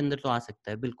असॉल्ट के अंदर तो आ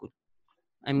सकता है बिल्कुल।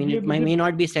 I mean, ये it मुझे may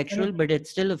not be sexual, but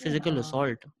it's still a physical हाँ,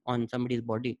 assault on somebody's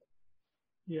body.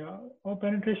 या और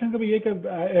पेनिट्रेशन का भी ये कि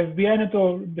एफबीआई ने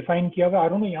तो डिफाइन किया हुआ, आई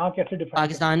डोंट नो यहाँ कैसे डिफाइन करते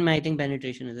Pakistan में I think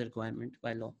penetration is a requirement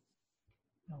by law.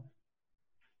 हैं।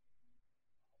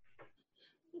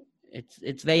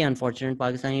 It's very unfortunate.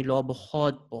 Pakistani law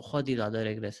बहुत बहुत ही ज़्यादा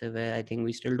regressive है. I think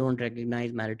we still don't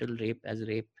recognize marital rape as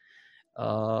rape.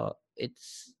 It's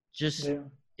just Yeah.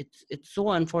 it's so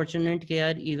unfortunate कि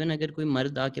यार even अगर कोई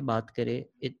मर्द आके बात करे,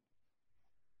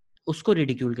 उसको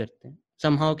रिडिक्यूल करते हैं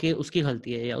somehow कि उसकी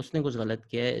गलती है या उसने कुछ गलत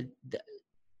किया है।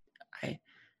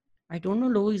 आई डोंट नो,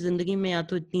 लोगों की जिंदगी में या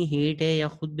तो इतनी हेट है या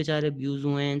खुद बेचारे अब्यूज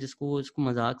हुए हैं जिसको वो इसको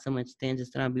मजाक समझते हैं।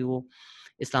 जिस तरह अभी वो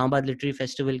इस्लामाबाद लिटरेरी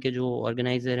फेस्टिवल के जो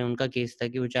ऑर्गेनाइजर हैं उनका केस था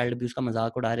कि वो चाइल्ड अब्यूज का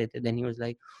मजाक उड़ा रहे थे, then he was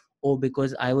like oh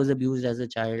because I was abused as a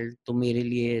child, तो मेरे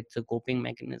लिए it's a coping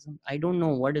mechanism. I don't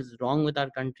know what is wrong with our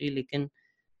country, लेकिन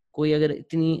कोई अगर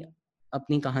इतनी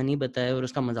अपनी कहानी बताए और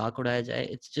उसका मजाक उड़ाया जाए,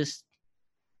 इट्स जस्ट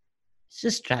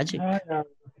हाँ ट्रैजिक। यार,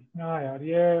 हाँ यार,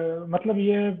 ये मतलब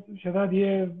ये शायद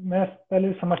ये मैं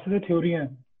पहले समझते थे थ्योरी है,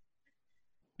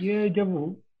 ये जब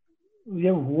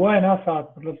हुआ है ना साथ,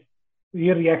 मतलब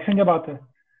ये रिएक्शन जब आता है,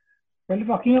 पहले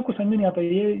वाकई में कुछ समझ में नहीं आता,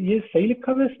 ये सही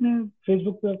लिखा हुआ है इसने,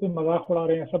 फेसबुक पे कोई मजाक उड़ा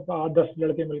रहे हैं सब 8-10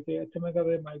 लड़के मिलके, अच्छा मैं कह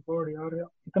रहे माय गॉड यार,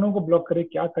 इतनों को ब्लॉक करे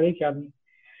क्या आदमी।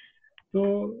 तो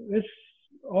इस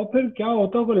और फिर क्या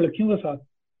होता होगा लड़कियों के साथ,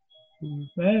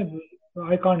 मैं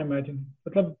आई कांट इमेजिन,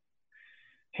 मतलब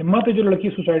हिम्मत है जो लड़की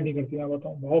सुसाइड नहीं करती, मैं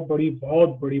बताऊं बहुत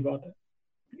बड़ी बात है।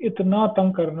 इतना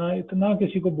तंग करना, इतना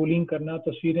किसी को बुलिंग करना,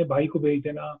 तस्वीरें भाई को भेज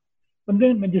देना,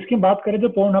 बंदे में जिसकी बात करें तो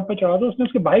पोर्न हब पे चढ़ा दो, उसने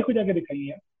उसके भाई को जाके दिखाई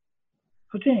है,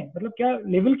 सोचे मतलब क्या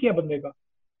लेवल किया बंदे का,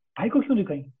 भाई को क्यों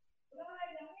दिखाई।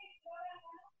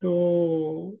 तो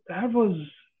दैट वाज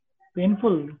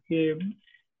पेनफुल कि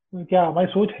क्या हमारी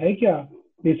सोच है क्या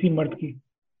देसी मर्द की,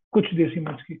 कुछ देसी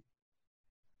मर्द की।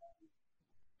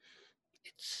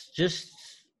 It's just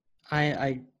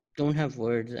I don't have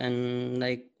words, and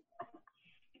like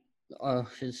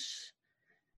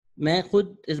मैं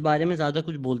खुद इस बारे में ज़्यादा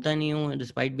कुछ बोलता नहीं हूँ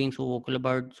despite being so vocal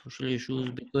about social issues,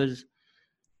 because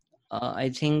I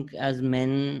think as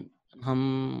men हम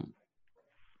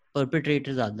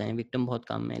perpetrators ज़्यादा हैं, victim बहुत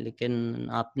कम है। लेकिन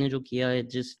आपने जो किया,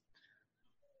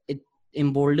 it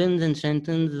emboldens and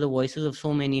strengthens the voices of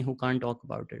so many who can't talk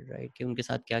about it, right? कि उनके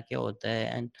साथ क्या क्या होता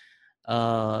है, and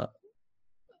uh,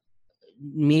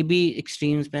 maybe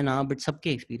extremes पे ना, but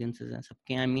सबके experiences हैं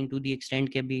सबके। I mean to the extent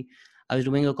कि अभी I was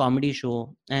doing a comedy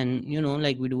show, and you know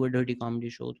like we do a dirty comedy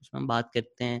show, तो उसमें हम बात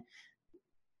करते हैं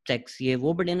sex ये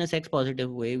वो, but in a sex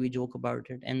positive way, we joke about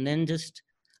it, and then just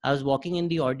I was walking in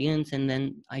the audience, and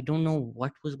then I don't know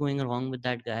what was going wrong with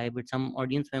that guy, but some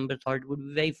audience member thought it would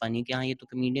be very funny कि हाँ ये तो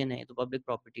comedian है, ये तो public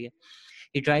property है।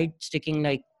 He tried sticking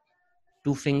like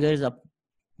 2 fingers up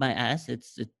my ass.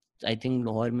 It's I think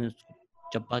Lahore में उसको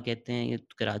चप्पा कहते हैं, ये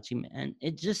कराची में, and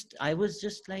it just I was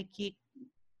just like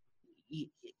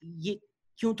ये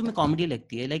क्यों तुम्हें कॉमेडी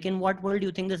लगती है, like in what world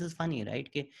you think this is funny, right?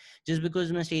 कि just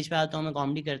because मैं स्टेज पे आता हूँ, मैं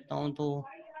कॉमेडी करता हूँ, तो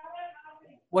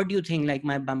what do you think, like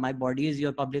my body is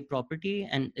your public property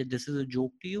and this is a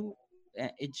joke to you?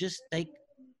 It's just like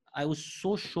I was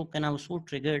so shook and I was so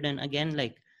triggered, and again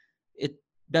like it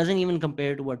doesn't even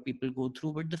compare to what people go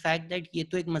through, but the fact that ये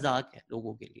तो एक मजाक है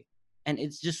लोगों के लिए, and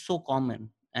it's just so common,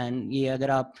 and ये अगर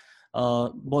आप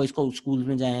बॉयज को स्कूल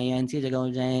में जाएं या ऐसी जगह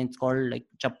में जाएं, इट्स कॉल्ड लाइक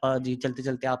चप्पा जी, चलते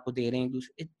चलते आपको दे रहे हैं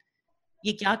दूसरे।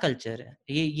 ये क्या कल्चर है,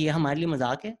 ये हमारे लिए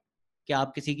मजाक है कि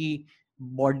आप किसी की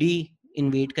बॉडी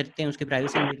इन्वेट करते हैं, उसके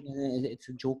प्राइवेसी इन्वेट करते हैं, it's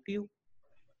a joke to you.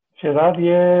 Shahzad,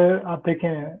 ये आप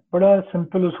देखें बड़ा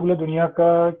सिंपल उसूल है दुनिया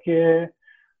का कि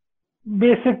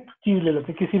बेसिक चीज ले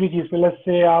लेते हैं, किसी भी चीज पे। लेट्स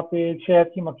से आप एक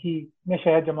शहद की मक्खी में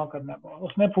शहद जमा करना है,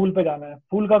 उसने फूल पे जाना है।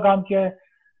 फूल का काम क्या है?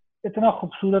 इतना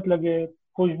खूबसूरत लगे,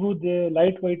 खुशबू दे,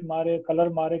 लाइट वाइट मारे, कलर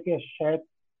मारे कि शहद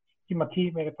की मक्खी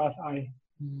मेरे पास आए।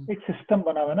 एक सिस्टम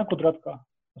बना हुआ है ना कुदरत का,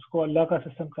 उसको अल्लाह का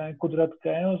सिस्टम कहें, कुदरत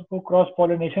कहें, उसको क्रॉस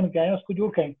पॉलिनेशन कहें, उसको जो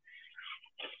कहें।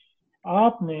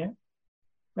 आपने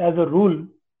एज अ रूल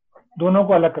दोनों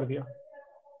को अलग कर दिया,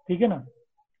 ठीक है ना?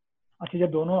 अच्छा,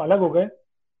 जब दोनों अलग हो गए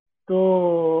तो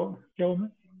क्या हुआ?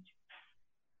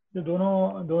 जब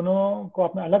दोनों दोनों को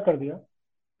आपने अलग कर दिया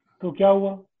तो क्या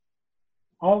हुआ?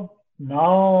 अब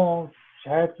नाउ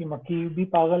शहद की मक्खी भी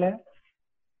पागल है,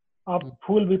 अब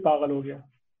फूल भी पागल हो गया,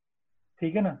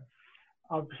 ठीक है ना?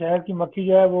 अब शहद की मक्खी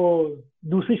जो है वो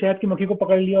दूसरी शहद की मक्खी को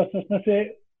पकड़ लिया, उसने से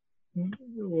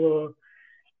वो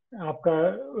आपका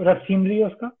रस छीन रही है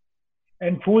उसका।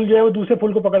 एंड फूल जो है वो दूसरे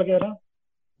फूल को पकड़ के ना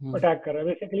अटैक कर रहा है।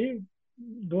 बेसिकली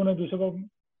दोनों दूसरे को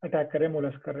अटैक कर रहे हैं,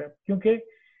 मोलस कर रहे हैं, क्योंकि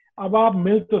अब आप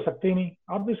मिल तो सकते ही नहीं।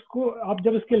 आप इसको, आप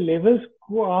जब इसके लेवल्स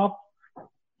को आप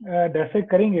डायसेक्ट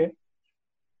करेंगे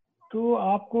तो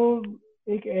आपको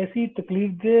एक ऐसी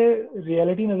तकलीफ दे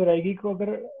रियलिटी नजर आएगी कि अगर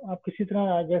आप किसी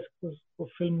तरह आई गेस उसको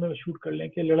फिल्म में शूट कर लें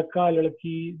कि लड़का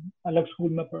लड़की अलग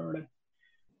स्कूल में पढ़ रहे हैं,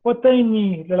 पता ही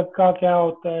नहीं लड़का क्या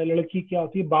होता है, लड़की क्या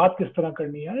होती है, बात किस तरह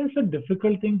करनी है। It's a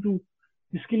difficult thing to,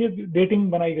 जिसके लिए डेटिंग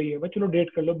बनाई गई है। भाई चलो डेट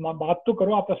कर लो, बात तो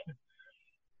करो आपस में।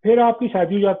 फिर आपकी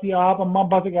शादी हो जाती है, आप अम्मा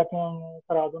अब्बा से कहते हैं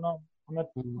करा दो ना हमें,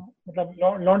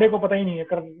 मतलब लौंडे को पता ही नहीं है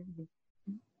कर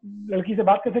लड़की से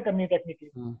बात कैसे करनी है टेक्निकली,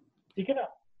 ठीक है ना?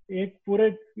 एक पूरे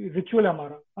रिचुअल है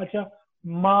हमारा। अच्छा,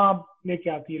 माँ लेके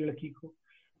आती है लड़की को,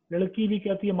 लड़की भी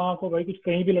कहती है माँ को भाई कुछ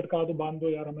कहीं भी लटका दो, बांध दो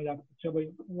यार हमें जाकर। अच्छा भाई,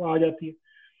 वो आ जाती है।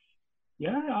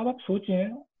 यार अब आप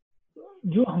सोचें,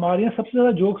 जो हमारे यहाँ सबसे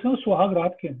ज्यादा जोक्स हैं वो सुहाग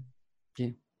रात के हैं। जी।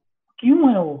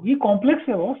 क्यों है वो? ये कॉम्प्लेक्स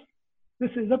है boss,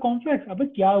 this is the complex. अबे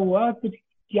क्या हुआ, कुछ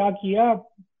क्या किया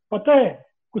पता है?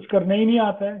 कुछ करना ही नहीं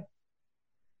आता है।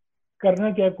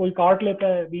 करना क्या है? कोई काट लेता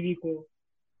है बीवी को,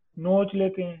 नोच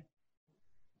लेते हैं।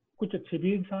 कुछ अच्छे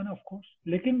भी इंसान है ऑफ कोर्स,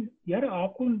 लेकिन यार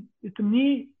आपको इतनी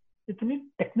इतनी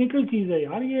टेक्निकल चीज है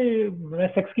यार ये। मैं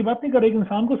सेक्स की बात नहीं कर रहा, एक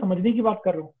इंसान को समझने की बात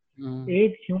कर रहा हूँ।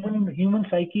 एक ह्यूमन ह्यूमन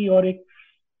साइकी और एक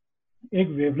एक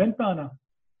वेवलेंथ पे आना।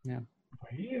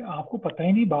 भाई आपको पता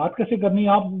ही नहीं बात कैसे करनी है,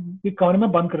 आप एक कमरे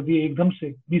में बंद कर दिए एकदम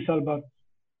से 20 साल बाद,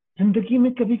 जिंदगी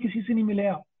में कभी किसी से नहीं मिले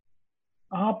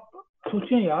आप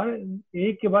सोचें यार,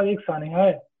 एक के बाद एक सानेहा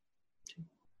है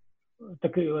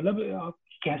तक, मतलब आप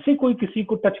कैसे कोई किसी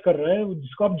को टच कर रहा है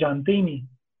जिसको आप जानते ही नहीं।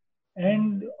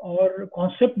 एंड और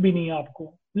कॉन्सेप्ट भी नहीं है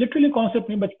आपको, लिटरली कॉन्सेप्ट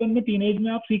नहीं। बचपन में टीनेज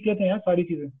में आप सीख लेते हैं यार सारी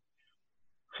चीजें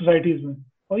सोसाइटीज में,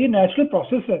 और ये नेचुरल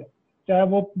प्रोसेस है। चाहे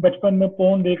वो बचपन में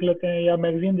फोन देख लेते हैं या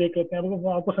मैगजीन देख लेते हैं,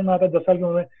 आपको समझ में आता है 10 साल की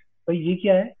उम्र में भाई ये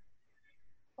क्या है।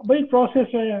 भाई प्रोसेस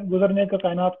है गुजरने का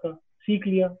कायनात का, सीख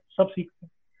लिया, सब सीखते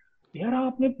हैं। यार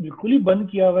आपने बिल्कुल ही बंद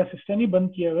किया हुआ है, सिस्टम ही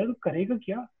बंद किया हुआ है, तो करेगा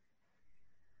क्या?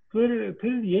 फिर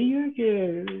यही है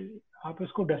कि आप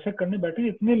इसको डेसेक्ट करने बैठे,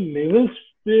 इतने लेवल्स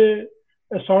पे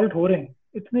असॉल्ट हो रहे हैं,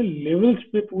 इतने लेवल्स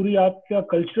पे पूरी आपका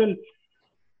कल्चरल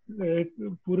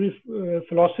पूरी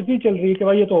फिलोसफी चल रही है कि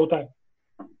भाई ये तो होता है।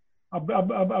 अब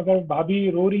अगर भाभी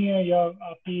रो रही हैं या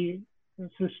आपकी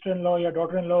सिस्टर इन लॉ या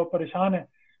डॉटर इन लॉ परेशान है,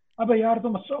 अब यार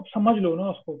तुम अब समझ लो ना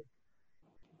उसको,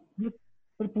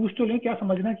 फिर पूछ तो ले क्या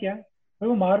समझना क्या है। भाई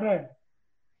वो मार रहा है,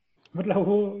 मतलब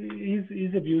वो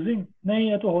इज अब्यूजिंग, नहीं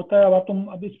है तो होता है। अब आप तुम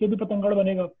अब इस पे भी पतंगड़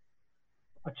बनेगा।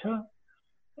 अच्छा,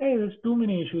 टू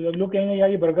मेनी इश्यूज। अब लोग कहेंगे यार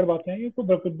ये बर्गर बातें हैं, ये कोई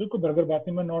बर्गर, बिल्कुल बर्गर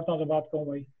बातें। मैं नॉर्थ से बात कहूँ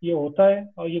भाई, ये होता है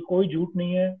और ये कोई झूठ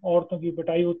नहीं है। औरतों की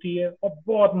पिटाई होती है और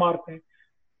बहुत मारते हैं।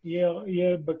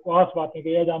 ये बकवास बातें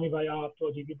कही जामी भाई, आप तो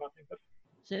अजीब ही बातें कर।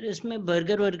 सर इसमें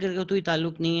बर्गर वर्गर का कोई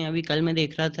ताल्लुक नहीं है। अभी कल मैं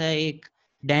देख रहा था एक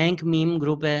डैंक मीम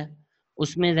ग्रुप है,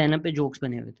 उसमें जैनब पे जोक्स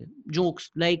बने हुए थे।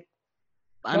 जोक्स लाइक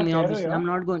आई क्या मीन कह रहे हो ऑब्वियसली आई यार? एम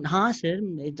नॉट गोइंग, हाँ sir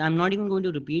I am not even going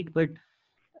to repeat, but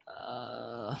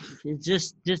it's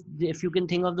just if you can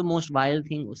think of the most vile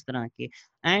thing उस तरह के।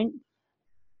 And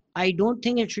I don't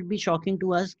think it should be shocking to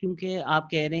us, क्योंकि आप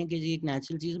कह रहे हैं कि ये एक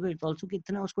नेचुरल चीज है, बट ऑल्सो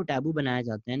कितना उसको टैबू बनाया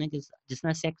जाता है ना, कि जिस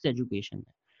तरह सेक्स एजुकेशन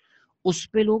है उस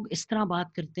पे लोग इस तरह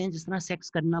बात करते हैं जिस तरह सेक्स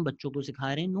करना बच्चों को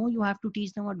सिखा रहे हैं। No, you have to teach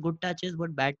them what good touch is,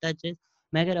 what bad touch is.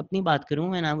 मैं अगर अपनी बात करूं,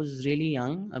 when I was really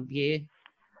young, अब ये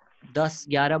 10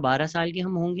 11 12 साल के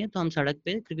हम होंगे, तो हम सड़क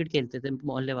पे क्रिकेट खेलते थे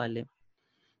मोहल्ले वाले।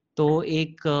 तो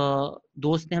एक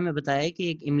दोस्त ने हमें बताया कि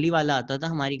एक इमली वाला आता था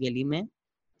हमारी गली में,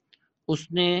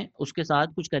 उसने उसके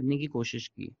साथ कुछ करने की कोशिश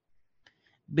की।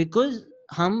 बिकॉज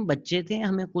हम बच्चे थे,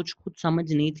 हमें कुछ खुद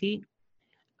समझ नहीं थी।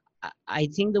 I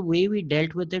think the way we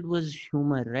dealt with it was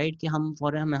humour, right? कि हम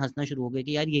फौरन हमें हंसना शुरू हो गए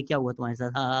कि यार ये क्या हुआ तुम्हारे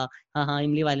साथ, हाँ हाँ हाँ हाँ,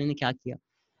 इमली वाले ने क्या किया।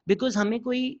 बिकॉज हमें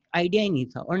कोई आइडिया ही नहीं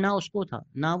था और ना उसको था,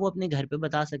 ना वो अपने घर पे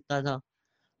बता सकता था।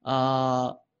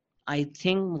 आई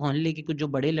थिंक मोहल्ले के कुछ जो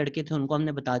बड़े लड़के थे उनको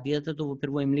हमने बता दिया था, तो वो फिर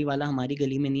वो इमली वाला हमारी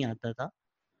गली में नहीं आता था,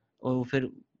 और फिर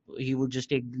he would just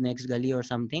take next गली और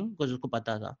समथिंग, बिकॉज उसको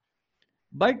पता था।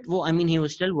 बट वो I mean he was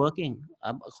still working.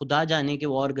 अब खुदा जाने के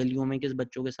वो और गलियों में किस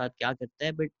बच्चों के साथ क्या करता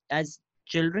है, but as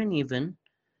children even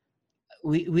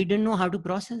we didn't know how to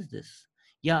process this.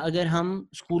 या अगर हम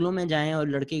स्कूलों में जाएं और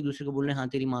लड़के एक दूसरे को बोल रहे हैं हाँ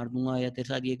तेरी मार दूंगा या तेरे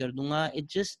साथ ये कर दूंगा, it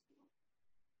just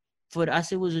for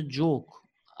us it was a joke.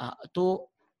 तो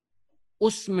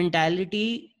उस मेंटालिटी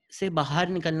से बाहर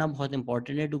निकलना बहुत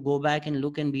इंपॉर्टेंट है, to go back and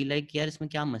look and be like यार इसमें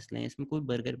क्या मसले हैं, इसमें कोई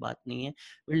बर्गर बात नहीं है।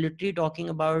 वी लिटरली टॉकिंग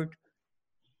अबाउट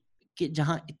कि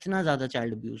जहाँ इतना ज्यादा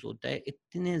चाइल्ड अब्यूज होता है,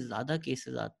 इतने ज्यादा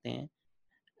केसेस आते हैं,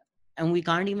 and we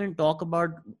can't even talk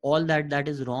about all that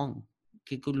is wrong,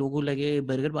 कि कुछ लोगों लगे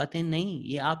बर्गर बातें नहीं,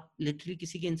 ये आप लिटरली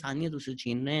किसी की इंसानियत उसे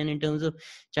छीन रहे हैं। In terms of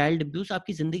child abuse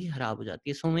आपकी जिंदगी खराब हो जाती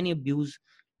है। So many abuse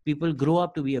people grow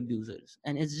up to be abusers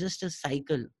and it's just a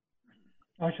cycle.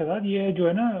 हाँ शहजाद, ये जो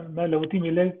है ना, मैं लघुमती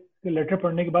मेले के लेटर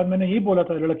पढ़ने के बाद मैंने यही बोला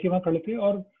था, लड़के वहाँ खड़े थे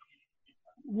और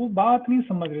वो बात नहीं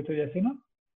समझ रहे थे जैसे ना,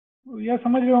 या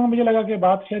समझ रहे होंगे, मुझे लगा कि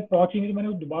बात शायद पहुंची नहीं, तो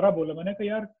मैंने दोबारा बोला, मैंने कहा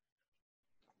यार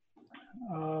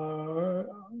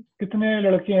कितने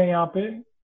लड़के हैं यहाँ पे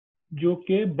जो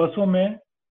कि बसों में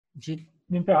जी।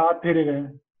 जिन पे हाथ फेरे गए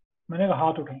हैं। मैंने कहा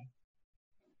हाथ उठाए,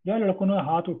 यार लड़कों ने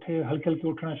हाथ उठे, हल्के हल्के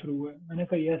उठना शुरू हुए। मैंने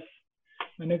कहा यस।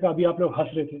 मैंने कहा अभी आप लोग हंस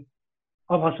रहे थे,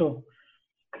 अब हंसो।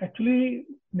 एक्चुअली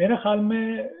मेरे ख्याल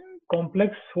में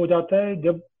कॉम्प्लेक्स हो जाता है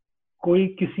जब कोई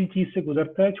किसी चीज से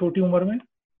गुजरता है छोटी उम्र में,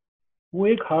 वो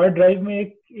एक हार्ड ड्राइव में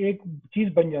एक एक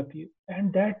चीज बन जाती है,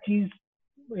 एंड दैट चीज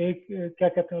एक क्या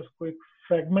कहते हैं उसको, एक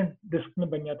फ्रेगमेंट डिस्क में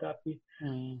बन जाता है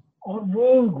आपकी, और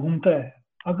वो घूमता है।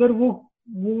 अगर वो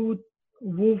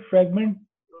वो फ्रेगमेंट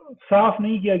साफ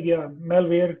नहीं किया गया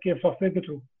मेलवेयर के सॉफ्टवेयर के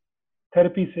थ्रू,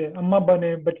 थेरेपी से, अम्मा अब्बा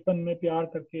ने बचपन में प्यार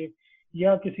करके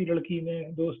या किसी लड़की ने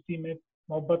दोस्ती में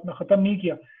मोहब्बत में खत्म नहीं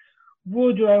किया,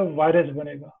 वो जो है वायरस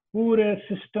बनेगा, पूरे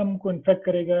सिस्टम को इन्फेक्ट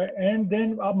करेगा, एंड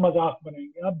देन आप मजाक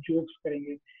बनाएंगे, आप जोक्स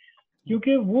करेंगे,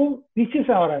 क्योंकि वो पीछे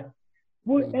से आ रहा है।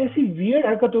 वो ऐसी वियर्ड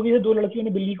हरकत हो गई है, दो लड़कियों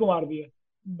ने बिल्ली को मार दिया,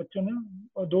 बच्चों ने,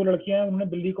 और दो लड़कियां हैं उन्होंने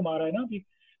बिल्ली को मारा है ना।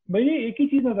 मुझे एक ही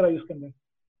चीज नजर आई उसके अंदर,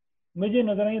 मुझे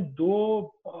नजर आई दो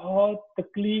बहुत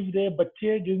तकलीफ दे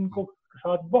बच्चे जिनको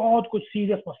साथ बहुत कुछ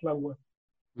सीरियस मसला हुआ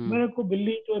है। मेरे को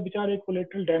बिल्ली जो है बेचारे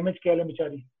कोलेटरल डैमेज किया है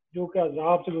बेचारी, जो कि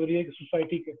अजाब से गुजरी है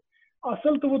सोसाइटी के।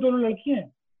 असल तो वो दोनों लड़कियां हैं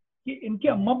कि इनके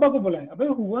अम्मा अब्बा को बुलाएं, अबे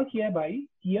हुआ क्या है भाई,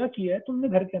 किया है तुमने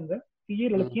घर के अंदर कि ये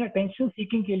लड़कियां अटेंशन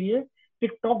सीकिंग के लिए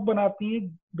टिकटॉक बनाती हैं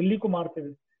बिल्ली को मारते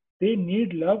हुए। They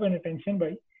need love and attention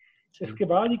भाई। इसके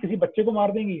बाद ये किसी बच्चे को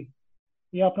मार देंगी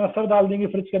या अपना सर डाल देंगे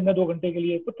फ्रिज के अंदर 2 घंटे के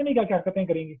लिए, पता नहीं क्या क्या हरकतें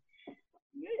करेंगी।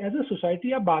 एज ए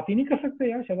सोसाइटी आप बात ही नहीं कर सकते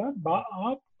यार शबाब,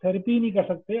 आप थेरेपी नहीं कर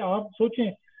सकते। आप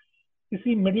सोचें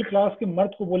किसी मिडिल क्लास के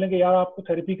मर्द को बोलेंगे यार आपको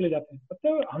थेरेपी के लिए जाते हैं, पता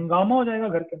है हंगामा हो जाएगा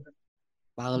घर के अंदर।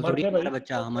 पागल थोड़ी मर्द है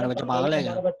भाई, हमारा बच्चा पागल पागल है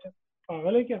क्या? हमारा बच्चा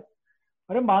पागल है क्या?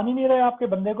 अरे मान ही नहीं रहे आपके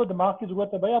बंदे को, दिमाग की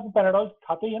जरूरत है भाई, आप पैराडोल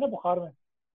खाते ही है ना बुखार में,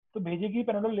 तो भेजेगी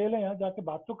पैराडोल ले लें यार, जाके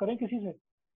बात तो करें किसी से,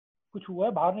 कुछ हुआ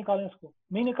है बाहर निकालें इसको।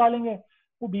 नहीं निकालेंगे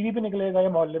वो बीवी पे निकलेगा या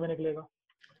मोहल्ले में निकलेगा।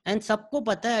 एंड सबको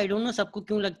पता है, आई डोंट नो सबको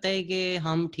क्यों लगता है कि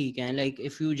हम ठीक हैं। Like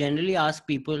if you generally ask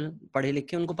people पढ़े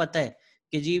लिखे, उनको पता है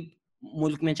कि जी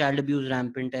मुल्क में चाइल्ड अब्यूज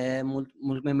रैम्पेंट है,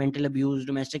 मुल्क में मेंटल अब्यूज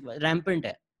डोमेस्टिक रैम्पेंट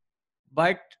है,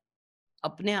 बट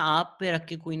अपने आप पे रख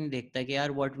के कोई नहीं देखता कि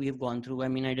यार what we have gone through. I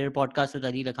mean I did podcast with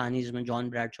Ali Lakhani जिसमें जॉन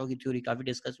ब्रैडशॉ की थ्योरी काफी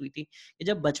डिस्कस हुई थी कि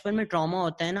जब बचपन में ट्रॉमा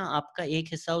होता है ना, आपका एक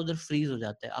हिस्सा उधर फ्रीज हो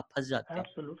जाता है, आप फंस जाते हैं,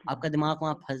 एब्सोल्युटली। आपका दिमाग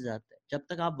वहां फंस जाता है। जब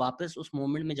तक आप वापस उस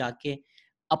मोमेंट में जाके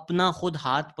अपना खुद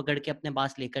हाथ पकड़ के अपने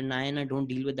पास लेकर ना आए ना, don't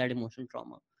deal with that emotional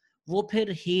trauma, वो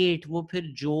फिर हेट, वो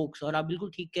फिर जोक्स। और आप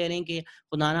बिल्कुल ठीक कह रहे हैं कि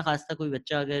खुदा ना खास्ता कोई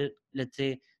बच्चा अगर लेट्स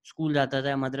से स्कूल जाता था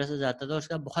या मदरसा जाता था और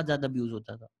उसका बहुत ज्यादा अब्यूज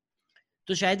होता था,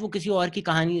 तो शायद वो किसी और की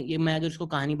कहानी, ये मैं अगर उसको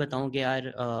कहानी बताऊं कि यार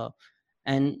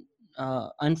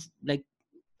and like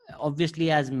obviously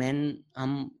as men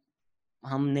हम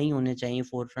नहीं होने चाहिए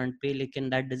फोर फ्रंट पे, लेकिन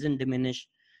that doesn't diminish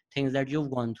things that you have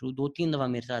gone through. 2-3 दफा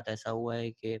मेरे साथ ऐसा हुआ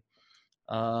है कि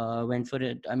went for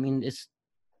it, I mean it's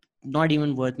not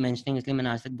even worth mentioning, इसलिए मैंने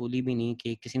आज तक बोली भी नहीं,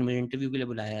 कि किसी ने मुझे इंटरव्यू के लिए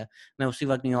बुलाया, मैं उसी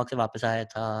वक्त न्यूयॉर्क से वापस आया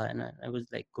था and I was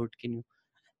like good can you,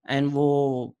 and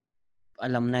वो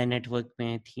अलमनाई नेटवर्क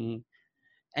में थी,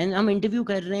 एंड हम इंटरव्यू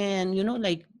कर रहे हैं, and you know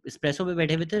like espresso पे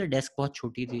बैठे हुए थे, डेस्क बहुत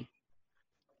छोटी थी,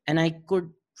 एंड आई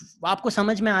कुड, आपको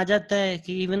समझ में आ जाता है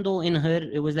कि even though in her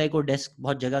it was like वो डेस्क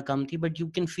बहुत जगह कम थी, but you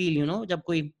can feel you know जब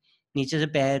कोई नीचे से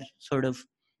पैर सॉर्ट ऑफ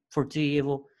फुट से ये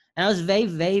वो, and I was very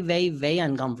very very very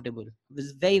uncomfortable,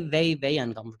 was very very very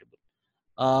uncomfortable.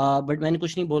 But मैंने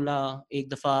कुछ नहीं बोला. एक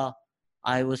दफा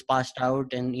I was passed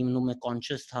out and even though मैं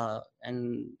कॉन्शियस था एंड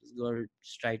गर्ल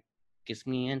ट्राइड किस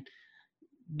मी. एंड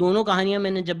दोनों कहानियां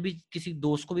मैंने जब भी किसी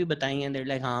दोस्त को भी बताई हैं, देयर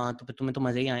लाइक हाँ तो तुम्हें तो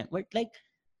मजे ही आए. But like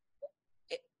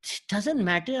it doesn't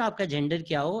matter आपका जेंडर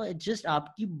क्या हो, इट्स जस्ट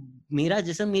आपकी, मेरा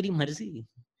जिस्म मेरी मर्जी.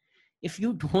 If you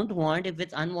don't want, if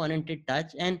it's unwanted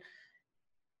touch, and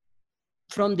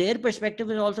from their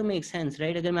perspective it also makes sense,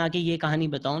 right? अगर मैं आके ये कहानी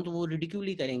बताऊं तो वो रिडिक्यूल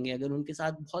ही करेंगे. अगर उनके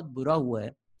साथ बहुत बुरा हुआ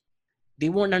है, they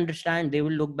won't understand, they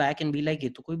will look back and be like ये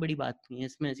तो कोई बड़ी बात नहीं है,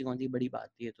 इसमें ऐसी कौन सी बड़ी बात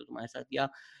है, ये तो तुम्हारे साथ. या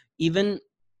इवन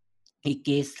एक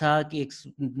केस था कि एक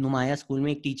नुमाया स्कूल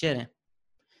में एक टीचर है,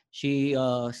 she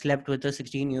slept with a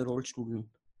 16-year-old student,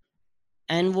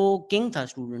 and वो किंग था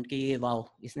स्टूडेंट के, ये वाओ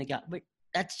इसने क्या. But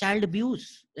that's child abuse.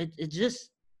 It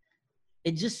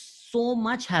just so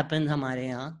much happens हमारे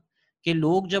यहाँ कि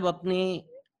लोग जब अपने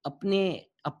अपने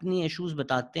अपनी इश्यूज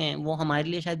बताते हैं, वो हमारे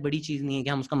लिए शायद बड़ी चीज नहीं है कि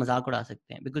हम उसका मजाक उड़ा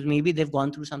सकते हैं, because maybe they've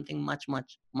gone through something much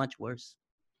much much worse.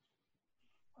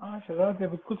 हाँ शहजाद,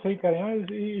 बिल्कुल सही कह रहे हैं.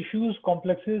 इश्यूज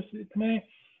कॉम्प्लेक्सेस इतने,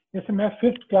 जैसे मैं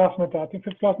 5th क्लास में था.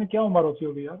 5th क्लास में क्या उम्र होती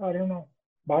होगी यार, आई डोंट नो,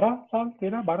 12 साल,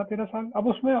 13 साल. अब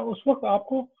उसमें उस वक्त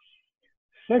आपको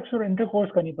सेक्स और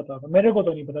इंटरकोर्स का नहीं पता था. मेरे को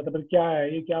तो नहीं पता था पर क्या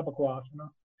है ये, क्या बकवास है ना,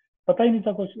 पता ही नहीं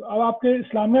था कुछ. अब आपके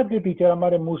इस्लामियात के टीचर,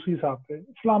 हमारे मूसी साहब थे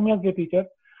इस्लामियात के टीचर,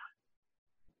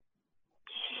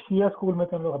 शिया स्कूल में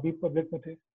थे हम लोग, हबीब पब्लिक में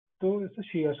थे. तो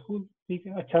शिया स्कूल, ठीक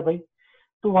है, अच्छा भाई.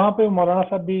 तो वहाँ पे मौलाना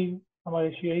साहब भी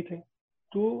हमारे शिया ही थे.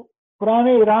 तो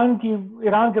पुराने ईरान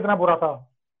कितना बुरा था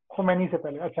खुमैनी से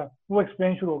पहले, अच्छा वो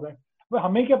एक्सप्लेन शुरू हो गए.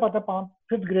 हमें क्या पता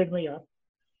 5th ग्रेड में यार,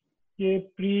 ये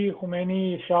प्री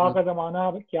खुमैनी शाह का जमाना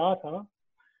क्या था.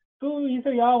 तो ये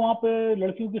सब यार, वहाँ पे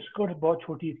लड़कियों की स्कर्ट बहुत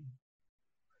छोटी थी.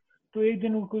 तो एक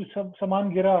दिन कोई सब सामान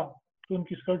गिरा, तो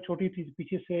उनकी स्कर्ट छोटी थी,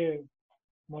 पीछे से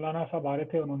मौलाना साहब आ रहे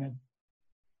थे, उन्होंने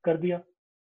कर दिया.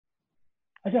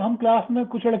 अच्छा हम क्लास में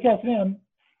कुछ लड़के हंस रहे हैं, हम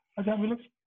अच्छा हम लोग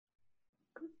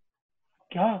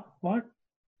क्या, व्हाट,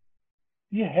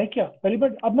 ये है क्या, पहली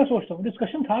बार. अब मैं सोचता हूँ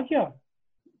डिस्कशन था क्या,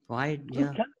 Why? तो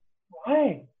Yeah. क्या, व्हाई,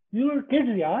 यू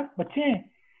किड्स यार, बच्चे हैं.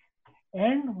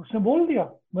 एंड उसने बोल दिया.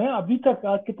 मैं अभी तक,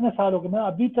 आज कितने साल हो गए, मैं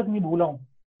अभी तक नहीं भूला हूँ.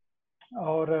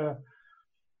 और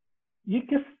ये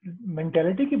किस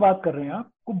मेंटेलिटी की बात कर रहे हैं,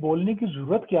 आपको बोलने की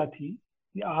जरूरत क्या थी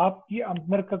कि आपकी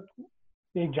अंदर का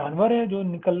एक जानवर है जो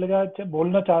निकल गया,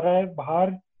 बोलना चाह रहा है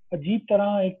बाहर, अजीब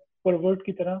तरह, एक परवर्ट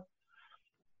की तरह.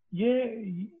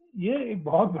 ये ये एक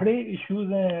बहुत बड़े इश्यूज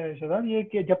हैं शहजाद, ये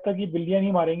कि जब तक ये बिल्लियां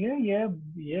नहीं मारेंगे,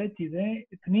 ये चीजें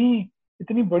इतनी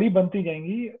इतनी बड़ी बनती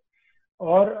जाएंगी.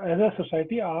 और एज अ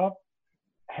सोसाइटी आप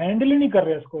हैंडल ही नहीं कर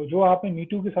रहे इसको. जो आपने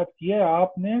मीटू के साथ किया है,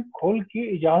 आपने खोल के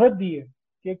इजाजत दी है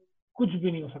कि कुछ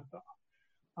भी नहीं हो सकता.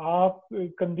 आप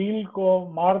कंदील को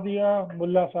मार दिया,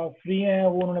 मुल्ला साहब फ्री हैं,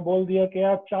 वो उन्होंने बोल दिया कि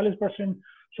आप 40%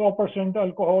 100%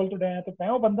 अल्कोहल तो दें,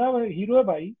 तो वो बंदा हीरो है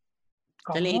भाई.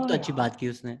 चले, एक कहाँ तो अच्छी यार. बात की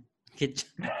उसने कि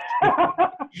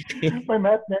भाई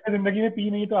मैंने जिंदगी में पी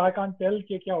नहीं, तो आई कांट टेल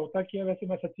कि क्या होता क्या. वैसे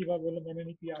मैं सच्ची बात बोलूं, मैंने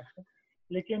नहीं पिया आज तक.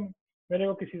 लेकिन मेरे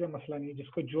को किसी से मसला नहीं है,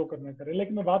 जिसको जो करना करे.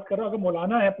 लेकिन मैं बात कर रहा हूँ, अगर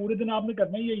मौलाना है, पूरे दिन आपने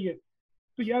करना ही यही है,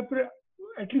 तो यार फिर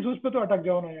एटलीस्ट उस पर तो अटक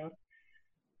जाओ ना यार.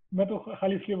 मैं तो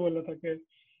खाली इसलिए बोल रहा था कि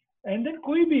एंड देन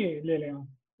कोई भी ले लें आप,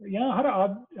 यहाँ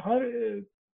हर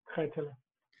खैर चलो.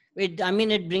 I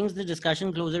mean, it brings the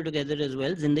discussion closer together as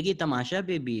well. जिंदगी तमाशा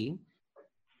पे भी,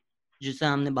 जिससे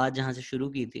हमने बात जहाँ से शुरू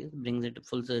की थी, brings it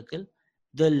full circle.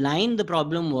 The line, the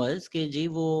problem was कि जी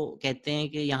वो कहते हैं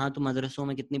कि यहाँ तो मदरसों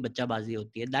में कितनी बच्चाबाजी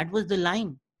होती है. That was the line.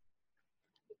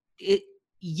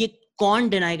 ये कौन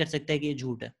डिनाई कर सकता है कि ये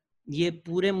झूठ है? ये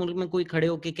पूरे मुल्क में कोई खड़े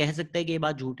होके कह सकता है कि ये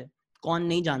बात झूठ है? कौन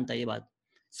नहीं जानता ये बात?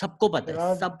 सबको पता है,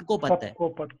 फिलहाल सबको पता है. सबको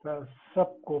पता है,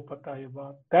 सबको पता है ये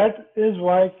बात. दैट इज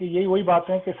वाई कि यही वही बात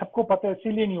है कि सबको पता है,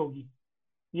 इसीलिए नहीं होगी.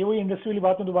 ये वही इंडस्ट्री वाली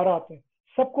बात में दोबारा आते हैं.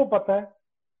 सबको पता है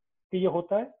कि ये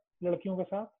होता है लड़कियों के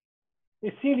साथ,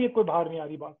 इसीलिए कोई बाहर नहीं आ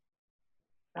रही बात.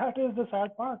 That is the sad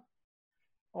part.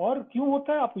 और क्यों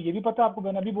होता है आपको ये भी पता है, आपको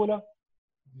मैंने अभी बोला,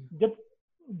 जब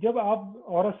जब आप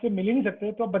औरत से मिल ही नहीं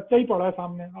सकते, तो बच्चा ही पड़ा है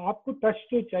सामने, आपको टच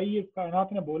तो चाहिए. कायनात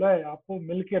ने बोला है आपको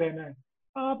मिल के रहना है,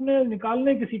 आपने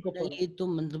निकालना है किसी को पड़ा. ये तो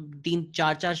मतलब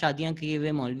 3-4 शादियां किए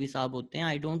हुए मौलवी साहब होते हैं.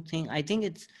 I think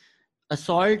it's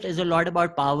assault is a lot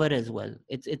about power as well.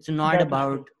 It's not that is true.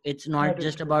 about, it's not that is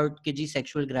just true. about कि जी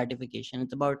sexual gratification.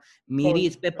 It's about मेरी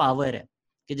इस पे करेक्ट. पावर है.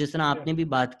 कि जिस तरह यस. आपने भी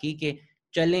बात की कि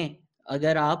चलें,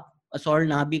 अगर आप असॉल्ट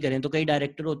ना भी करें तो कई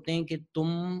डायरेक्टर होते हैं कि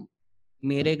तुम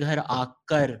मेरे घर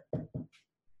आकर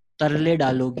तरले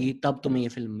डालोगी तब तुम्हें ये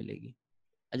फिल्म मिलेगी.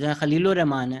 जैसे खलीलुर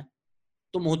रहमान है,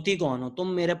 तुम होती कौन हो, तुम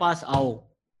मेरे पास आओ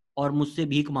और मुझसे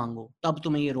भीख मांगो तब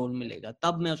तुम्हें ये रोल मिलेगा,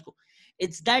 तब मैं उसको.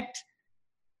 इट्स दैट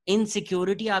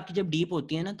इनसिक्योरिटी आपकी जब डीप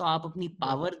होती है ना, तो आप अपनी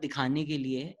पावर दिखाने के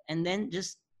लिए एंड देन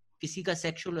जस्ट किसी का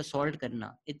सेक्सुअल असॉल्ट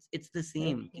करना, इट्स द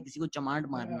सेम कि किसी को चमाट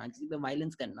मारना, किसी पे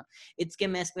वायलेंस करना, इट्स के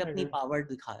मैं इस पे अपनी पावर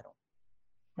दिखा रहा हूँ.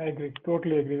 I agree,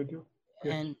 totally agree with you.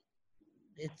 Yes. And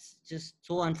it's just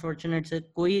so unfortunate sir.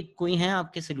 कोई है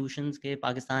आपके सॉल्यूशंस के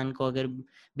पाकिस्तान को अगर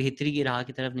बेहतरी की राह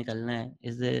की तरफ निकलना है?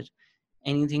 Is there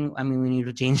anything? I mean we need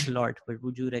to change a lot, but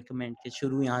would you recommend कि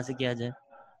शुरू यहाँ से किया जाए?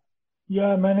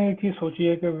 या मैंने एक चीज सोची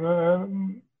है कि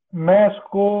मैं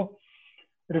इसको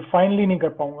रिफाइनली नहीं कर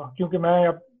पाऊंगा, क्योंकि मैं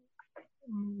अब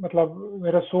मतलब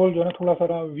मेरा सोल जो है ना थोड़ा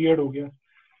सा वियर्ड हो गया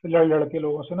लड़ के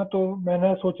लोगों से ना, तो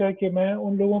मैंने सोचा है कि मैं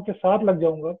उन लोगों के साथ लग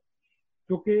जाऊंगा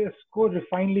क्योंकि इसको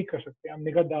रिफाइनली कर सकते हैं. हम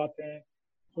निगत दात हैं,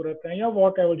 सूरत हैं, या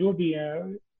वॉट एवर जो भी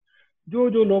है, जो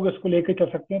जो लोग इसको लेके चल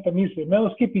सकते हैं तमीज से, मैं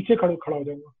उसके पीछे खड़ा हो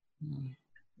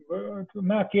जाऊंगा. तो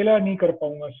मैं अकेला नहीं कर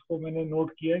पाऊंगा इसको, मैंने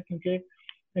नोट किया है, क्योंकि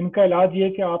इनका इलाज ये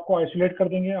है कि आपको आइसोलेट कर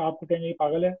देंगे, आपको कहेंगे ये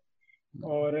पागल है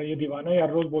और ये दीवाना है,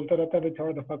 हर रोज बोलता रहता है,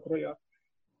 थोड़ा दफा करो यार.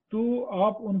 तो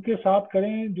आप उनके साथ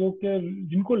करें जो कि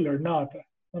जिनको लड़ना आता है.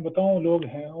 मैं बताऊं लोग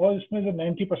हैं, और इसमें से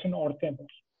 90% औरतें हैं बस,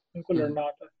 जिनको लड़ना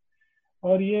आता है.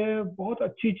 और ये बहुत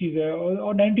अच्छी चीज है,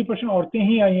 और 90% औरतें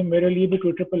ही आई हैं मेरे लिए भी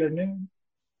ट्विटर पर लड़ने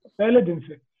पहले दिन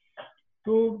से.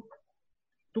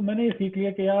 तो मैंने ये सीख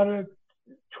लिया कि यार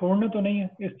छोड़ना तो नहीं है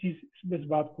इस चीज, इस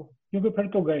बात को, क्योंकि फिर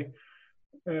तो गए.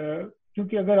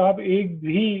 क्योंकि अगर आप एक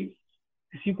भी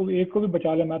किसी को, एक को भी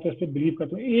बचा ले, मैं तो इस पर बिलीव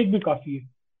करता हूँ एक भी काफी है,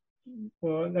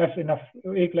 दैट्स इनफ,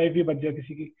 एक लाइफ भी बच जाए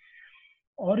किसी की.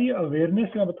 और ये अवेयरनेस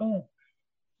मैं बताऊं,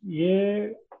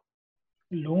 ये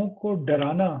लोगों को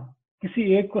डराना, किसी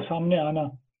एक को सामने आना,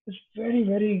 it's very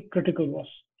very critical boss.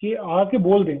 कि आके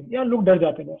बोल दें यार, लोग डर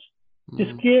जाते हैं बॉस.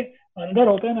 जिसके अंदर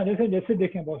होता है ना, जैसे जैसे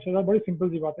देखें बॉस, बड़ी सिंपल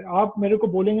सी बात है, आप मेरे को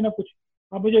बोलेंगे ना कुछ,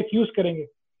 आप मुझे एक्यूज करेंगे,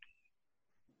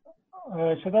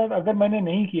 शदाद अगर मैंने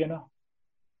नहीं किया ना,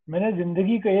 मैंने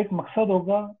जिंदगी का एक मकसद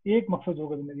होगा, एक मकसद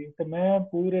होगा जिंदगी तो मैं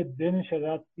पूरे दिन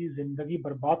शहजाद की जिंदगी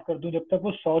बर्बाद कर दूं जब तक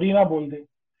वो सॉरी ना बोल दे,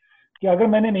 कि अगर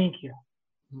मैंने नहीं किया.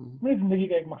 मेरी जिंदगी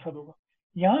का एक मकसद होगा.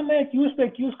 यहाँ मैं एक्यूज पे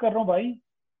एक्यूज कर रहा हूँ भाई,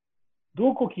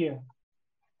 दो को किया,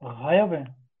 गायब है.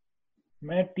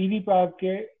 मैं टीवी पे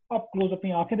आके अप क्लोज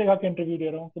अपनी आंखें दिखा के इंटरव्यू दे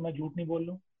रहा हूँ कि मैं झूठ नहीं बोल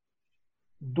रहा हूँ,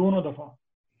 दोनों दफा.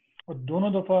 और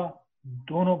दोनों दफा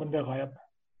दोनों बंदे गायब,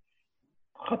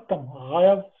 खत्म,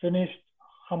 गायब, फिनिश,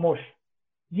 खामोश.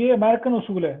 ये अमेरिकन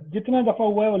उसूल है, जितना दफा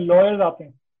हुआ है वो लॉयर्स आते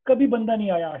हैं, कभी बंदा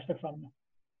नहीं आया आज तक सामने.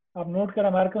 आप नोट कर,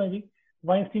 अमेरिका में भी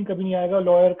वाइंस्टीन कभी नहीं आएगा,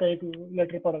 लॉयर का एक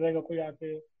लेटर पढ़ देगा कोई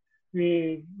आके,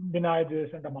 ये डिनाई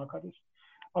दिस एंड धमाका दिस.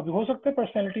 अब हो सकता है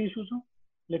पर्सनैलिटी इश्यूज हो,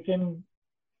 लेकिन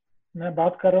मैं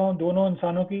बात कर रहा हूँ दोनों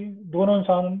इंसानों की. दोनों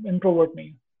इंसान इंट्रोवर्ट नहीं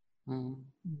है,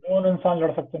 दोनों इंसान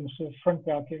लड़ सकते हैं मुझसे फ्रंट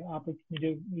पे आके, आप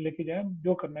मुझे लेके जाए,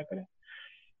 जो करना है करें.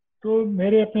 तो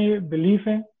मेरे अपने बिलीफ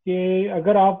है कि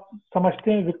अगर आप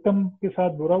समझते हैं विक्टिम के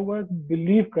साथ बुरा हुआ है,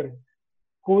 बिलीव करें.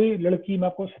 कोई लड़की, मैं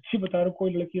आपको सच्ची बता रहा हूँ,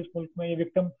 कोई लड़की इस मुल्क में ये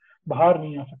विक्टिम बाहर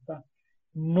नहीं आ सकता,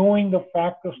 नोइंग द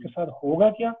फैक्ट उसके साथ होगा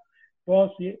क्या.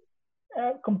 बस ये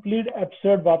कंप्लीट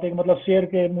एब्सर्ड बात है, मतलब शेर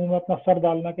के मुंह में अपना सर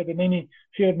डालना, कहते नहीं नहीं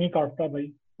शेर नहीं काटता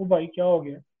भाई, वो भाई क्या हो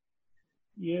गया.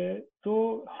 ये तो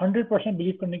 100%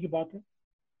 बिलीव करने की बात है,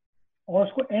 और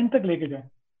उसको एंड तक लेके जाए.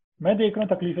 मैं देख रहा हूँ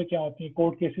तकलीफें क्या होती हैं,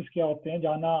 कोर्ट केसेस क्या होते हैं,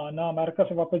 जाना आना. अमेरिका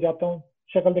से वापस जाता हूँ,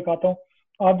 शक्ल दिखाता हूँ,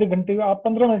 आधे घंटे, आप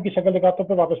 15 मिनट की शक्ल दिखाता हूँ,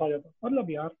 फिर वापस आ जाता हूँ. मतलब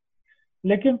यार,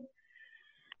 लेकिन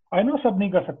आई नो सब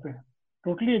नहीं कर सकते,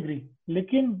 टोटली एग्री.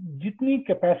 लेकिन जितनी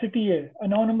कैपेसिटी है,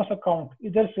 अनोनिमस अकाउंट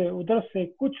इधर से उधर से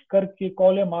कुछ करके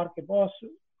कॉले मार के बॉस,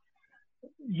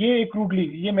 ये क्रूडली,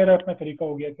 ये मेरा अपना तरीका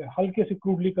हो गया कि हल्के से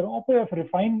क्रूडली करो, और फिर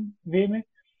रिफाइन वे में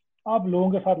आप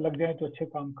लोगों के साथ लग जाए तो अच्छे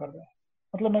काम कर रहे हैं.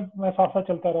 मतलब मैं साथ साथ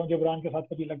चलता रहा हूँ, जबरान के साथ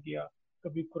कभी लग गया,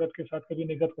 कभी कुरत के साथ, कभी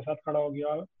निगत के साथ खड़ा हो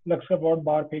गया, लक्स का वॉर्ड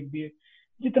बाहर फेंक दिए.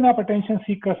 जितना आप अटेंशन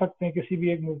सीख कर सकते हैं किसी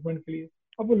भी एक मूवमेंट के लिए.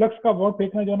 अब वो लक्स का वॉर्ड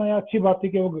फेंकना जो ना यार, अच्छी बात थी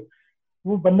कि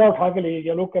वो बंदा उठा के ले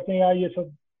गया. लोग कहते हैं यार ये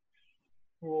सब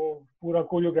वो पूरा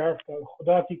कोरियोग्राफ था,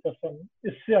 खुदा की कसम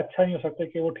इससे अच्छा नहीं हो सकता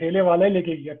कि वो ठेले वाला ही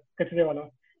लेके गया, कचरे वाला.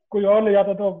 कोई और ले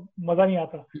जाता तो मजा नहीं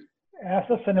आता.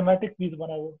 ऐसा सिनेमैटिक पीस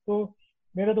बना वो. तो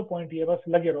मेरा तो पॉइंट ये है, बस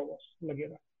लगे रहो, बस लगे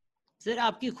रहो. सर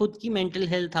आपकी खुद की mental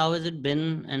health, how has it been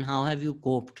and how have you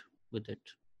coped with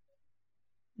it?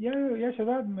 ये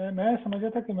शहजाद, मैं समझा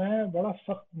था कि मैं बड़ा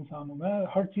सख्त इंसान हूँ, मैं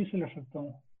हर चीज से लड़ सकता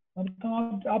हूँ.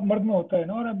 मतलब आप मर्द में होता है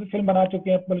ना, और अभी फिल्म बना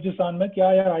चुके हैं बलूचिस्तान में,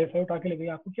 क्या यार आईएसआई उठा के ले गई,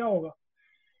 आपको क्या होगा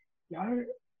यार.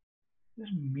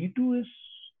 मी टू इस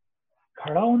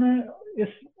खड़ा होना है,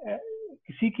 इस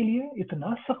किसी के लिए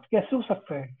इतना सख्त कैसे हो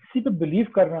सकता है. किसी पे बिलीव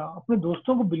करना, अपने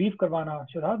दोस्तों को बिलीव करवाना,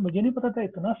 शहजाद मुझे नहीं पता था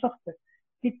इतना सख्त है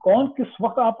कि कौन किस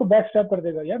वक्त आपको बैक स्टैप कर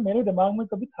देगा. यार मेरे दिमाग में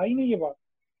कभी था ही नहीं ये बात.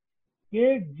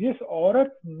 कि जिस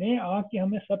औरत ने आके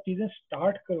हमें सब चीजें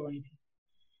स्टार्ट करवाई थी,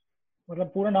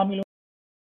 मतलब पूरा नाम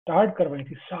स्टार्ट करवाई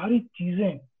थी सारी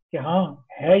चीजें कि हाँ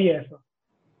है ये ऐसा,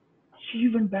 she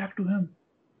went back to him.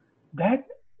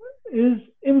 That is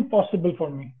impossible for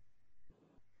me.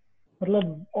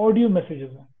 मतलब ऑडियो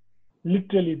मैसेजेस हैं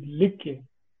लिटरली लिख के।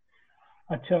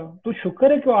 अच्छा तो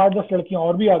शुक्र है कि 8-10 लड़कियां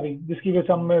और भी आ गई जिसकी वजह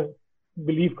से हमने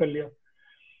बिलीव कर लिया।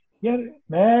 यार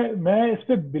मैं इस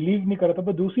पे बिलीव नहीं कर रहा था।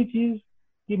 पर दूसरी चीज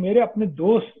कि मेरे अपने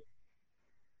दोस्त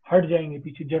हट जाएंगे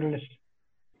पीछे, जर्नलिस्ट।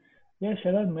 यार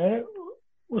शायद मैं,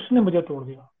 उसने मुझे तोड़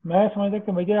दिया। मैं समझता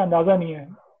कि मुझे अंदाजा नहीं है,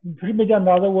 फिर मुझे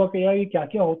अंदाजा हुआ कि यार ये क्या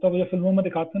क्या होता है। मुझे फिल्मों में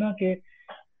दिखाते ना कि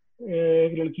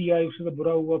एक लड़की आई, उससे तो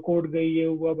बुरा हुआ, कोर्ट गई, ये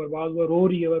हुआ, बर्बाद हुआ, रो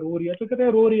रही है, रो रही है, तो कहते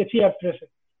हैं रो रही है, अच्छी एक्ट्रेस है।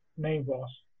 नहीं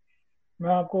बॉस, मैं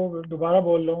आपको दोबारा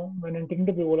बोल रहा हूँ, मैंने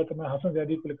इंटरनेट पे बोला था, मैं हसन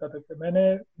जैदी को लिखा था कि मैंने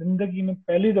जिंदगी में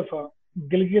पहली दफा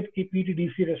गिलगित की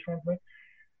पीटीडीसी रेस्टोरेंट में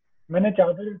मैंने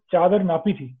चादर चादर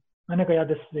नापी थी। मैंने कहा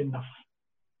दिस इज इनफ,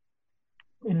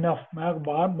 इनफ। मैं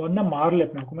बाहर वरना मार ले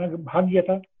अपने को। मैं भाग गया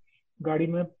था गाड़ी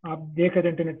में, आप देख रहे थे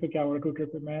इंटरनेट पे क्या हो रहा है, ट्विटर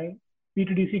पे। मैं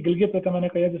पीटीडीसी गिलगित पे था, मैंने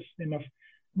कहा दिस इज इनफ।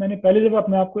 मैंने पहली दफा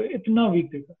अपने आप को इतना वीक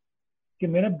देखा कि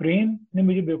मेरा ब्रेन ने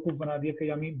मुझे बेवकूफ बना दिया कि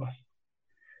यामी बस।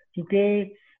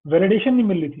 क्योंकि वैलिडेशन नहीं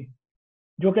मिल रही थी,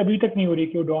 जो कि अभी तक नहीं हो रही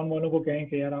कि वो डॉन वालों को कहें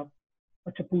कि यार आप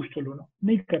अच्छा पूछ चलो ना,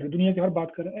 नहीं कर रहे, दुनिया की हर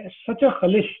बात कर रहे हैं। सच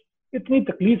खलिश, इतनी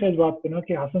तकलीफ है इस बात पे ना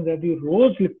कि हसन जैदी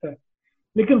रोज लिखता है,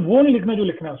 लेकिन वो नहीं लिखना जो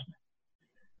लिखना है उसने।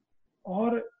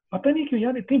 और पता नहीं क्यों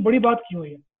यार इतनी बड़ी बात क्यों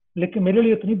है, लेकिन मेरे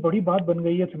लिए इतनी बड़ी बात बन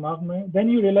गई है दिमाग में। देन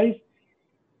यू रियलाइज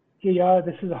कि यार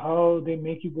this is how they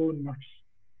make you go nuts,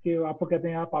 कि आपको कहते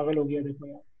हैं यार पागल हो गया, देखो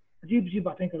यार अजीब अजीब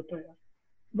बातें करता है यार।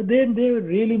 But they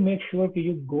really make sure कि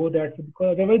you go that way, because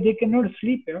otherwise they cannot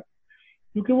sleep यार,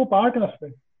 क्योंकि वो पार्ट है उसपे।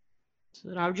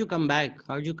 Sir, how'd you come back?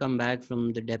 How'd you come back from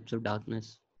the depths of darkness?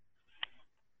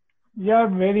 यार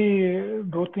मेरी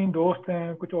 2-3 दोस्त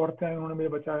हैं, कुछ औरतें हैं, उन्होंने मुझे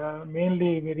बचाया।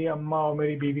 मेनली मेरी अम्मा और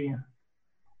मेरी बीवी हैं।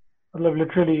 मतलब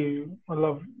लिटरली,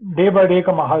 मतलब डे बाय डे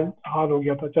का हाल हाल हो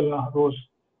गया था चलना रोज।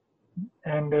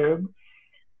 And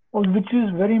which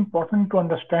is very important to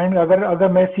understand. अगर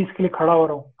अगर मैं इस चीज के लिए खड़ा हो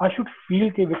रहा हूँ, आई शुड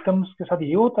फील के विक्टिम्स के साथ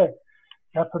ये होता है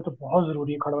यार, फिर तो बहुत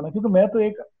जरूरी है खड़ा होना। क्योंकि मैं तो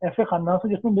एक ऐसे खानदान से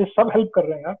जिसमें मेरे सब हेल्प कर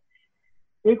रहे हैं यार।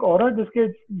 एक औरत जिसके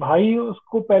भाई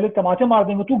उसको पहले तमाचे मार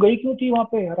देंगे, तू गई क्यों थी वहां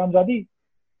पे हरामजादी,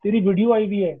 तेरी वीडियो आई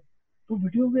हुई है, तू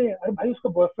वीडियो में, अरे भाई उसका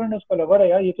बॉयफ्रेंड है, उसका लवर है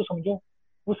यार, ये तो समझो।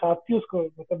 वो साथ थी उसको,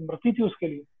 मतलब मरती थी उसके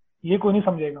लिए, ये कोई नहीं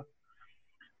समझेगा।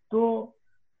 तो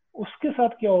उसके साथ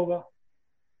क्या होगा।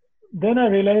 देन आई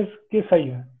रियलाइज कि सही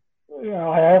है,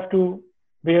 I have to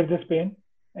bear this pain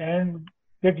and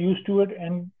get use to it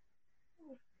and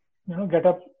get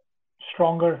up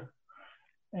stronger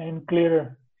and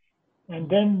clearer. And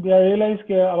then I realise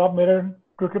कि अब आप मेरे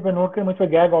ट्विटर पे नोट करें, मुझ पर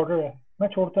गैग ऑर्डर है, मैं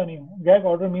छोड़ता नहीं हूँ। Gag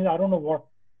order mean I don't know what,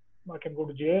 I can go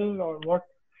to jail और व्हाट,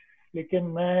 लेकिन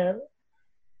मैं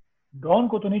डॉन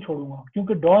को तो नहीं छोड़ूंगा,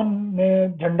 क्योंकि डॉन ने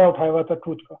झंडा उठाया हुआ था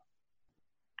ट्रूथ का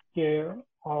कि,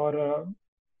 और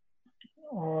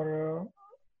और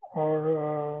और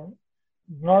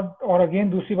नॉट, और अगेन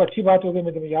दूसरी अच्छी बात हो गई,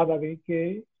 मुझे याद आ गई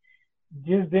कि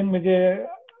जिस दिन मुझे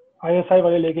आईएसआई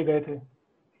वाले लेके गए थे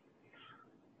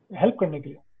हेल्प करने के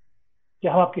लिए कि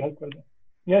हम आपकी हेल्प कर दें,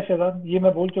 यह शहजाद, ये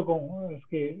मैं बोल चुका हूँ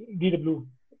इसके डीडब्ल्यू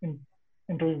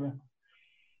इंटरव्यू में,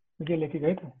 मुझे लेके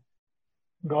गए थे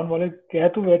डॉन वाले। कह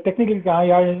तो टेक्निकली कहा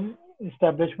यार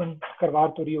इस्टेब्लिशमेंट करवा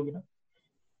तो रही होगी ना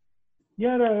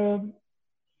यार।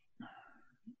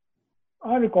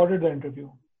 आई रिकॉर्डेड द इंटरव्यू,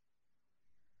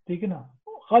 ठीक है ना,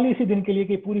 खाली इसी दिन के लिए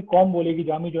कि पूरी कौम बोलेगी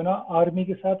जामी जो ना आर्मी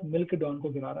के साथ मिलकर डॉन को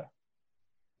गिरा रहा है,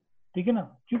 ठीक है ना,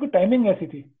 क्योंकि टाइमिंग ऐसी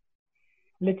थी।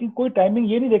 लेकिन कोई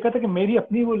टाइमिंग ये नहीं देखा था कि मेरी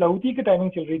अपनी वो लहूती की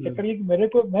टाइमिंग चल रही। चक्कर ये कि मेरे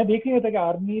को, मैं देख नहीं रहा था कि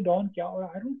आर्मी डॉन क्या हो रहा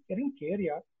है, आई डोंट केयर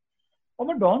यार। और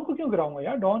मैं डॉन को क्यों गिराऊंगा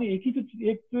यार, डॉन एक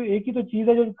ही तो चीज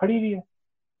है जो खड़ी हुई है।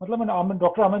 मतलब मैं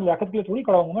डॉक्टर अहमद लियाकत के लिए थोड़ी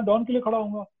खड़ा हूँ, मैं डॉन के लिए खड़ा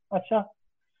हूँ। अच्छा,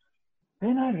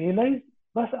 देन आई रियलाइज,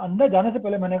 बस अंदर जाने से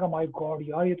पहले मैंने कहा माय गॉड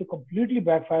यार ये तो कम्प्लीटली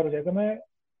बैकफायर हो जाएगा।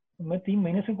 मैं 3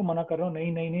 महीने से उनको मना कर रहा हूँ,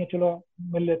 नहीं नहीं नहीं चलो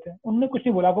मिल लेते हैं। उन्होंने कुछ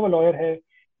नहीं बोला, आपको लॉयर है,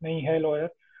 नहीं है लॉयर,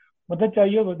 मदद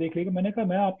चाहिए वो देख लीजिए। मैंने कहा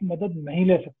मैं आपकी मदद नहीं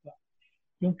ले सकता,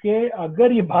 क्योंकि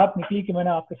अगर ये बात निकली कि मैंने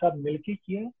आपके साथ मिलके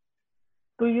किया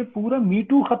तो ये पूरा मी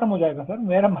टू खत्म हो जाएगा। सर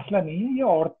मेरा मसला नहीं है, ये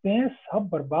औरतें सब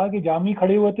बर्बाद, ये जामी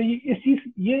खड़े हुए थे, ये इस चीज,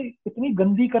 ये इतनी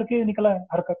गंदी करके निकला है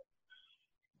हरकत।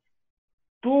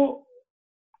 तो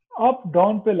अब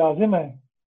डाउन पे लाजिम है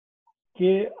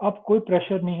कि अब कोई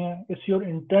प्रेशर नहीं है, इट्स योर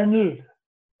इंटरनल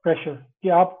प्रेशर कि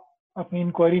आप अपनी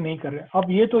इंक्वायरी नहीं कर रहे।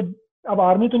 अब ये तो, अब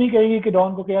आर्मी तो नहीं कहेगी कि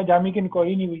डॉन को क्या जामी की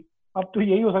इंक्वायरी नहीं हुई। अब तो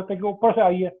यही हो सकता है कि ऊपर से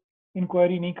आई है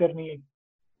इंक्वायरी नहीं करनी है।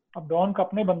 अब डॉन का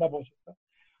अपने बंदा बोल सकता है।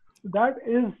 दैट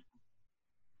इज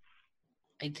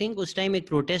आई थिंक उस टाइम एक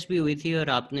प्रोटेस्ट भी हुई थी और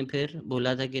आपने फिर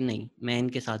बोला था कि नहीं मैं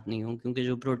इनके साथ नहीं हूँ, क्योंकि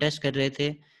जो प्रोटेस्ट कर रहे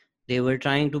थे they were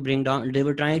trying to bring down, they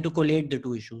were trying to collate the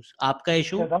two issues, आपका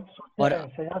इशू और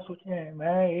शहजाद सोचे,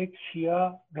 मैं एक शिया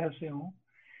घर से हूँ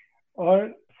और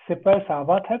सिपह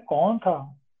साहबा था, कौन था?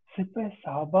 सिपह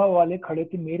साहबा वाले खड़े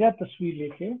थे मेरा तस्वीर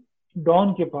लेके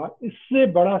डॉन के पास। इससे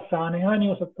बड़ा सानहा नहीं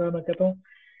हो सकता मैं कहता हूँ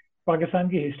पाकिस्तान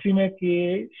की हिस्ट्री में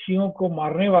कि शियों को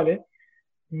मारने वाले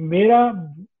मेरा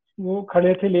वो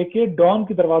खड़े थे लेके डॉन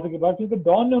के दरवाजे के पास, क्योंकि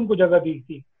डॉन ने उनको जगह दी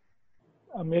थी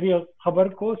मेरी खबर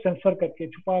को सेंसर करके,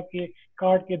 छुपा के,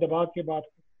 काट के, दबा के बात।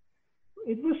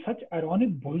 It was such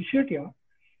ironic bullshit यार।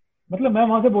 मतलब मैं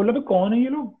वहां से बोल रहा था कौन है ये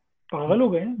लोग, पागल हो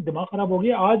गए हैं, दिमाग खराब हो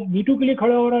गया, आज मीटू के लिए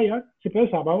खड़ा हो रहा है यार सिपाही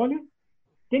साहबा वाले।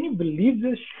 Can you believe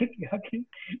this shit यार?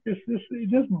 इट्स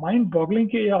जस्ट माइंड बॉगलिंग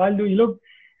कि आज ये लोग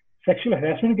सेक्सुअल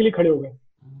हैरेसमेंट के लिए खड़े हो गए।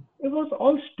 It was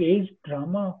all stage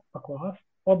drama, बकवास।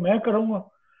 और मैं करूंगा,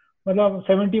 मतलब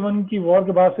 71 की वॉर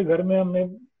के बाद से घर में हमने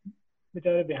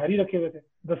बेचारे बिहारी रखे हुए थे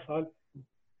 10 साल।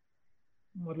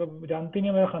 मतलब जानते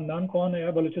नहीं मेरा खानदान कौन है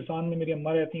यार, बलूचिस्तान में मेरी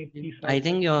अम्मा रहती है 30 साल आई से।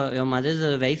 Think your mother is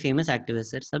a very famous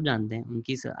activist sir, सब जानते हैं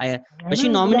उनकी है was ना,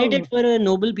 she nominated मतलब for a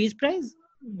Nobel Peace Prize?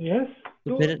 Yes. तो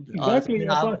तो फिर एग्जैक्टली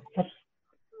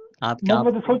आप क्या,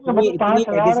 मतलब सोचो, इतनी मतलब इतनी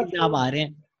 5,000। लेगेसी से आप आ रहे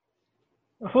हैं।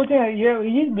 सोचे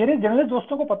ये मेरे जनरल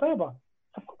दोस्तों को पता है बात,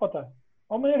 सबको पता है।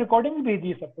 और मैंने रिकॉर्डिंग भी भेजी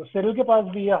है सबको, सिरिल के पास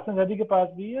भी है, हसन जदी के पास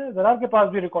भी है, जरार के पास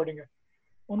भी रिकॉर्डिंग है।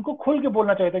 उनको खुल के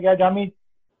बोलना चाहिए था कि जामी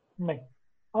नहीं,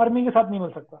 आर्मी के साथ नहीं मिल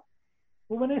सकता।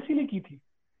 वो मैंने इसीलिए की थी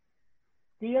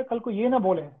कि यार कल को ये ना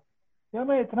बोले यार।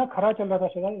 मैं इतना खरा चल रहा था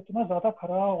शायद, इतना ज्यादा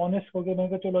खरा ऑनेस्ट हो गया, मैंने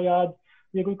कहा चलो यार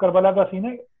ये कोई करबला का सीन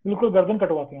है, बिल्कुल गर्दन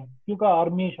कटवाते हैं, क्योंकि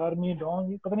आर्मी शार्मी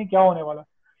डॉन ये पता नहीं क्या होने वाला।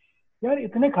 यार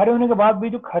इतने खरे होने के बाद भी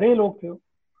जो खरे लोग थे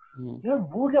यार,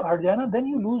 वो जब हट जाए ना, देन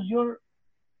यू लूज योर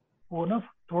वो ना,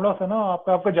 थोड़ा सा ना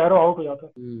आपका आपका जैरो आउट हो जाता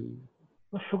है।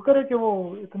 तो शुक्र है कि वो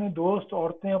इतने दोस्त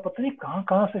औरतें और पता नहीं कहाँ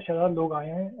कहाँ से शायद लोग आए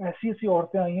हैं, ऐसी ऐसी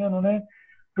औरतें आई हैं, उन्होंने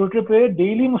ट्विटर पे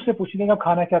डेली मुझसे पूछी थी आप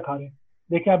खाना क्या खा रहे हैं,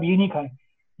 देखिए आप ये नहीं खाएं,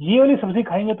 ये वाली सब्जी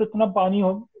खाएंगे तो इतना पानी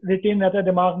हो रिटेन रहता है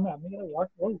दिमाग में। हमने कहा व्हाट,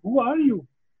 हु आर यू,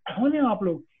 कौन है आप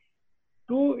लोग?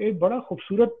 तो एक बड़ा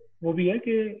खूबसूरत वो भी है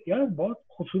कि यार बहुत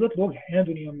खूबसूरत लोग हैं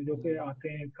दुनिया में जो कि आते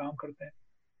हैं काम करते हैं।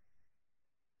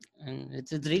 And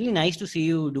it's really nice to see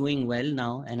you doing well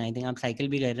now, and I think आप साइकिल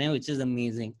भी कर रहे हैं, which is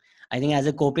amazing. I think as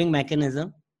a coping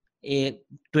mechanism, एक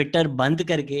ट्विटर बंद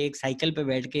करके एक साइकिल पे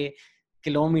बैठ के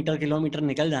किलोमीटर किलोमीटर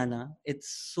निकल जाना,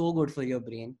 it's so good for your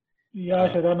brain. या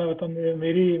शदा मैं बताऊँ,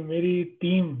 मेरी मेरी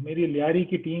टीम, मेरी लियारी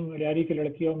की टीम, लियारी की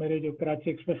लड़की और मेरे जो कराची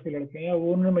एक्सप्रेस के लड़के हैं,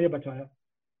 वो उन्होंने मुझे बचाया।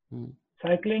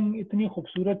 साइकिलिंग इतनी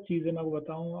खूबसूरत चीज़ है, मैं आपको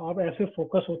बताऊँ, आप ऐसे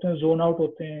फोकस होते हैं, जोन आउट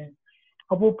होते हैं।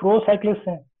 अब वो प्रो साइकिलिस्ट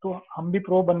हैं तो हम भी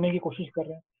प्रो बनने की कोशिश कर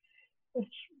रहे हैं।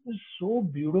 इट्स सो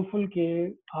ब्यूटीफुल कि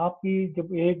आपकी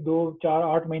जब 1 2 4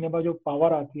 8 महीने बाद जो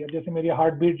पावर आती है, जैसे मेरी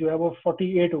हार्ट बीट जो है वो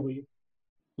 48 हो गई है,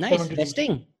 Nice 72 से।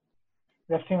 resting.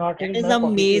 Resting heart That rate is मैं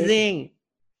 48। amazing.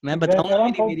 मैं एग्जैक्ट बताऊंगा आई भी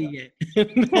एम नहीं मेरी है।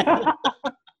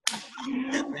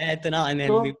 मैं इतना तो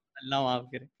अनहेल्दी, अल्लाह माफ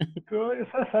करे। तो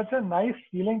it's such a nice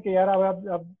feeling कि यार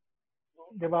अब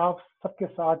जब आप सबके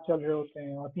साथ चल रहे होते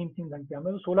हैं और 3 3 घंटे,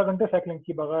 हमने तो 16 घंटे साइकिलिंग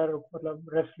की बगैर मतलब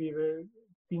रेस्ट लिए हुए,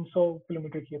 300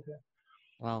 किलोमीटर किए थे।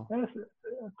 Wow.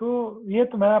 तो ये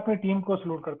तो मैं अपनी टीम को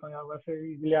सलूट करता हूँ यार, वैसे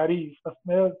लियारी बस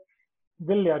मेरा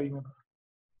दिल लियारी में बस।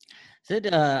 Sir,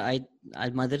 I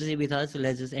mother से भी था, so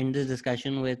let's just end this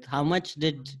discussion with how much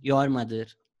did your mother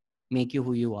make you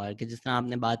who you are? कि जिस तरह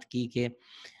आपने बात की कि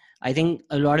I think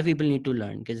a lot of people need to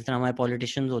learn कि जिस तरह हमारे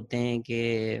politicians होते हैं कि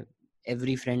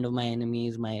every friend of my enemy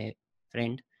is my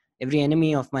friend, every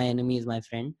enemy of my enemy is my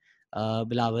friend.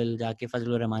 Bilawal जाके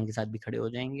फजल रहमान के साथ भी खड़े हो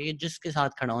जाएंगे, जिसके साथ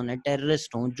खड़ा होना है,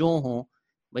 टेररिस्ट हो जो हो,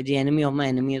 भाई जी एनिमी ऑफ माई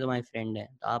एनिमी है तो माई फ्रेंड है।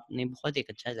 तो आपने बहुत एक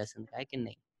अच्छा लेसन दिखाया कि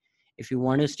नहीं, if you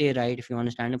want to stay right, if you want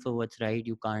to stand up for what's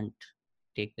right, you can't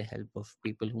take the help of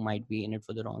people who might be in it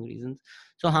for the wrong reasons.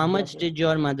 So how much exactly did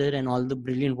your mother and all the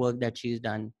brilliant work that she's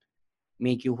done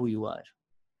make you who you are?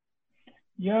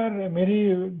 यार मेरी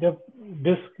जब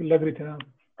disc लग रही थी ना,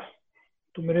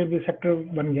 तो मेरे भी सेक्टर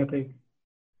बन गया था,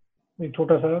 एक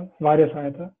छोटा सा वायरस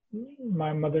आया था।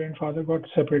 My mother and father got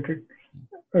separated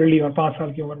early, और 5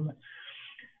 साल की उम्र में।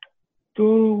 तो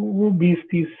वो 20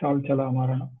 30 साल चला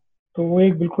हमारा। तो वो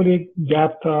एक बिल्कुल एक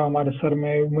गैप था हमारे सर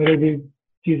में, मेरे भी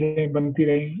चीजें बनती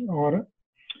रही। और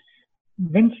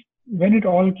when when it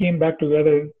all came back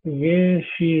together, the way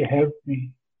she helped me,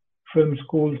 film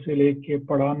school से लेके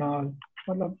पढ़ाना,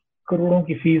 मतलब करोड़ों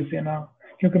की फीस देना,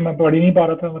 क्योंकि मैं पढ़ ही नहीं पा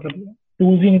रहा था, मतलब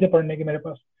टूल्स ही नहीं थे पढ़ने के मेरे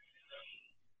पास।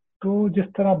 तो जिस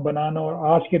तरह बनाना और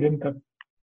आज के दिन तक,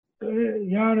 तो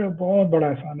यार बहुत बड़ा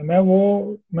एहसान है।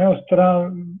 मैं उस तरह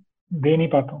दे नहीं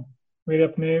पाता हूँ। मेरे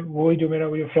अपने वही जो मेरा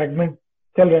वो जो फ्रेगमेंट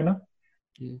चल रहा है ना,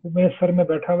 हम्म, वो मेरे सर में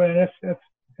बैठा हुआ है।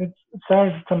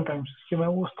 सैड समटाइम्स कि मैं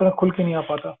उस तरह खुल के नहीं आ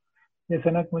पाता।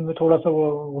 जैसे ना कि मुझे थोड़ा सा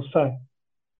वो गुस्सा है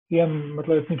कि हम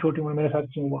मतलब इतनी छोटी उम्र मेरे साथ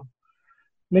क्यों हुआ।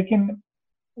 लेकिन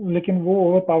लेकिन वो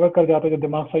ओवर पावर कर जाता है, जब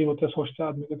दिमाग सही होता है सोचता है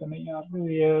आदमी कहता नहीं यार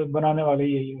ये बनाने वाले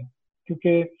ही यही है।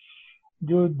 क्योंकि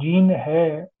जो जीन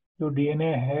है, जो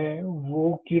डीएनए है,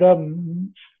 वो कीड़ा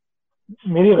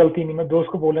मेरी गलती नहीं। मैं दोस्त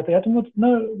को बोल रहा था यार तुम इतना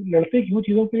लड़ते क्यों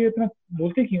चीजों के लिए, इतना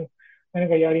बोलते क्यों। मैंने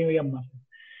कहा यार ये मेरी अम्मा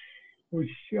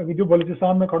से अभी जो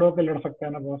बलूचिस्तान में खड़े होकर लड़ सकता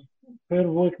है ना बॉस, फिर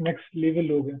वो एक नेक्स्ट लेवल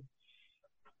लोग हैं।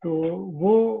 तो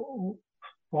वो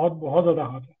बहुत बहुत ज्यादा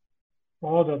हाथ है,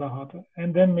 बहुत ज्यादा हाथ है।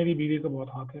 एंड देन मेरी बीवी का बहुत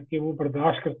हाथ है कि वो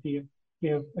बर्दाश्त करती है कि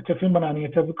अच्छा फिल्म बनानी है,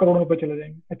 अच्छा करोड़ों रुपए चले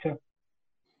जाएंगे, अच्छा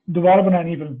दोबारा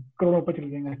बनानी है फिल्म, करोड़ों रुपए चले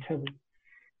जाएंगे, अच्छा भाई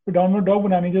फिर डाउनलोड डॉग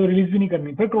बनानी है जो रिलीज भी नहीं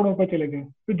करनी, फिर करोड़ों रुपए चले गए,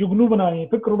 फिर जुगनू बनानी है,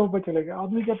 फिर करोड़ों रुपए चले गए।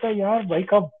 आदमी कहता है यार भाई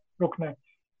कब रुकना है।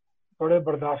 बड़े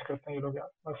बर्दाश्त करते हैं ये लोग यार,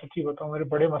 मैं सच्ची बताऊं मेरे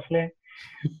बड़े मसले हैं।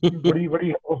 बड़ी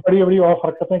बड़ी बड़ी बड़ी और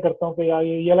हरकतें करता हूँ कि यार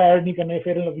ये वाला ऐड नहीं करना है,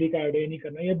 फेयर एंड लवली का ऐड है ये नहीं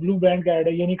करना है, ये ब्लू ब्रांड का ऐड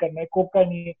है ये नहीं करना है, कोक का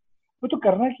नहीं है। वो तो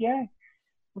करना क्या है,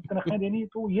 वो तनख्वाह देनी।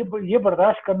 तो ये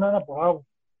बर्दाश्त करना ना बड़ा,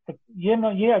 ये ना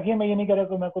ये अगेन मैं ये नहीं कह रहा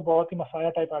कि मैं कोई बहुत ही मसाया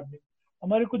टाइप आदमी हूँ।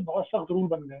 हमारे कुछ बहुत सख्त रूल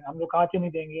बन गए हैं, हम लोग कांचे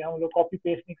नहीं देंगे, हम लोग कॉपी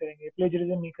पेस्ट नहीं करेंगे,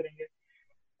 प्लेजरिज्म नहीं करेंगे,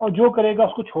 और जो करेगा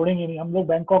उसको छोड़ेंगे नहीं। हम लोग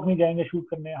बैंकॉक नहीं जाएंगे शूट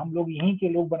करने, हम लोग यहीं के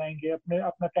लोग बनाएंगे, अपने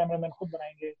अपना कैमरामैन खुद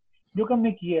बनाएंगे। जो कि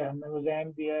हमने किया है, हमने वो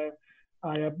जैन दिया है,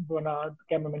 आया बना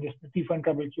कैमरामैन जिसमें टीफन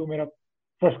ट्रबल क्यों मेरा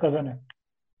फर्स्ट कजन है,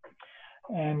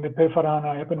 एंड फिर फरहान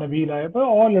आया, फिर नबील आया, फिर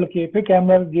और लड़के, फिर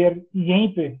कैमरा गियर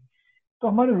यहीं पे। तो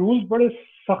हमारे रूल्स बड़े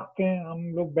सख्त हैं। हम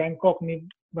लोग बैंकॉक नहीं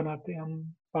बनाते, हम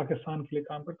पाकिस्तान के लिए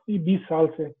काम करते। तो ये 20 साल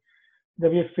से,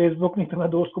 जब ये फेसबुक नहीं था, मैं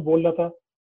दोस्त को बोल रहा था,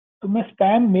 तो मैं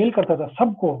स्पैम मेल करता था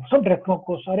सबको, सब डायरेक्टरों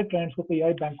को, सारे क्लाइंट्स को कि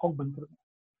यार बैंकॉक बंद कर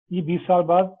दें। ये 20 साल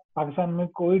बाद पाकिस्तान में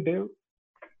कोई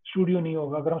स्टूडियो नहीं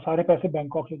होगा अगर हम सारे पैसे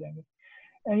बैंकॉक ले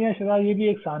जाएंगे। या शायद ये भी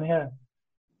एक सानिया है,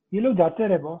 ये लोग जाते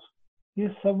रहे बॉस, ये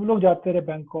सब लोग जाते रहे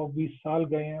बैंकॉक, 20 साल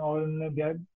गए हैं, और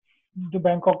उन्होंने जो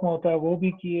बैंकॉक में होता है वो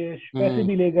भी किए, पैसे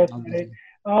भी ले गए सारे।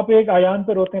 obviously। आप एक आयान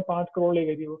पे रोते हैं 5 करोड़ ले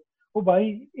गई थी वो भाई,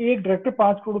 एक डायरेक्टर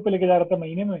 5 करोड़ रुपए लेके जा रहा था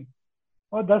महीने में,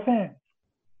 और 10 हैं।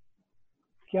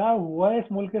 क्या हुआ है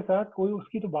इस मुल्क के साथ, कोई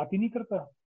उसकी तो बात ही नहीं करता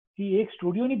कि एक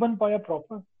स्टूडियो नहीं बन पाया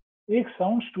प्रॉपर। एक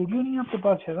साउंड स्टूडियो नहीं है आपके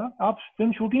पास है ना, आप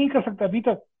फिल्म शूट ही नहीं कर सकते अभी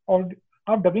तक, और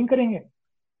आप डबिंग करेंगे।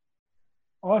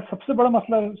 और सबसे बड़ा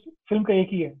मसला फिल्म का एक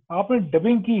ही है, आपने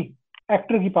डबिंग की,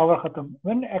 एक्टर की पावर खत्म।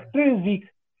 When actor is weak,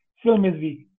 film is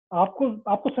weak. आपको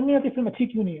आपको समझ नहीं आती फिल्म अच्छी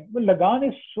क्यों नहीं है। वो लगान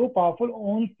is so powerful,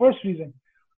 only first reason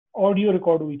audio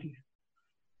record हुई थी।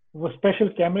 वो स्पेशल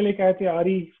कैमरे लेके आए थे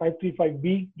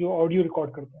RE535B जो ऑडियो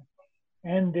रिकॉर्ड करते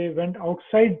हैं, and they went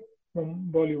outside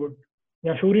Bollywood,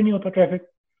 यहाँ शोर ही नहीं होता ट्रैफिक,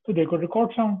 तो दे कुड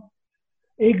रिकॉर्ड साउंड।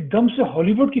 एकदम से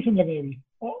हॉलीवुड की फिल्म लगी हुई।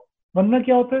 वरना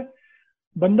क्या होता है,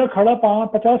 बंदा खड़ा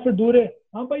 50 फीट दूर है,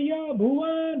 हाँ भैया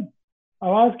भुवन,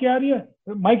 आवाज क्या आ रही है,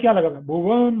 माइक क्या लगा है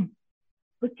भुवन।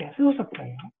 तो कैसे हो सकता है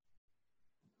यार।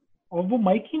 और वो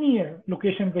माइक ही नहीं है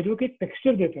लोकेशन पे जो कि एक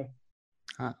टेक्सचर देता है,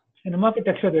 हाँ। सिनेमा का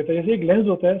टेक्सचर देता है। जैसे एक लेंस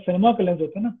होता है, सिनेमा का लेंस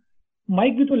होता है ना,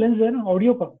 माइक भी तो लेंस है ना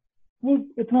ऑडियो का। वो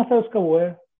इतना सा उसका वो है,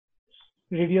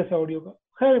 रेडियस है ऑडियो का।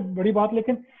 खैर बड़ी बात,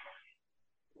 लेकिन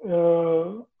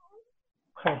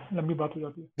खैर लंबी बात हो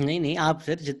जाती है। नहीं नहीं, आप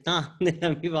सर जितना आपने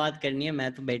अभी बात करनी है,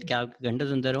 मैं तो बैठ के आपके घंटे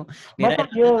सुनता रहूं। मेरा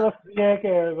मतलब ये ऐसा बस ये है कि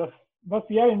बस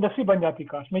बस यार इंडस्ट्री बन जाती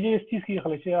काश। मुझे इस चीज की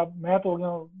ख्वाहिश है। अब मैं तो हो गया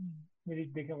हूँ, मेरी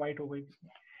देखें वाइट हो गई,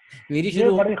 मेरी ये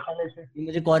शुरू हो बड़ी गई। ख्वाहिश है।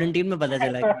 मुझे क्वारंटीन में पता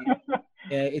चला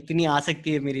कि इतनी आ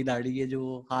सकती है मेरी दाढ़ी, ये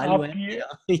जो हाल हुआ है आपकी मेरा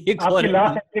ये आपकी क्वारंटीन।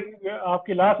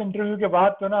 लास्ट इंटरव्यू के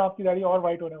बाद तो ना आपकी दाढ़ी और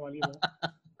वाइट होने वाली है।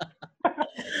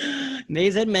 नहीं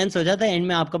सर, मैंने सोचा था एंड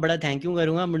में आपका बड़ा थैंक यू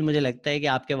करूंगा, बट मुझे लगता है कि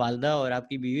आपके वालदा और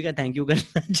आपकी बीवी का थैंक यू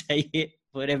करना चाहिए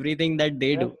for everything that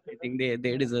they do. Yes I think they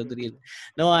yes deserve the yes real.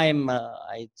 No,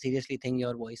 I seriously think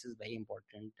your voice is very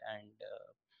important, and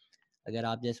अगर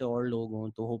आप जैसे और लोग हों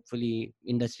तो होपफुली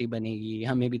इंडस्ट्री बनेगी,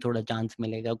 हमें भी थोड़ा चांस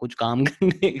मिलेगा कुछ काम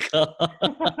करने का।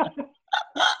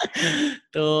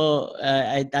 तो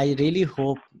I really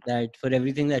hope that for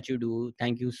everything that you do,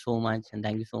 thank you so much, and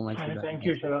thank you so much for joining thank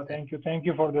you us. Shara, thank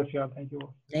you for this यार, थैंक यू।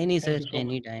 नहीं नहीं thank sir, you so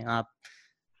any much. Time. आप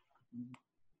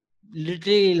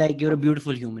literally like you're a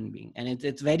beautiful human being, and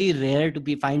it's very rare to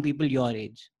be find people your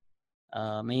age.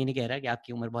 मैं ये नहीं कह रहा कि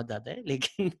आपकी उम्र बहुत ज्यादा है,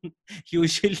 लेकिन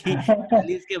यूजुअली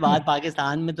 40 के बाद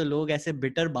पाकिस्तान में तो लोग ऐसे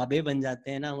बिटर बाबे बन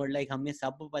जाते हैं ना, वो लाइक हमें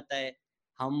सब पता है,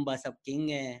 हम बस अब किंग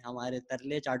हैं, हमारे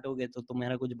तरले चाटोगे तो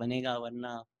तुम्हारा कुछ बनेगा,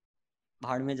 वरना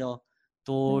भाड़ में जाओ।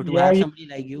 तो टू हैव यार समबडी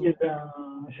लाइक यू।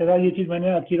 शरा ये चीज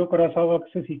मैंने अकीरो कुरोसावा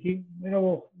से सीखी। मेरा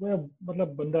वो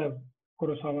मतलब बंदा है,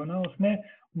 कुरोसावा ना, उसने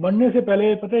मरने से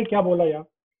पहले पता है क्या बोला यार?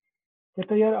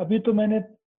 कहता यार अभी तो मैंने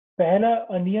पहला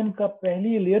अनियन का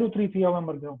पहली लेयर उतरी थी और मैं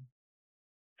मर गया हूँ।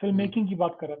 फिल्म मेकिंग की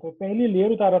बात कर रहा था, पहली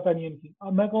लेयर उतारा था अनियन की,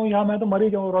 अब मैं कहूँ यार मैं तो मर ही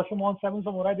जाऊँ, रोशोमोन 7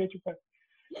 समुराई दे चुका है।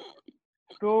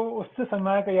 तो उससे समझ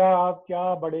आया कि यार आप क्या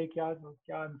बड़े, क्या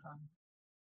क्या इंसान,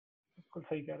 बिल्कुल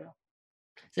सही कह रहे हो।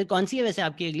 सर कौन सी है वैसे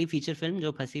आपकी अगली फीचर फिल्म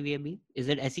जो फंसी हुई है अभी? इज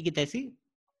इट ऐसी की तैसी?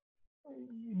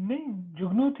 नहीं,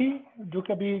 जुगनू थी जो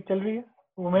कि अभी चल रही है,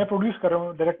 वो मैं प्रोड्यूस कर रहा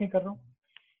हूँ, डायरेक्ट नहीं कर रहा हूँ।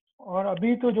 और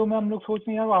अभी तो जो मैं हम लोग सोच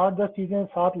रहे हैं यार 8-10 चीजें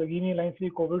साथ लगी हुई लाइन से,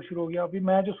 कोविड शुरू हो गया, अभी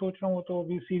मैं जो सोच रहा हूँ वो तो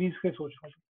अभी सीरीज के सोच रहा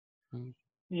हूँ। हम्म,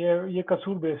 ये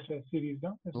कसूर बेस्ड है सीरीज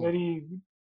ना, it's O, very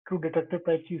true detective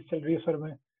type चीज चल रही है सर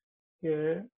में कि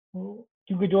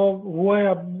क्योंकि जो वो है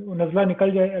अब नजला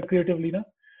निकल जाए क्रिएटिवली ना,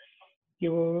 कि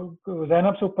वो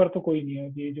जैनब से ऊपर तो कोई नहीं है,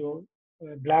 ये जो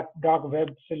ब्लैक डार्क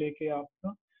वेब से लेके आप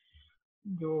ना,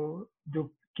 जो जो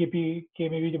केपी के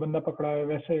में भी जो बंदा पकड़ा है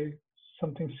वैसे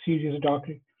समथिंग सीरियस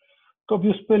डार्क, तो अभी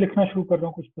उस पर लिखना शुरू कर रहा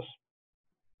हूँ कुछ बस।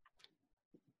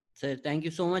 sir, thank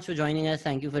you so much for joining us.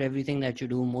 Thank you for everything that you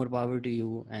do. More power to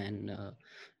you, and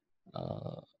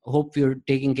hope you're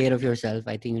taking care of yourself.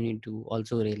 I think you need to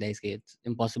also realize that it's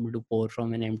impossible to pour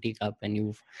from an empty cup, and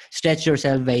you've stretched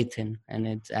yourself very thin.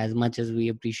 And it's as much as we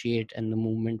appreciate, and the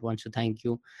movement wants to thank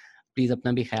you. Please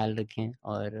अपना भी ख्याल रखें,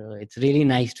 और it's really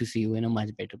nice to see you in a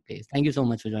much better place. Thank you so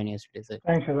much for joining us today, sir.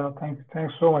 Thanks Shazad,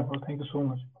 thanks so much bro, thank you so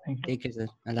much, thank you. Take care, sir.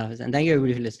 Allah Hafiz. And thank you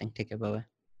everybody for listening. Take care. Bye bye.